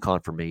 no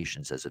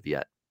confirmations as of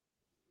yet.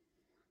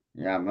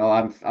 Yeah,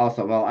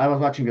 I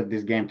was watching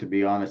this game, to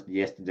be honest,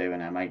 yesterday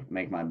when I might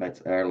make my bets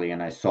early,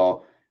 and I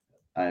saw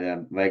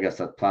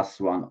Vegas at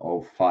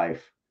 +105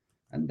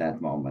 at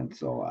that moment.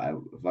 So I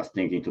was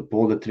thinking to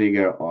pull the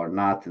trigger or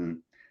not. And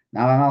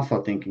now I'm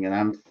also thinking, and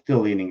I'm still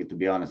leaning, to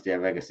be honest,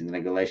 Vegas in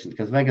regulation,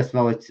 because Vegas,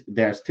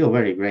 they're still a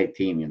very great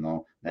team,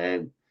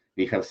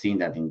 we have seen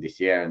that in this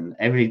year, and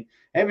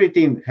every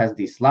team has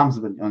these slumps,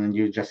 but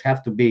you just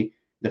have to be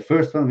the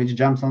first one which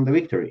jumps on the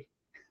victory.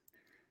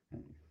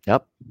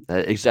 Yep,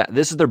 exactly.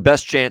 This is their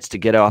best chance to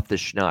get off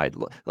this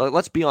schneid.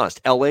 Let's be honest.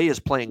 LA is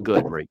playing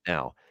good right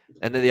now.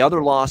 And then the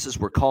other losses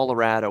were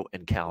Colorado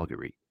and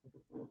Calgary.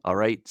 All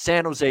right.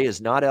 San Jose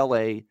is not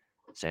LA.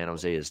 San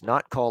Jose is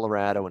not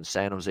Colorado, and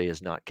San Jose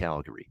is not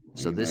Calgary.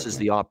 So this is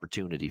the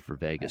opportunity for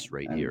Vegas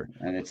here.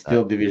 And it's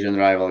still division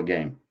rival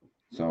game.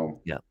 So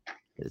yeah,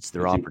 it's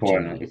their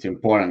opportunity. It's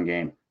important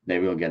game. They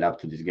will get up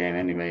to this game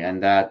anyway.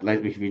 And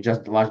if we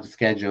just watch the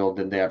schedule,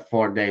 then they are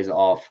 4 days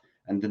off.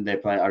 And then they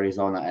play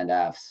Arizona and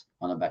Avs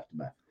on a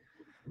back-to-back.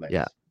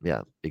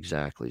 Yeah,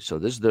 exactly. So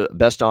this is the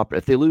best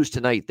if they lose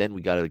tonight, then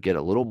we got to get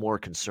a little more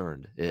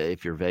concerned.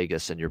 If you're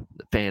Vegas and you're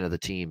a fan of the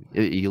team,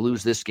 you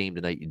lose this game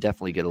tonight, you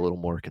definitely get a little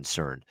more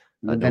concerned.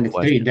 Then it's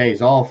 3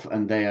 days off,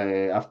 and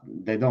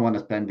they don't want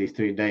to spend these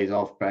 3 days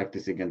off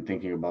practicing and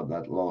thinking about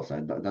that loss.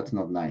 That's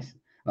not nice.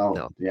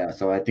 No. Yeah,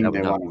 so I think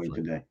they want to win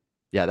today.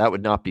 Yeah, that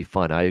would not be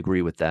fun. I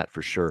agree with that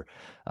for sure.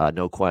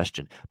 No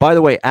question. By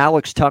the way,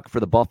 Alex Tuch for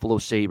the Buffalo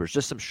Sabres.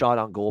 Just some shot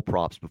on goal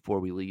props before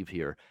we leave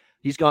here.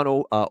 He's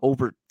gone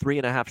over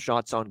 3.5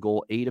 shots on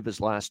goal, 8 of his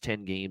last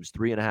 10 games.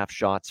 3.5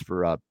 shots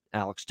for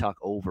Alex Tuch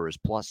over is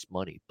plus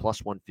money,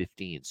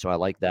 +115. So I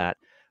like that.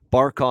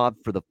 Barkov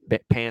for the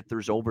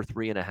Panthers over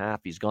 3.5.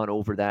 He's gone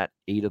over that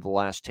 8 of the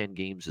last 10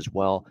 games as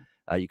well.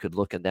 You could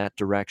look in that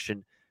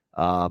direction.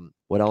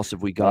 What else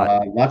have we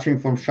got? Watching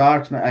from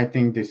Sharks, I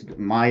think this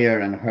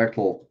Meyer and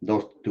Hertl,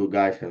 those two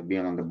guys have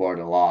been on the board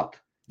a lot.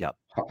 Yep.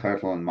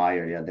 Hertl and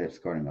Meyer, they're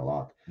scoring a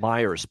lot.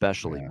 Meyer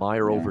especially.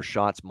 Meyer over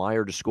shots.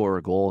 Meyer to score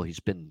a goal. He's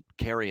been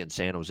carrying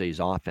San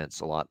Jose's offense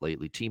a lot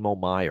lately. Timo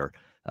Meyer,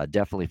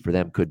 definitely for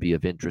them could be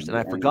of interest. And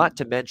I forgot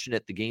to mention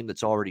it, the game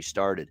that's already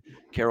started,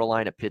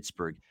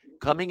 Carolina-Pittsburgh.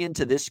 Coming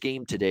into this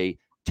game today,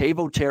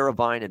 Teuvo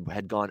Teravainen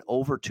had gone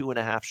over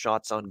 2.5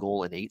 shots on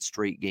goal in 8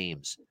 straight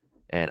games.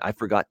 And I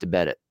forgot to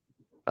bet it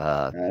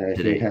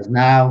today. He has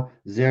now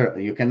 0.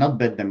 You cannot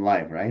bet them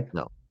live, right?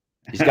 No.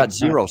 He's got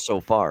 0 so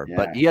far,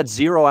 but he had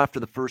 0 after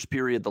the first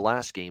period the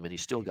last game, and he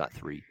still got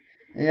 3.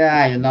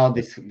 Yeah,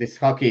 this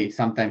hockey,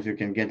 sometimes you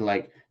can get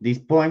like these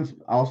points.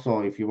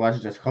 Also, if you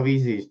watch just how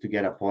easy it is to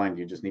get a point,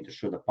 you just need to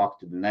shoot a puck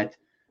to the net,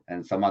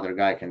 and some other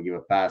guy can give a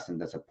pass, and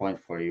that's a point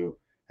for you.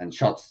 And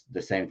shots,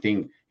 the same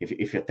thing. If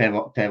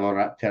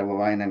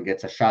Teravainen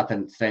gets a shot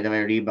and straight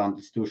away rebound,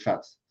 it's 2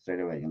 shots straight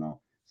away,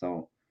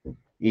 So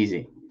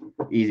easy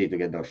to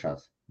get those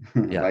shots,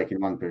 like in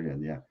 1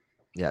 period.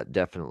 Yeah,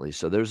 definitely.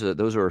 So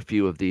those are a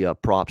few of the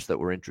props that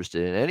we're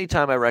interested in.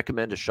 Anytime I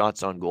recommend a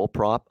shots on goal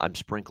prop, I'm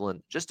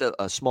sprinkling just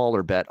a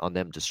smaller bet on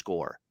them to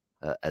score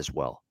as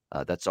well.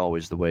 That's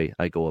always the way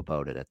I go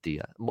about it. At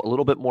a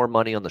little bit more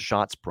money on the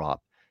shots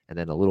prop, and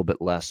then a little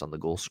bit less on the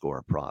goal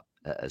scorer prop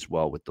as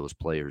well with those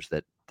players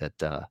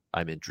that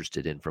I'm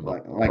interested in from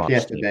like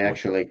yesterday. Standpoint.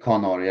 Actually,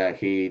 Connor,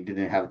 he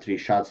didn't have 3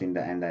 shots in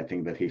the end, I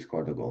think, but he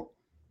scored a goal.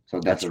 So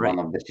that's right.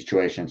 One of the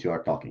situations you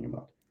are talking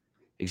about.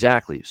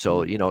 Exactly.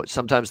 So,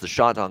 sometimes the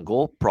shot on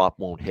goal prop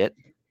won't hit,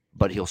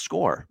 but he'll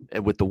score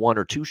with the 1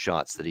 or 2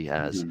 shots that he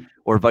has,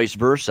 or vice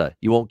versa.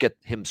 You won't get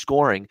him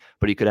scoring,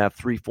 but he could have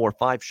 3, 4,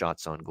 5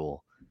 shots on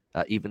goal.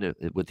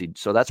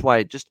 So that's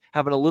why just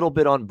having a little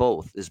bit on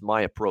both is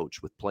my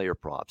approach with player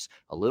props.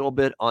 A little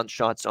bit on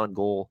shots on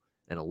goal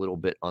and a little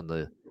bit on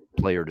the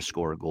player to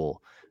score a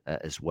goal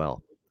as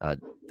well.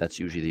 That's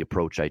usually the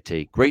approach I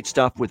take. Great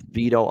stuff with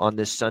Vito on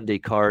this Sunday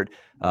card.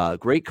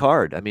 Great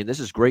card. I mean, this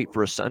is great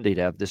for a Sunday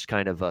to have this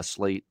kind of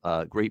slate.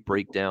 Great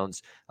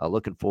breakdowns.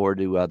 Looking forward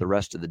to the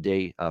rest of the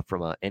day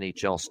from an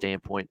NHL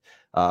standpoint.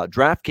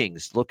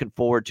 DraftKings, looking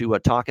forward to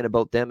talking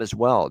about them as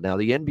well. Now,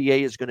 the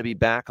NBA is going to be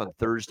back on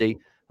Thursday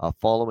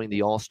following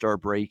the All-Star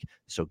break,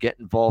 so get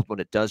involved when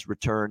it does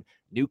return.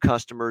 New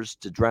customers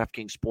to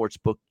DraftKings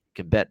Sportsbook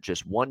can bet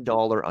just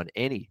 $1 on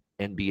any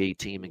NBA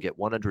team and get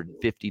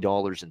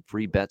 $150 in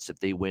free bets if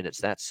they win.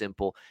 It's that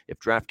simple. If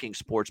DraftKings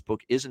Sportsbook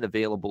isn't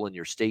available in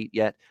your state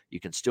yet, you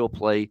can still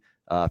play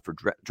for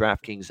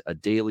DraftKings, a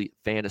daily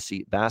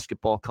fantasy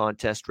basketball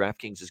contest.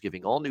 DraftKings is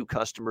giving all new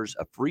customers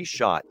a free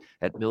shot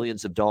at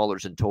millions of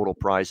dollars in total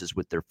prizes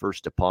with their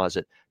first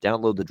deposit.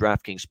 Download the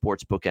DraftKings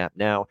Sportsbook app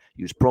now.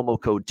 Use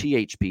promo code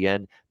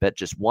THPN. Bet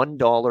just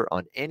 $1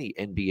 on any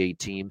NBA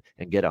team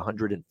and get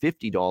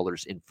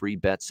 $150 in free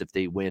bets if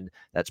they win.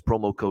 That's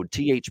promo code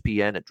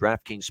THPN at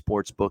DraftKings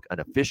Sportsbook, an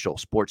official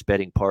sports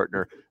betting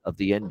partner of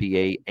the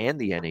NBA and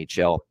the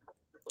NHL.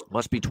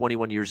 Must be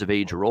 21 years of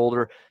age or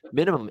older.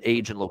 Minimum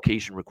age and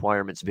location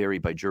requirements vary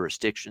by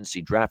jurisdiction.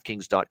 See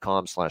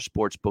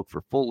DraftKings.com/sportsbook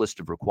for full list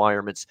of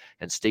requirements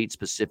and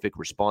state-specific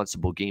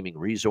responsible gaming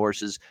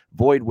resources.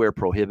 Void where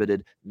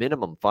prohibited.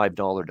 Minimum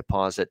 $5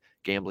 deposit.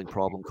 Gambling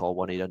problem? Call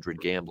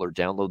 1-800-GAMBLER.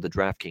 Download the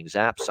DraftKings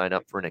app. Sign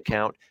up for an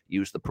account.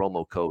 Use the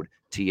promo code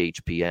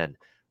THPN.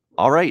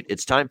 All right,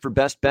 it's time for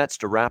Best Bets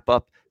to wrap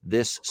up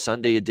this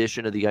Sunday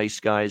edition of the Ice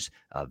Guys.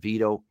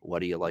 Vito, what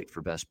do you like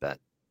for Best Bet?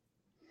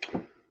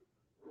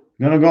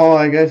 Gonna go,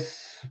 I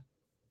guess,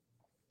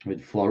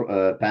 with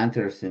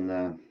Panthers in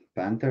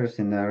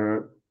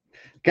their.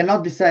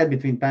 Cannot decide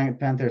between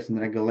Panthers in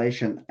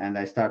regulation, and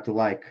I start to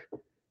like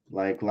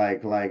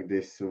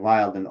this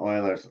Wild and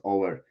Oilers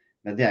over.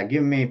 But yeah,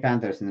 give me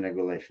Panthers in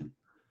regulation.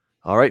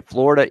 All right,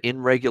 Florida in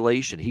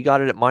regulation. He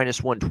got it at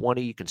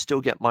 -120. You can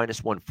still get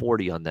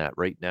 -140 on that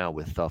right now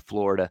with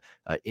Florida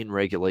in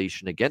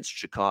regulation against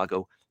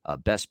Chicago.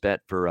 Best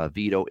bet for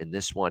Vito in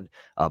this one.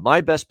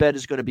 My best bet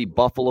is going to be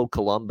Buffalo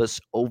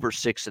Columbus over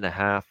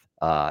 6.5.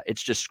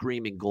 It's just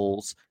screaming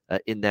goals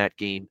in that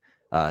game.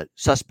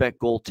 Suspect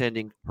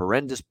goaltending,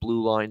 horrendous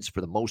blue lines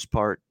for the most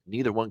part.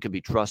 Neither one can be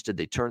trusted.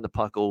 They turn the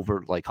puck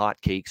over like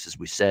hotcakes, as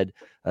we said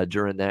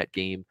during that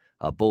game.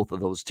 Both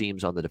of those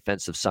teams on the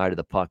defensive side of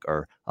the puck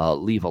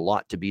leave a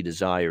lot to be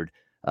desired.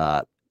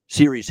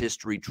 Series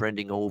history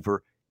trending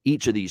over.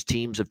 Each of these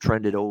teams have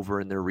trended over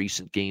in their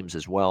recent games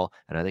as well,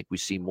 and I think we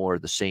see more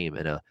of the same.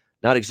 And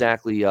not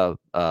exactly,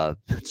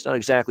 it's not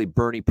exactly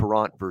Bernie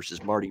Parent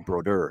versus Marty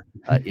Brodeur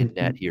in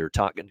net here.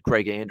 Talking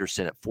Craig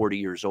Anderson at 40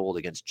 years old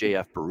against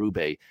JF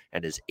Berube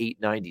and his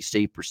 .890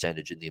 save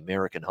percentage in the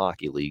American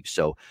Hockey League.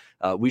 So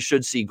we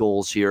should see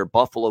goals here.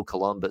 Buffalo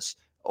Columbus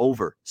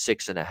over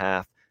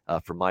 6.5.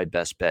 For my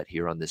best bet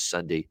here on this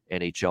Sunday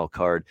NHL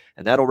card.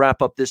 And that'll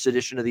wrap up this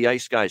edition of the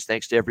Ice Guys.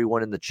 Thanks to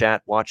everyone in the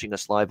chat watching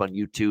us live on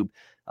YouTube.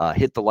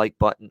 Hit the like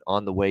button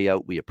on the way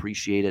out. We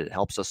appreciate it. It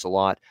helps us a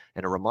lot.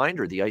 And a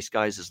reminder, the Ice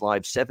Guys is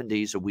live 7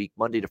 days a week,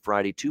 Monday to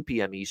Friday, 2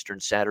 p.m. Eastern,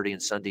 Saturday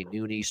and Sunday,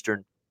 noon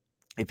Eastern.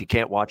 If you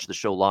can't watch the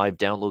show live,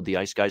 download the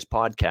Ice Guys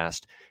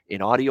podcast in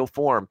audio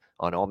form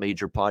on all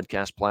major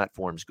podcast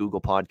platforms,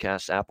 Google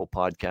Podcasts, Apple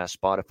Podcasts,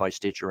 Spotify,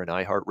 Stitcher, and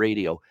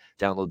iHeartRadio.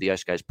 Download the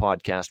Ice Guys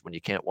podcast when you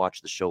can't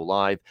watch the show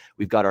live.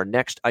 We've got our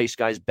next Ice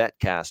Guys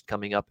Betcast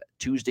coming up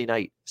Tuesday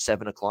night,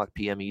 7 o'clock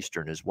p.m.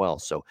 Eastern as well.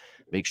 So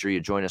make sure you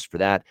join us for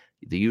that.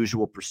 The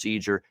usual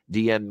procedure,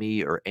 DM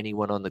me or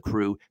anyone on the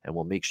crew, and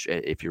we'll make sure,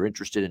 if you're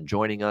interested in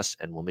joining us,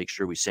 and we'll make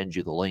sure we send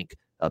you the link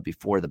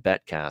before the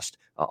Betcast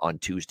on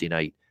Tuesday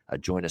night.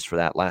 Join us for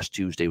that. Last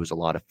Tuesday was a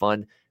lot of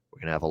fun. We're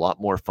going to have a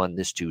lot more fun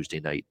this Tuesday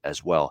night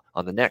as well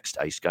on the next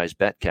Ice Guys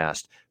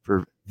Betcast.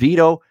 For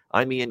Vito,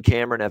 I'm Ian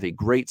Cameron. Have a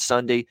great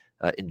Sunday.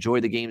 Enjoy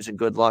the games and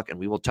good luck. And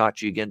we will talk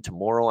to you again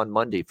tomorrow on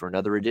Monday for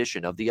another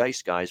edition of the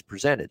Ice Guys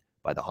presented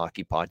by the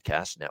Hockey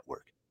Podcast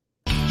Network.